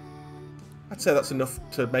 Yeah, I'd say that's enough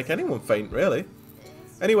to make anyone faint, really.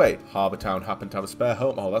 Anyway, Harbour Town happened to have a spare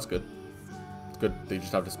home. Oh, that's good. It's good they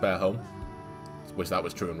just have a spare home. Wish that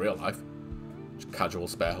was true in real life. Just casual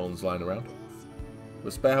spare homes lying around.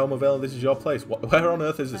 The spare home available, this is your place. Where on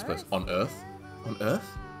earth is this place? On Earth? On Earth?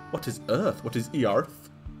 What is Earth? What is Earth?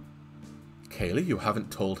 Kaylee, you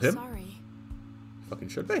haven't told him? Sorry. Fucking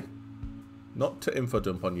should be. Not to info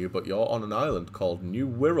dump on you, but you're on an island called New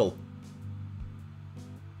Wirral.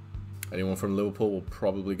 Anyone from Liverpool will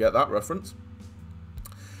probably get that reference.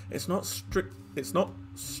 It's not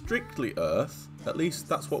strictly Earth. At least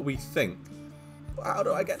that's what we think. How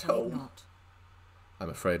do I get home? Not. I'm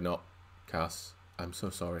afraid not. Cass, I'm so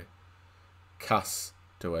sorry. Cass,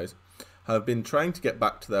 Castaways, have been trying to get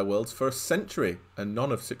back to their worlds for a century, and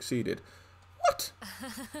none have succeeded. What?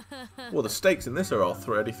 Well, the stakes in this are all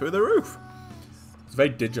already through the roof. It's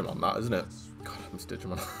very Digimon, that, isn't it? God, I miss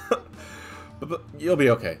Digimon. but you'll be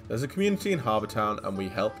okay. There's a community in Harbour Town, and we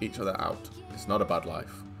help each other out. It's not a bad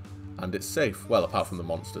life. And it's safe. Well, apart from the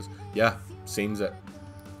monsters. Yeah, seems it.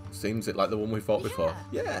 Seems it like the one we fought before.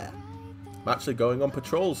 Yeah. I'm actually going on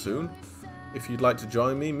patrol soon. If you'd like to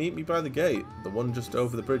join me, meet me by the gate. The one just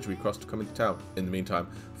over the bridge we crossed to come into town. In the meantime,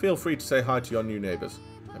 feel free to say hi to your new neighbours.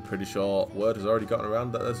 I'm pretty sure word has already gotten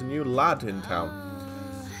around that there's a new lad in town.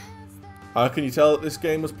 How can you tell that this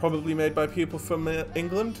game was probably made by people from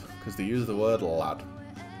England? Because they use the word lad.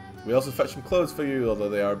 We also fetched some clothes for you, although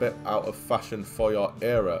they are a bit out of fashion for your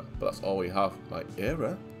era. But that's all we have. My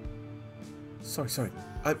era? Sorry.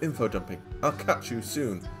 I'm info dumping. I'll catch you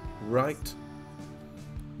soon. Right?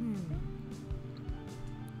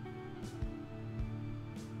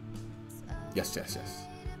 Yes, yes, yes.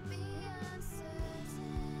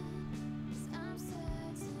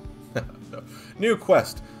 No. New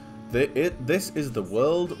quest. This is the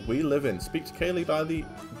world we live in. Speak to Kaylee by the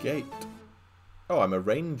gate. Oh, I'm a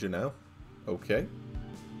ranger now. Okay.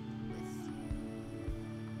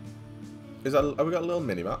 Have we got a little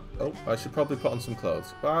mini-map? Oh, I should probably put on some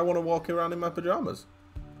clothes. But I want to walk around in my pajamas.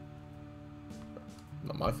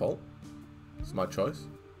 Not my fault. It's my choice.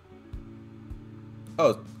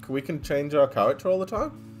 Oh, we can change our character all the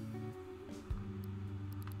time?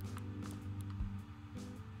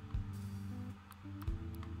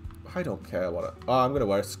 I don't care what oh, I'm going to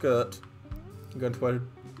wear a skirt. I'm going to wear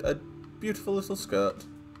a beautiful little skirt.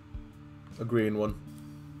 A green one.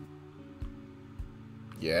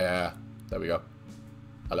 Yeah. There we go.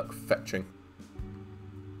 I look fetching.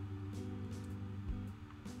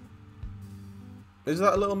 Is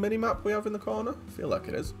that a little mini-map we have in the corner? I feel like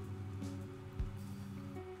it is.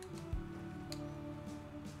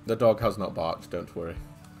 The dog has not barked, don't worry.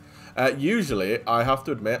 Usually, I have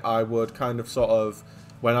to admit, I would kind of sort of...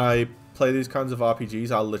 When I play these kinds of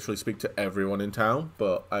RPGs, I'll literally speak to everyone in town.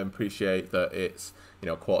 But I appreciate that it's, you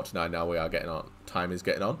know, 8:45 now. We are getting on. Time is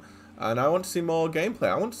getting on. And I want to see more gameplay.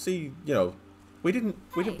 I want to see, you know... We didn't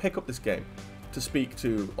pick up this game to speak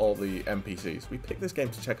to all the NPCs. We picked this game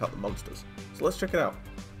to check out the monsters. So let's check it out.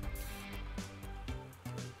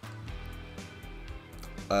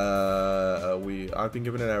 I've been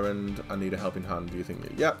given an errand. I need a helping hand. Do you think?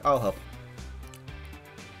 Yeah, I'll help.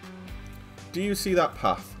 Do you see that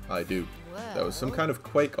path? I do. There was some kind of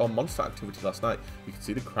quake or monster activity last night. You can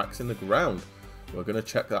see the cracks in the ground. We're going to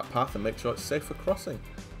check that path and make sure it's safe for crossing.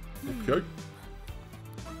 Okay.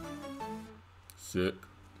 Sick.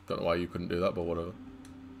 Don't know why you couldn't do that, but whatever.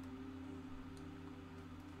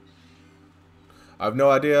 I have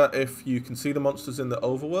no idea if you can see the monsters in the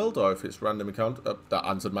overworld or if it's random encounter. That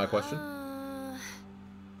answered my question.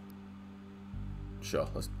 Sure,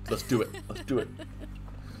 let's do it. Let's do it.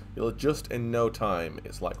 You'll adjust in no time.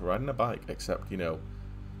 It's like riding a bike, except, you know,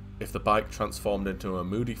 if the bike transformed into a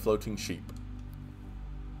moody floating sheep.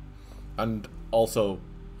 And also,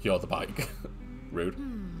 you're the bike. Rude.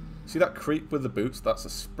 See that creep with the boots? That's a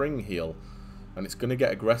spring heel. And it's going to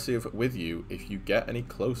get aggressive with you if you get any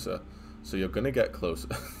closer. So you're going to get closer.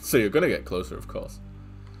 So you're going to get closer, of course.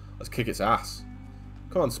 Let's kick its ass.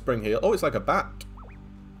 Come on, spring heel. Oh, it's like a bat.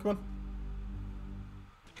 Come on.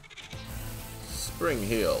 Spring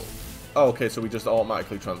heel. Oh, okay, so we just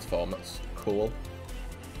automatically transform. That's cool.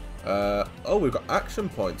 Oh, we've got action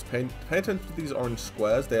points. Pay attention to these orange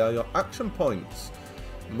squares. They are your action points.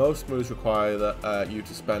 Most moves require that you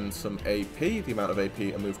to spend some AP. The amount of AP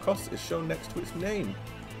a move costs is shown next to its name.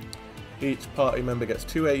 Each party member gets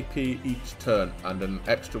 2 AP each turn, and an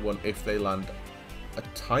extra one if they land a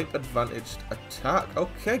type advantaged attack.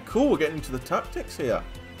 Okay, cool. We're getting into the tactics here.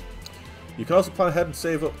 You can also plan ahead and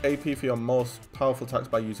save up AP for your most powerful attacks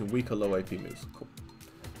by using weak or low AP moves. Cool.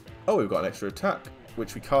 Oh, we've got an extra attack,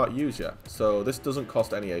 which we can't use yet. So this doesn't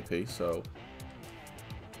cost any AP, so...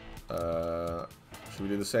 should we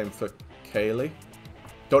do the same for Kaylee?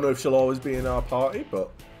 Don't know if she'll always be in our party,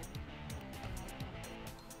 but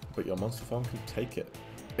your monster form can take it.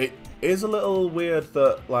 It is a little weird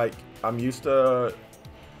that, like, I'm used to,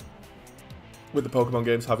 with the Pokemon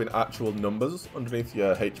games, having actual numbers underneath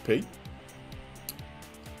your HP.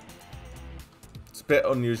 It's a bit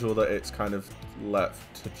unusual that it's kind of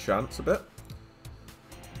left to chance a bit.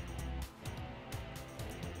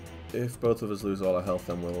 If both of us lose all our health,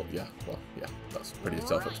 then we'll... Yeah, well, yeah, that's pretty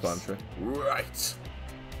self-explanatory. Right.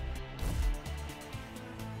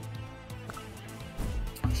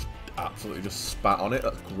 Absolutely just spat on it.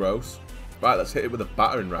 That's gross. Right, let's hit it with a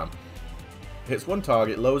battering ram. Hits one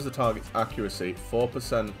target, lowers the target's accuracy,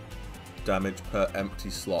 4% damage per empty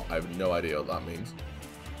slot. I have no idea what that means.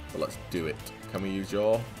 But let's do it. Can we use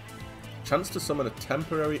your... Chance to summon a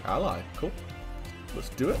temporary ally. Cool. Let's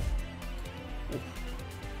do it. Oof.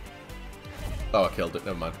 Oh, I killed it.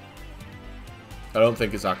 Never mind. I don't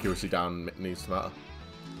think its accuracy down needs to matter.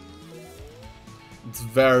 It's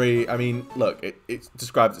very... I mean, look, it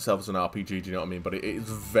describes itself as an RPG, do you know what I mean? But it is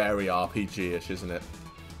very RPG-ish, isn't it?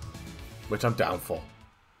 Which I'm down for.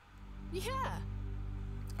 Yeah.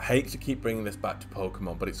 I hate to keep bringing this back to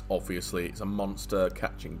Pokemon, but it's a monster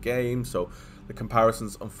catching game, so the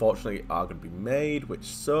comparisons, unfortunately, are going to be made, which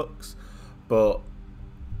sucks. But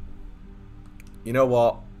you know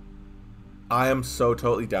what? I am so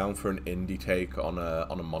totally down for an indie take on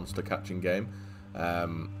a monster catching game.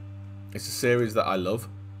 It's a series that I love.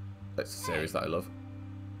 It's a series that I love.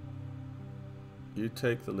 You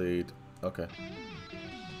take the lead. Okay.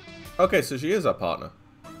 Okay, so she is our partner.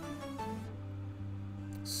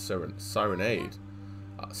 Sirenade.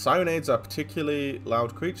 Sirenades are particularly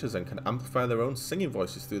loud creatures and can amplify their own singing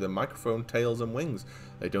voices through their microphone, tails, and wings.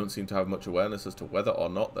 They don't seem to have much awareness as to whether or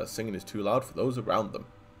not their singing is too loud for those around them.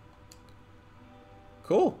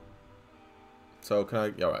 Cool. So can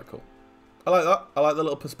I... Yeah, alright, cool. I like that. I like the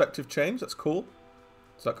little perspective change. That's cool.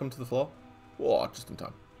 Does that come to the floor? Whoa, just in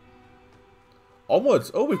time.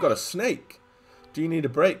 Onwards. Oh, we've got a snake. Do you need a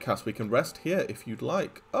break, Cass? We can rest here if you'd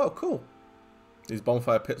like. Oh, cool. These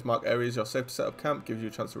bonfire pits mark areas you're safe to set up camp. Gives you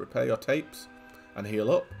a chance to repair your tapes and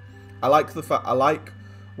heal up. I like the fact... I like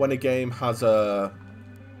when a game has a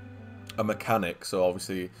mechanic. So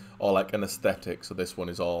obviously, or like an aesthetic. So this one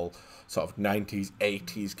is all sort of 90s,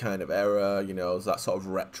 80s kind of era. You know, that sort of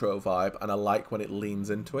retro vibe. And I like when it leans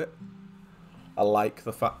into it. I like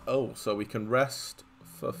the fact... Oh, so we can rest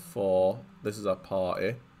for 4. This is our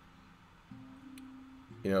party.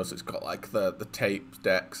 You know, so it's got like the tape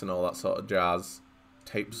decks and all that sort of jazz.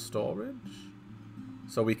 Tape storage?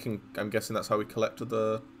 So we can... I'm guessing that's how we collected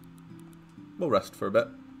the... We'll rest for a bit.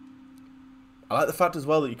 I like the fact as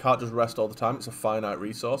well that you can't just rest all the time. It's a finite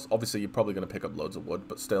resource. Obviously, you're probably going to pick up loads of wood,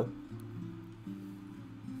 but still.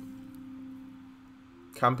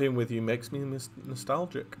 Camping with you makes me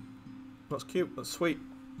nostalgic. That's cute. That's sweet.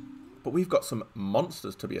 But we've got some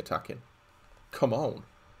monsters to be attacking. Come on.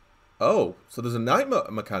 Oh, so there's a night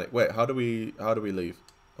mechanic. Wait, how do we leave?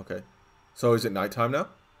 Okay. So is it nighttime now?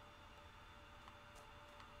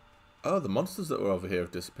 Oh, the monsters that were over here have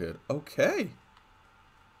disappeared. Okay.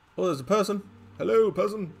 Oh, there's a person. Hello,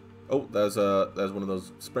 person. Oh, there's one of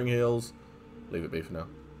those spring heels. Leave it be for now.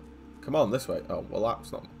 Come on, this way. Oh, well,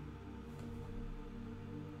 that's not...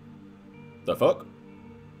 The fuck?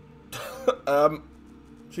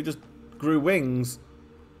 She just grew wings.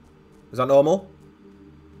 Is that normal?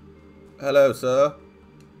 Hello, sir.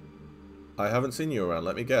 I haven't seen you around.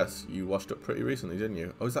 Let me guess. You washed up pretty recently, didn't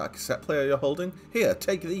you? Oh, is that a cassette player you're holding? Here,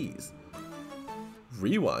 take these.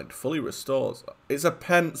 Rewind. Fully restores. It's a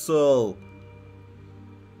pencil.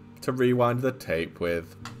 To rewind the tape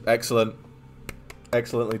with. Excellent.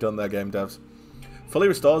 Excellently done there, game devs. Fully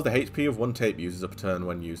restores the HP of one tape users per turn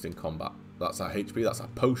when used in combat. That's our HP. That's our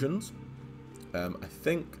potions. I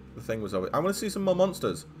think the thing was over... I want to see some more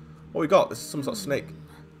monsters. What we got? This is some sort of snake.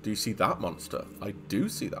 Do you see that monster? I do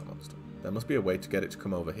see that monster. There must be a way to get it to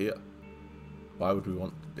come over here. Why would we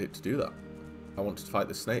want it to do that? I want to fight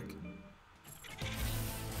the snake.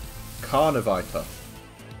 Carniviter.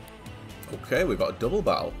 Okay, we've got a double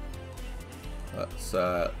battle. That's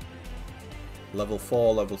level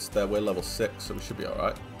 4, we're level 6, so we should be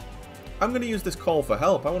alright. I'm going to use this call for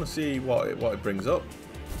help. I want to see what it brings up.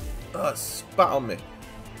 Oh, it spat on me.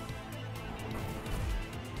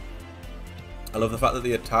 I love the fact that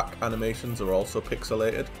the attack animations are also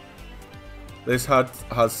pixelated. This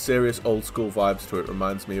has serious old school vibes to it.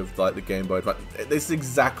 Reminds me of like the Game Boy Advance. This is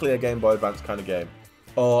exactly a Game Boy Advance kind of game.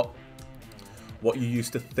 Or what you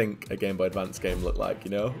used to think a Game Boy Advance game looked like,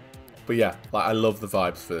 you know? But yeah, like I love the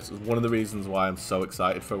vibes for this. It's one of the reasons why I'm so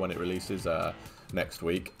excited for when it releases next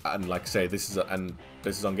week. And like I say, this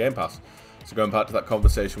is on Game Pass. So going back to that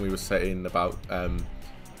conversation we were saying about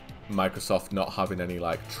Microsoft not having any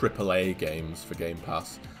like AAA games for Game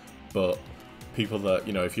Pass, but people that,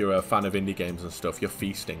 you know, if you're a fan of indie games and stuff, you're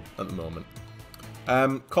feasting at the moment.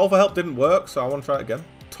 Call for help didn't work, so I want to try it again.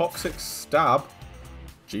 Toxic Stab.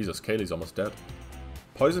 Jesus, Kaylee's almost dead.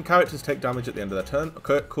 Poison characters take damage at the end of their turn.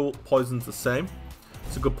 Okay, cool. Poison's the same.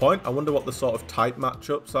 It's a good point. I wonder what the sort of type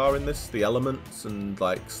matchups are in this. The elements and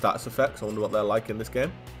like status effects. I wonder what they're like in this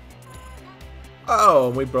game. Oh,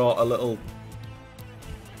 and we brought a little...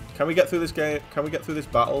 Can we get through this game? Can we get through this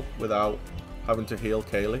battle without having to heal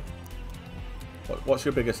Kaylee? What's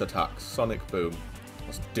your biggest attack? Sonic Boom.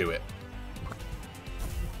 Let's do it.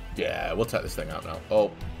 Yeah, we'll take this thing out now.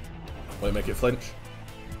 Oh, will it make it flinch?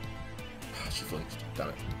 She flinched. Damn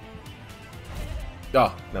it.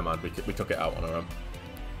 Oh, never mind. We took it out on our own.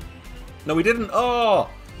 No, we didn't. Oh!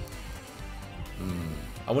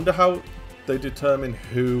 I wonder how they determine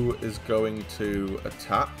who is going to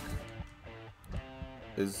attack.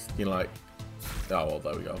 Is, you know, like... Oh, well,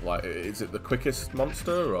 there we go. Like, is it the quickest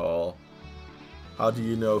monster, or... How do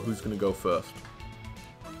you know who's going to go first?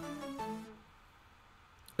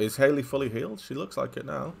 Is Haley fully healed? She looks like it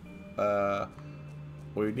now.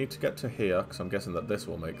 We need to get to here, because I'm guessing that this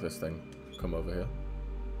will make this thing come over here.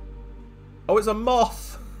 Oh, it's a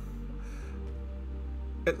moth!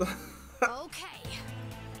 Okay.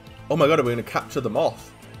 Oh my god, are we going to capture the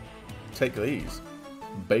moth? Take these.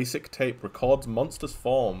 Basic tape records monsters'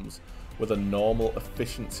 forms with a normal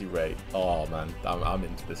efficiency rate. Oh man, I'm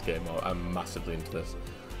into this game. I'm massively into this.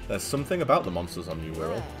 There's something about the monsters on New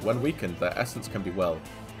World. When weakened, their essence can be, well,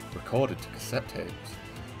 recorded to cassette tapes.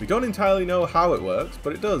 We don't entirely know how it works,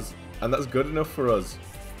 but it does. And that's good enough for us.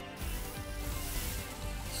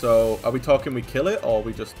 So, are we talking we kill it, or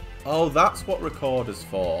we just... Oh, that's what record is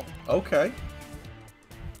for. Okay.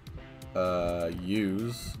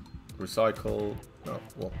 Use. Recycle. No,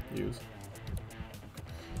 well, use.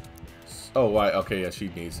 Oh, right, okay, yeah, she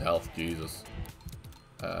needs health. Jesus.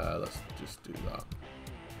 Let's just do that.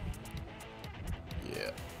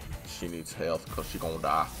 Yeah. She needs health because she's gonna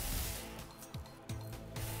die.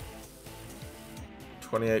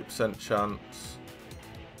 28% chance.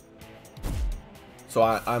 So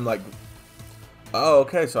I'm like... Oh,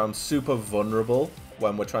 okay, so I'm super vulnerable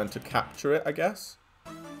when we're trying to capture it, I guess.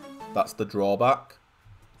 That's the drawback.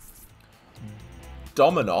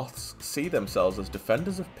 Dominoths see themselves as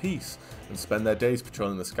defenders of peace and spend their days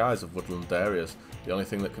patrolling the skies of woodland areas. The only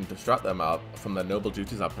thing that can distract them from their noble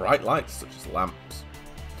duties are bright lights, such as lamps.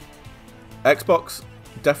 Xbox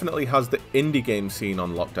definitely has the indie game scene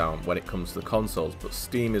on lockdown when it comes to the consoles, but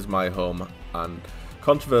Steam is my home, and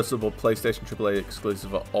controversial PlayStation AAA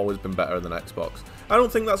exclusives have always been better than Xbox. I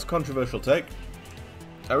don't think that's a controversial take.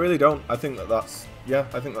 I really don't. I think that's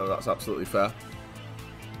absolutely fair.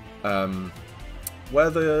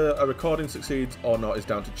 Whether a recording succeeds or not is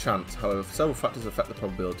down to chance. However, several factors affect the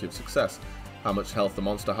probability of success. How much health the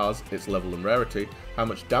monster has, its level and rarity, how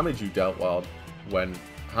much damage you dealt while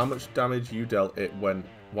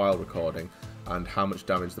recording, and how much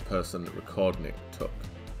damage the person recording it took.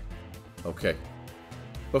 Okay.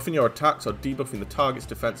 Buffing your attacks or debuffing the target's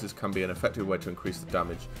defenses can be an effective way to increase the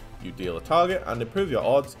damage you deal a target and improve your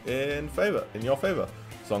odds in your favor.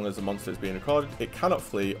 As long as the monster is being recorded, it cannot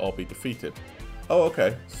flee or be defeated. Oh,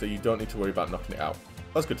 okay, so you don't need to worry about knocking it out.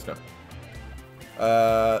 That's good to know.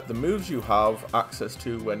 The moves you have access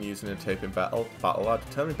to when using a tape in battle are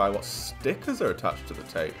determined by what stickers are attached to the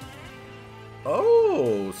tape.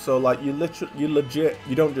 Oh, so like you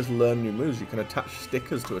don't just learn new moves, you can attach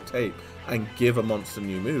stickers to a tape and give a monster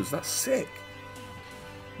new moves. That's sick.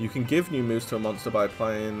 You can give new moves to a monster by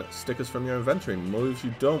applying stickers from your inventory. Moves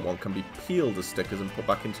you don't want can be peeled as stickers and put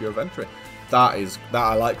back into your inventory. I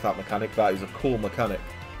like that mechanic. That is a cool mechanic.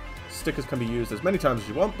 Stickers can be used as many times as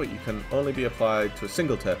you want, but you can only be applied to a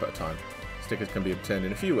single tape at a time. Stickers can be obtained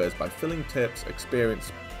in a few ways: by filling tapes,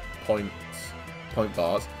 experience point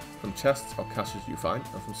bars from chests or caches you find,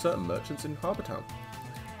 and from certain merchants in Harbour Town.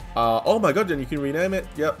 Oh my god, and you can rename it.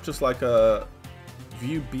 Yep, just like a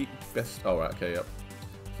view beat best. Oh right, okay, yep.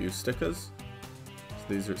 View stickers. So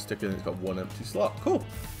these are stickers, and it's got one empty slot. Cool.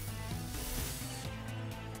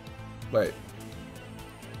 Wait.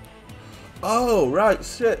 Oh, right,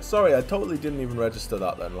 shit, sorry, I totally didn't even register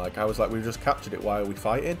that then. Like, I was like, we've just captured it, why are we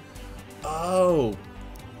fighting? Oh,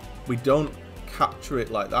 we don't capture it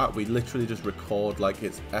like that, we literally just record, like,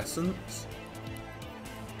 its essence.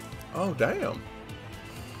 Oh, damn.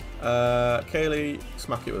 Kaylee,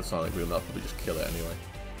 smack it with a sonic boom, that'll probably just kill it anyway.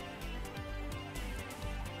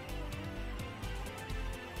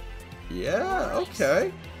 Yeah,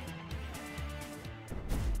 okay.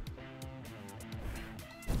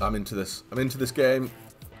 I'm into this. I'm into this game.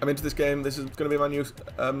 I'm into this game. This is going to be my new...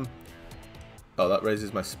 Oh, that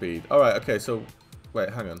raises my speed. Alright, okay, so... Wait,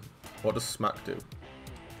 hang on. What does smack do?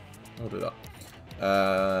 I'll do that.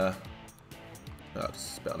 No,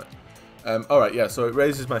 just spit on it. Alright, yeah, so it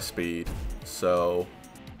raises my speed. So...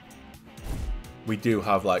 We do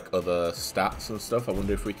have, like, other stats and stuff. I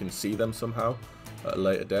wonder if we can see them somehow at a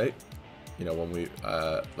later date. You know, when we...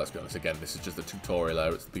 let's be honest, again, this is just a tutorial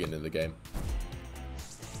error. It's the beginning of the game.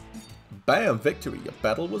 Bam! Victory! Your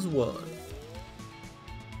battle was won.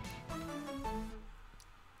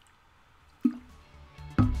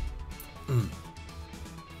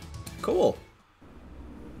 Cool.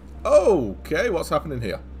 Okay, what's happening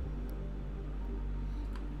here?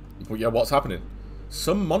 Well, yeah, what's happening?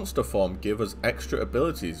 Some monster form give us extra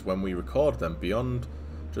abilities when we record them beyond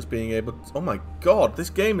just being able to... Oh my god,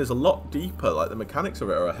 this game is a lot deeper. Like, the mechanics of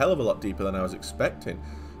it are a hell of a lot deeper than I was expecting.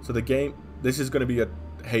 So the game... This is going to be a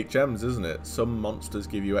HMs, isn't it? Some monsters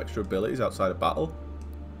give you extra abilities outside of battle.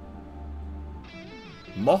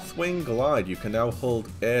 Mothwing Glide. You can now hold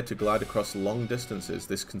air to glide across long distances.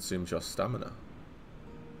 This consumes your stamina.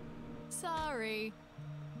 Sorry.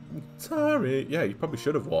 Sorry. Yeah, you probably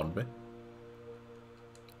should have warned me.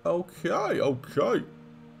 Okay, okay.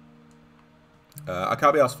 I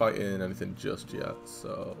can't be asked fighting anything just yet,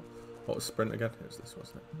 so... What was sprint again? It was this,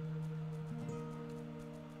 wasn't it?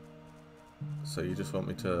 So you just want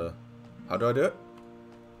me to... How do I do it?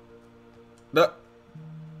 No.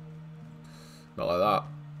 Not like that.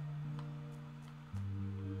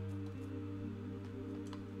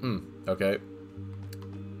 Okay.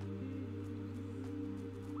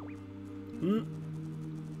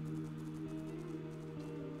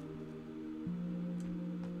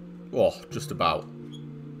 Oh, just about.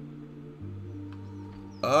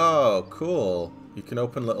 Oh, cool. You can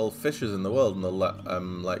open little fissures in the world and they'll let,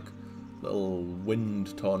 like, little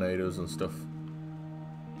wind tornadoes and stuff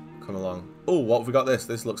come along. Oh, what have we got this?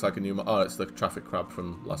 This looks like a new... Oh, it's the traffic crab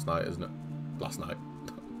from last night, isn't it? Last night.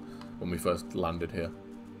 When we first landed here.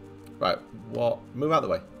 Right, what... Move out of the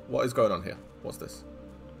way. What is going on here? What's this?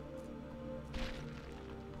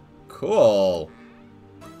 Cool.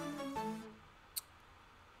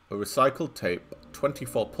 A recycled tape,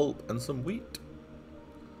 24 pulp, and some wheat.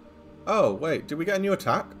 Oh, wait. Did we get a new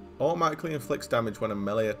attack? Automatically inflicts damage when a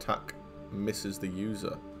melee attack misses the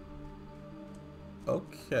user.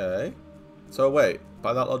 Okay. So, wait.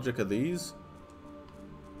 By that logic, are these?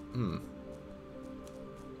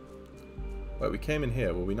 Wait, we came in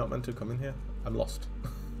here. Were we not meant to come in here? I'm lost.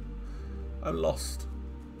 I'm lost.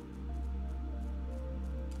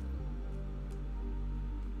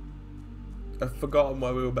 I've forgotten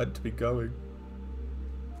where we were meant to be going.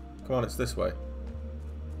 Come on, it's this way.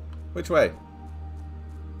 Which way?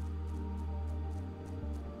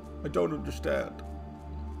 I don't understand.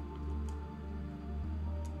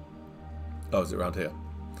 Oh, is it around here?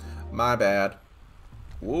 My bad.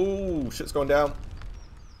 Whoa, shit's going down.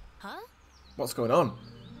 Huh? What's going on?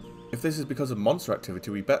 If this is because of monster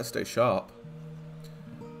activity, we better stay sharp.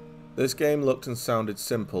 This game looked and sounded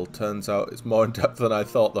simple. Turns out it's more in depth than I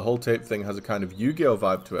thought. The whole tape thing has a kind of Yu-Gi-Oh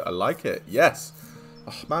vibe to it. I like it. Yes.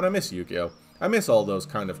 Oh, man, I miss Yu-Gi-Oh. I miss all those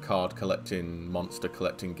kind of card collecting, monster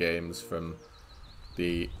collecting games from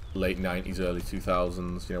the late 90s, early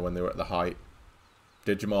 2000s, you know, when they were at the height.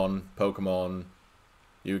 Digimon, Pokemon,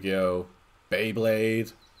 Yu-Gi-Oh,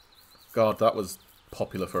 Beyblade. God, that was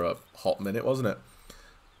popular for a hot minute, wasn't it?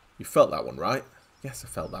 You felt that one, right? Yes, I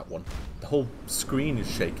felt that one. The whole screen is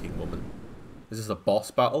shaking, woman. Is this a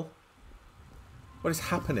boss battle? What is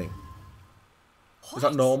happening? What? Is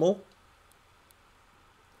that normal?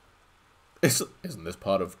 Isn't this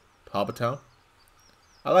part of Harbour Town?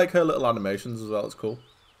 I like her little animations as well. It's cool.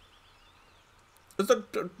 Is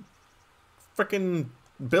the freaking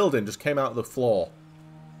building just came out of the floor?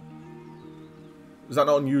 Is that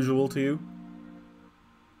not unusual to you?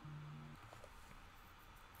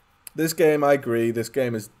 This game, I agree, this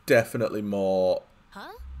game is definitely more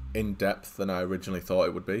in-depth than I originally thought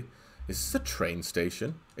it would be. Is this a train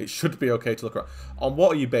station? It should be okay to look around. On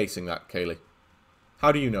what are you basing that, Kaylee?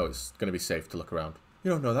 How do you know it's going to be safe to look around?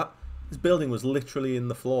 You don't know that. This building was literally in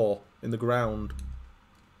the floor, in the ground.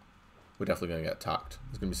 We're definitely going to get attacked.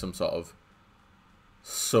 There's going to be some sort of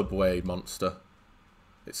subway monster.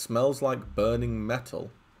 It smells like burning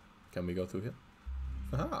metal. Can we go through here?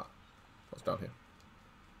 Aha. What's down here?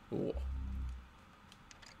 Ooh.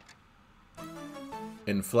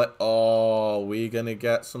 Inflict. Oh, we gonna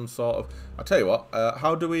get some sort of. I'll tell you what.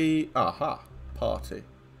 How do we? Aha. Party.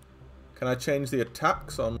 Can I change the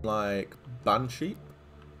attacks on like Banshee?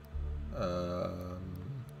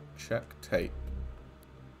 Check tape.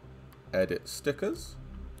 Edit stickers.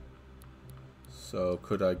 So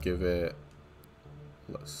could I give it?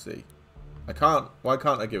 Let's see. I can't. Why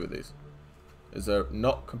can't I give it these? Is there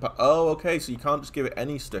not oh, okay, so you can't just give it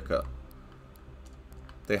any sticker.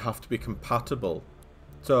 They have to be compatible.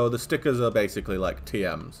 So the stickers are basically like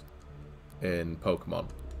TMs in Pokemon.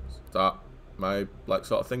 Is that, am I like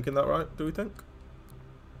sort of thinking that right, do we think?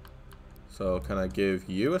 So can I give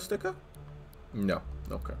you a sticker? No.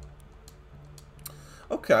 Okay.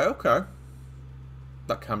 Okay, okay.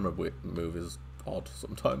 That camera move is odd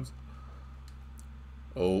sometimes.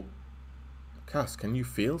 Oh. Cass, can you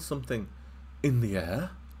feel something in the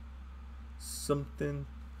air? Something.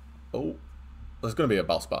 Oh. There's going to be a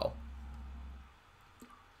boss battle.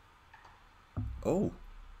 Oh.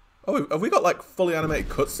 Oh, have we got like fully animated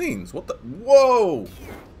cutscenes? What the? Whoa!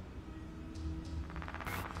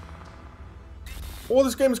 Oh,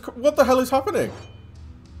 this game is. What the hell is happening?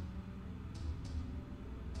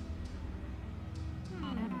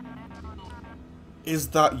 Is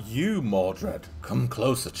that you, Mordred? Come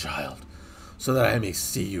closer, child, so that I may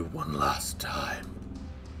see you one last time.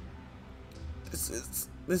 This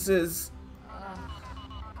is...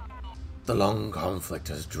 The long conflict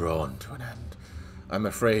has drawn to an end. I'm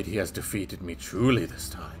afraid he has defeated me truly this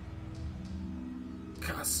time.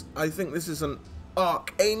 Cass, I think this is an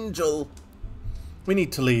archangel. We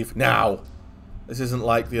need to leave now. This isn't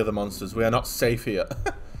like the other monsters. We are not safe here.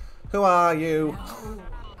 Who are you?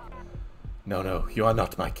 No, no, you are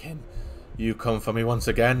not my kin. You come for me once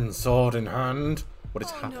again, sword in hand. What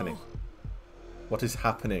is happening? No. What is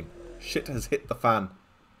happening? Shit has hit the fan.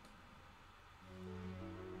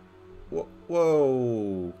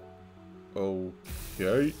 Whoa.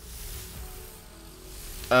 Okay.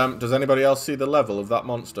 Does anybody else see the level of that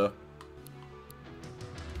monster?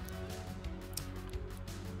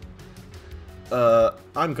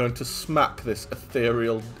 I'm going to smack this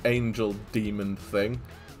ethereal angel demon thing.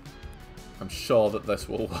 I'm sure that this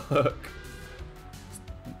will work.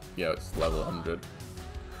 Yeah, it's level 100.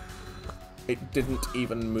 It didn't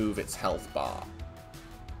even move its health bar.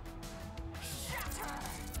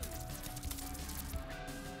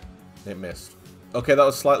 It missed. Okay, that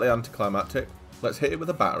was slightly anticlimactic. Let's hit it with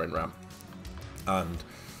a battering ram. And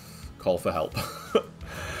call for help.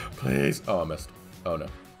 Please. Oh, I missed. Oh, no.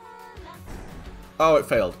 Oh, it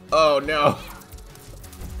failed. Oh, no.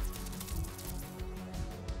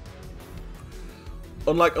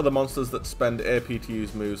 Unlike other monsters that spend AP to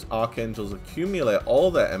use moves, Archangels accumulate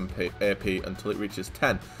all their AP until it reaches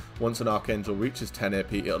 10. Once an Archangel reaches 10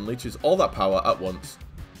 AP, it unleashes all that power at once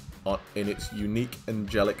in its unique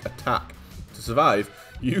angelic attack. To survive,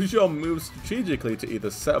 use your moves strategically to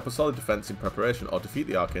either set up a solid defense in preparation or defeat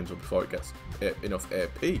the Archangel before it gets enough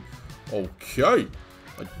AP. Okay.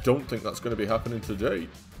 I don't think that's going to be happening today.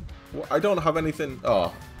 Well, I don't have anything...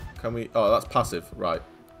 Oh, can we... Oh, that's passive. Right.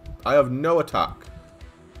 I have no attack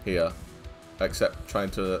here, except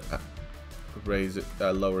trying to raise it,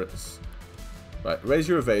 lower its... Right, raise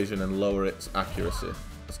your evasion and lower its accuracy.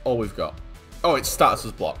 That's all we've got. Oh, its status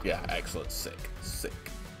is blocked. Yeah, excellent. Sick. Sick.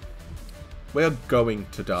 We are going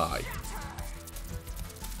to die.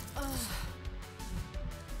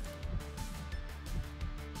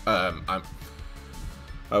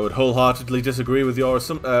 I would wholeheartedly disagree with your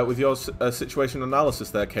situation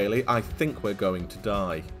analysis there, Kaylee. I think we're going to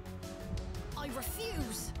die. I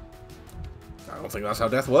refuse. I don't think that's how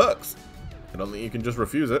death works. I don't think you can just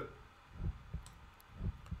refuse it.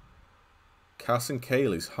 Cass and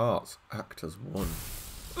Kaylee's hearts act as one.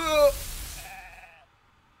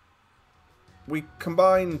 We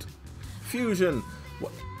combined. Fusion.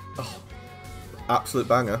 What? Oh, absolute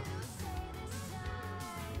banger.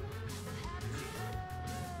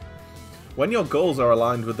 When your goals are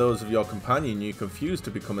aligned with those of your companion, you can fuse to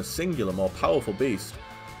become a singular, more powerful beast.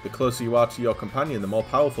 The closer you are to your companion, the more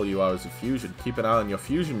powerful you are as a fusion. Keep an eye on your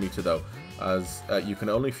fusion meter though, as you can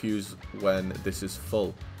only fuse when this is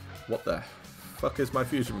full. What the fuck is my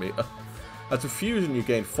fusion meter? As a fusion, you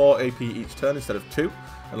gain 4 AP each turn instead of 2,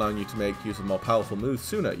 allowing you to make use of more powerful moves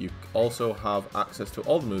sooner. You also have access to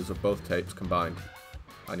all the moves of both tapes combined.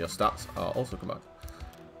 And your stats are also combined.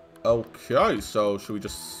 Okay, so should we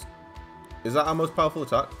just... Is that our most powerful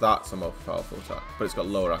attack? That's our most powerful attack, but it's got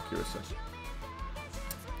lower accuracy.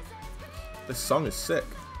 This song is sick.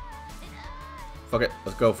 Fuck it,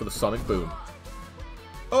 let's go for the sonic boom.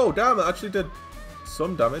 Oh, damn, it actually did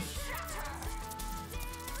some damage.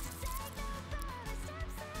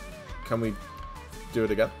 Can we do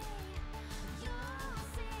it again?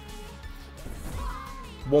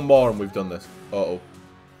 One more and we've done this. Uh-oh.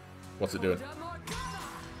 What's it doing?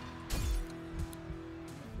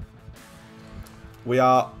 We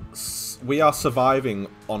are surviving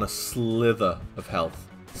on a slither of health.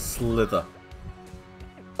 Slither.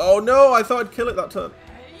 Oh no, I thought I'd kill it that turn.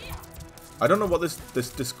 I don't know what this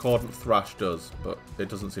discordant thrash does, but it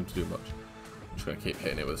doesn't seem to do much. I'm just going to keep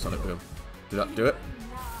hitting it with a sonic boom. Did that do it?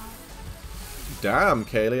 Damn,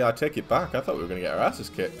 Kaylee, I take it back. I thought we were going to get our asses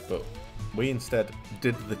kicked, but we instead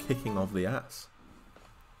did the kicking of the ass.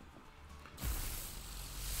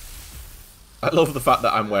 I love the fact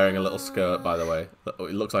that I'm wearing a little skirt, by the way.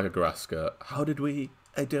 It looks like a grass skirt. How did we?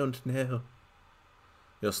 I don't know.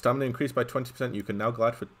 Your stamina increased by 20%. You can now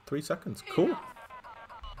glide for 3 seconds. Cool.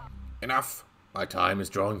 Enough. My time is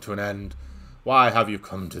drawing to an end. Why have you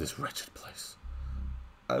come to this wretched place?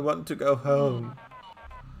 I want to go home.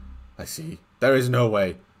 I see. There is no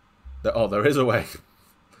way. Oh, there is a way.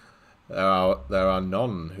 There are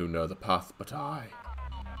none who know the path but I.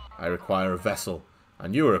 I require a vessel,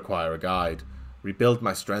 and you require a guide. Rebuild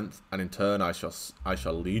my strength, and in turn I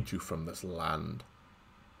shall lead you from this land.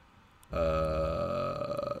 Very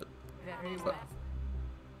well.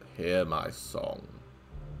 Hear my song.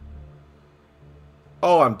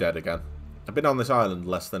 Oh, I'm dead again. I've been on this island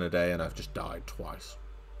less than a day, and I've just died twice.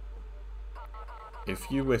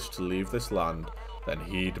 If you wish to leave this land, then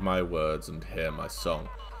heed my words and hear my song.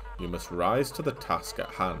 You must rise to the task at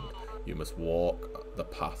hand. You must walk the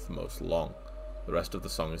path most long. The rest of the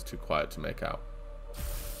song is too quiet to make out.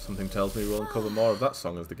 Something tells me we'll uncover more of that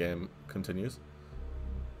song as the game continues.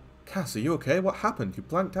 Cass, are you okay? What happened? You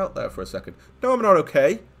blanked out there for a second. No, I'm not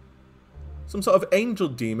okay. Some sort of angel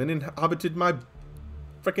demon inhabited my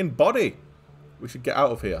freaking body. We should get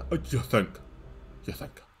out of here. Oh, you think? You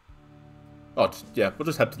think? Oh, yeah, we'll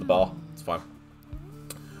just head to the bar. It's fine.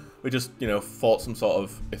 We just, you know, fought some sort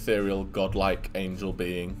of ethereal, godlike angel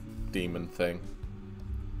being, demon thing.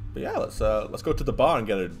 But yeah, let's go to the bar and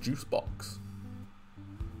get a juice box.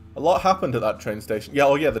 A lot happened at that train station. Yeah,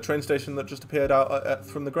 oh yeah, the train station that just appeared out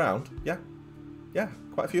from the ground. Yeah, yeah,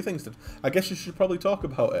 quite a few things did. I guess you should probably talk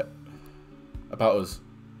about it. About us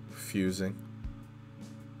fusing.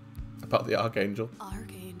 About the Archangel.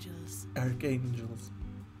 Archangels. Archangels.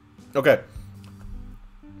 Okay.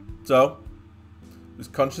 So,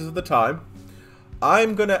 just conscious of the time,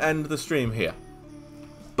 I'm going to end the stream here.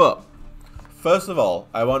 But, first of all,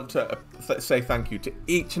 I want to say thank you to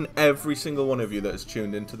each and every single one of you that has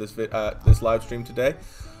tuned into this this live stream today.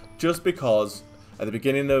 Just because at the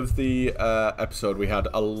beginning of the episode we had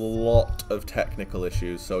a lot of technical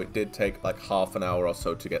issues, so it did take like half an hour or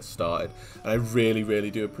so to get started. And I really,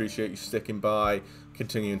 really do appreciate you sticking by,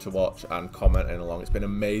 continuing to watch and commenting along. It's been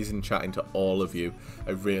amazing chatting to all of you.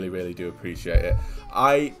 I really, really do appreciate it.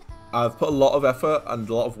 I've put a lot of effort and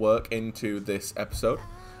a lot of work into this episode.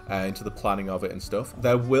 Into the planning of it and stuff.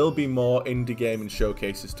 There will be more indie gaming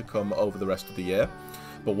showcases to come over the rest of the year,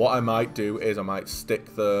 but what I might do is I might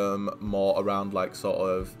stick them more around like sort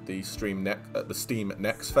of the Steam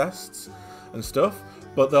Next Fests and stuff.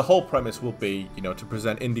 But the whole premise will be, you know, to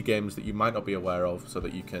present indie games that you might not be aware of, so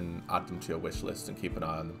that you can add them to your wish list and keep an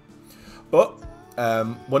eye on them. But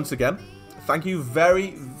once again, thank you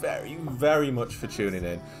very, very, very much for tuning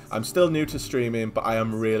in. I'm still new to streaming, but I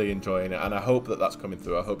am really enjoying it, and I hope that that's coming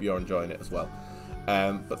through. I hope you're enjoying it as well.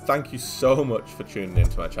 But thank you so much for tuning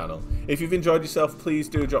into my channel. If you've enjoyed yourself, please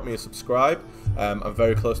do drop me a subscribe. I'm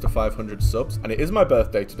very close to 500 subs, and it is my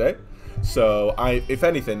birthday today. So, if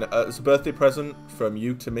anything, as a birthday present from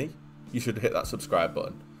you to me, you should hit that subscribe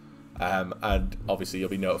button. And obviously you'll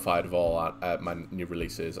be notified of all my new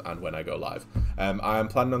releases and when I go live. I am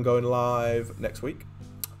planning on going live next week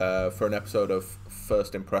for an episode of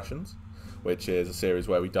First Impressions, which is a series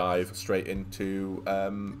where we dive straight into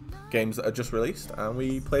games that are just released and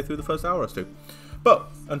we play through the first hour or two.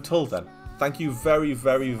 But until then, thank you very,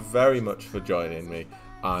 very, very much for joining me,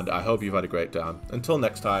 and I hope you've had a great time. Until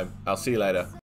next time, I'll see you later.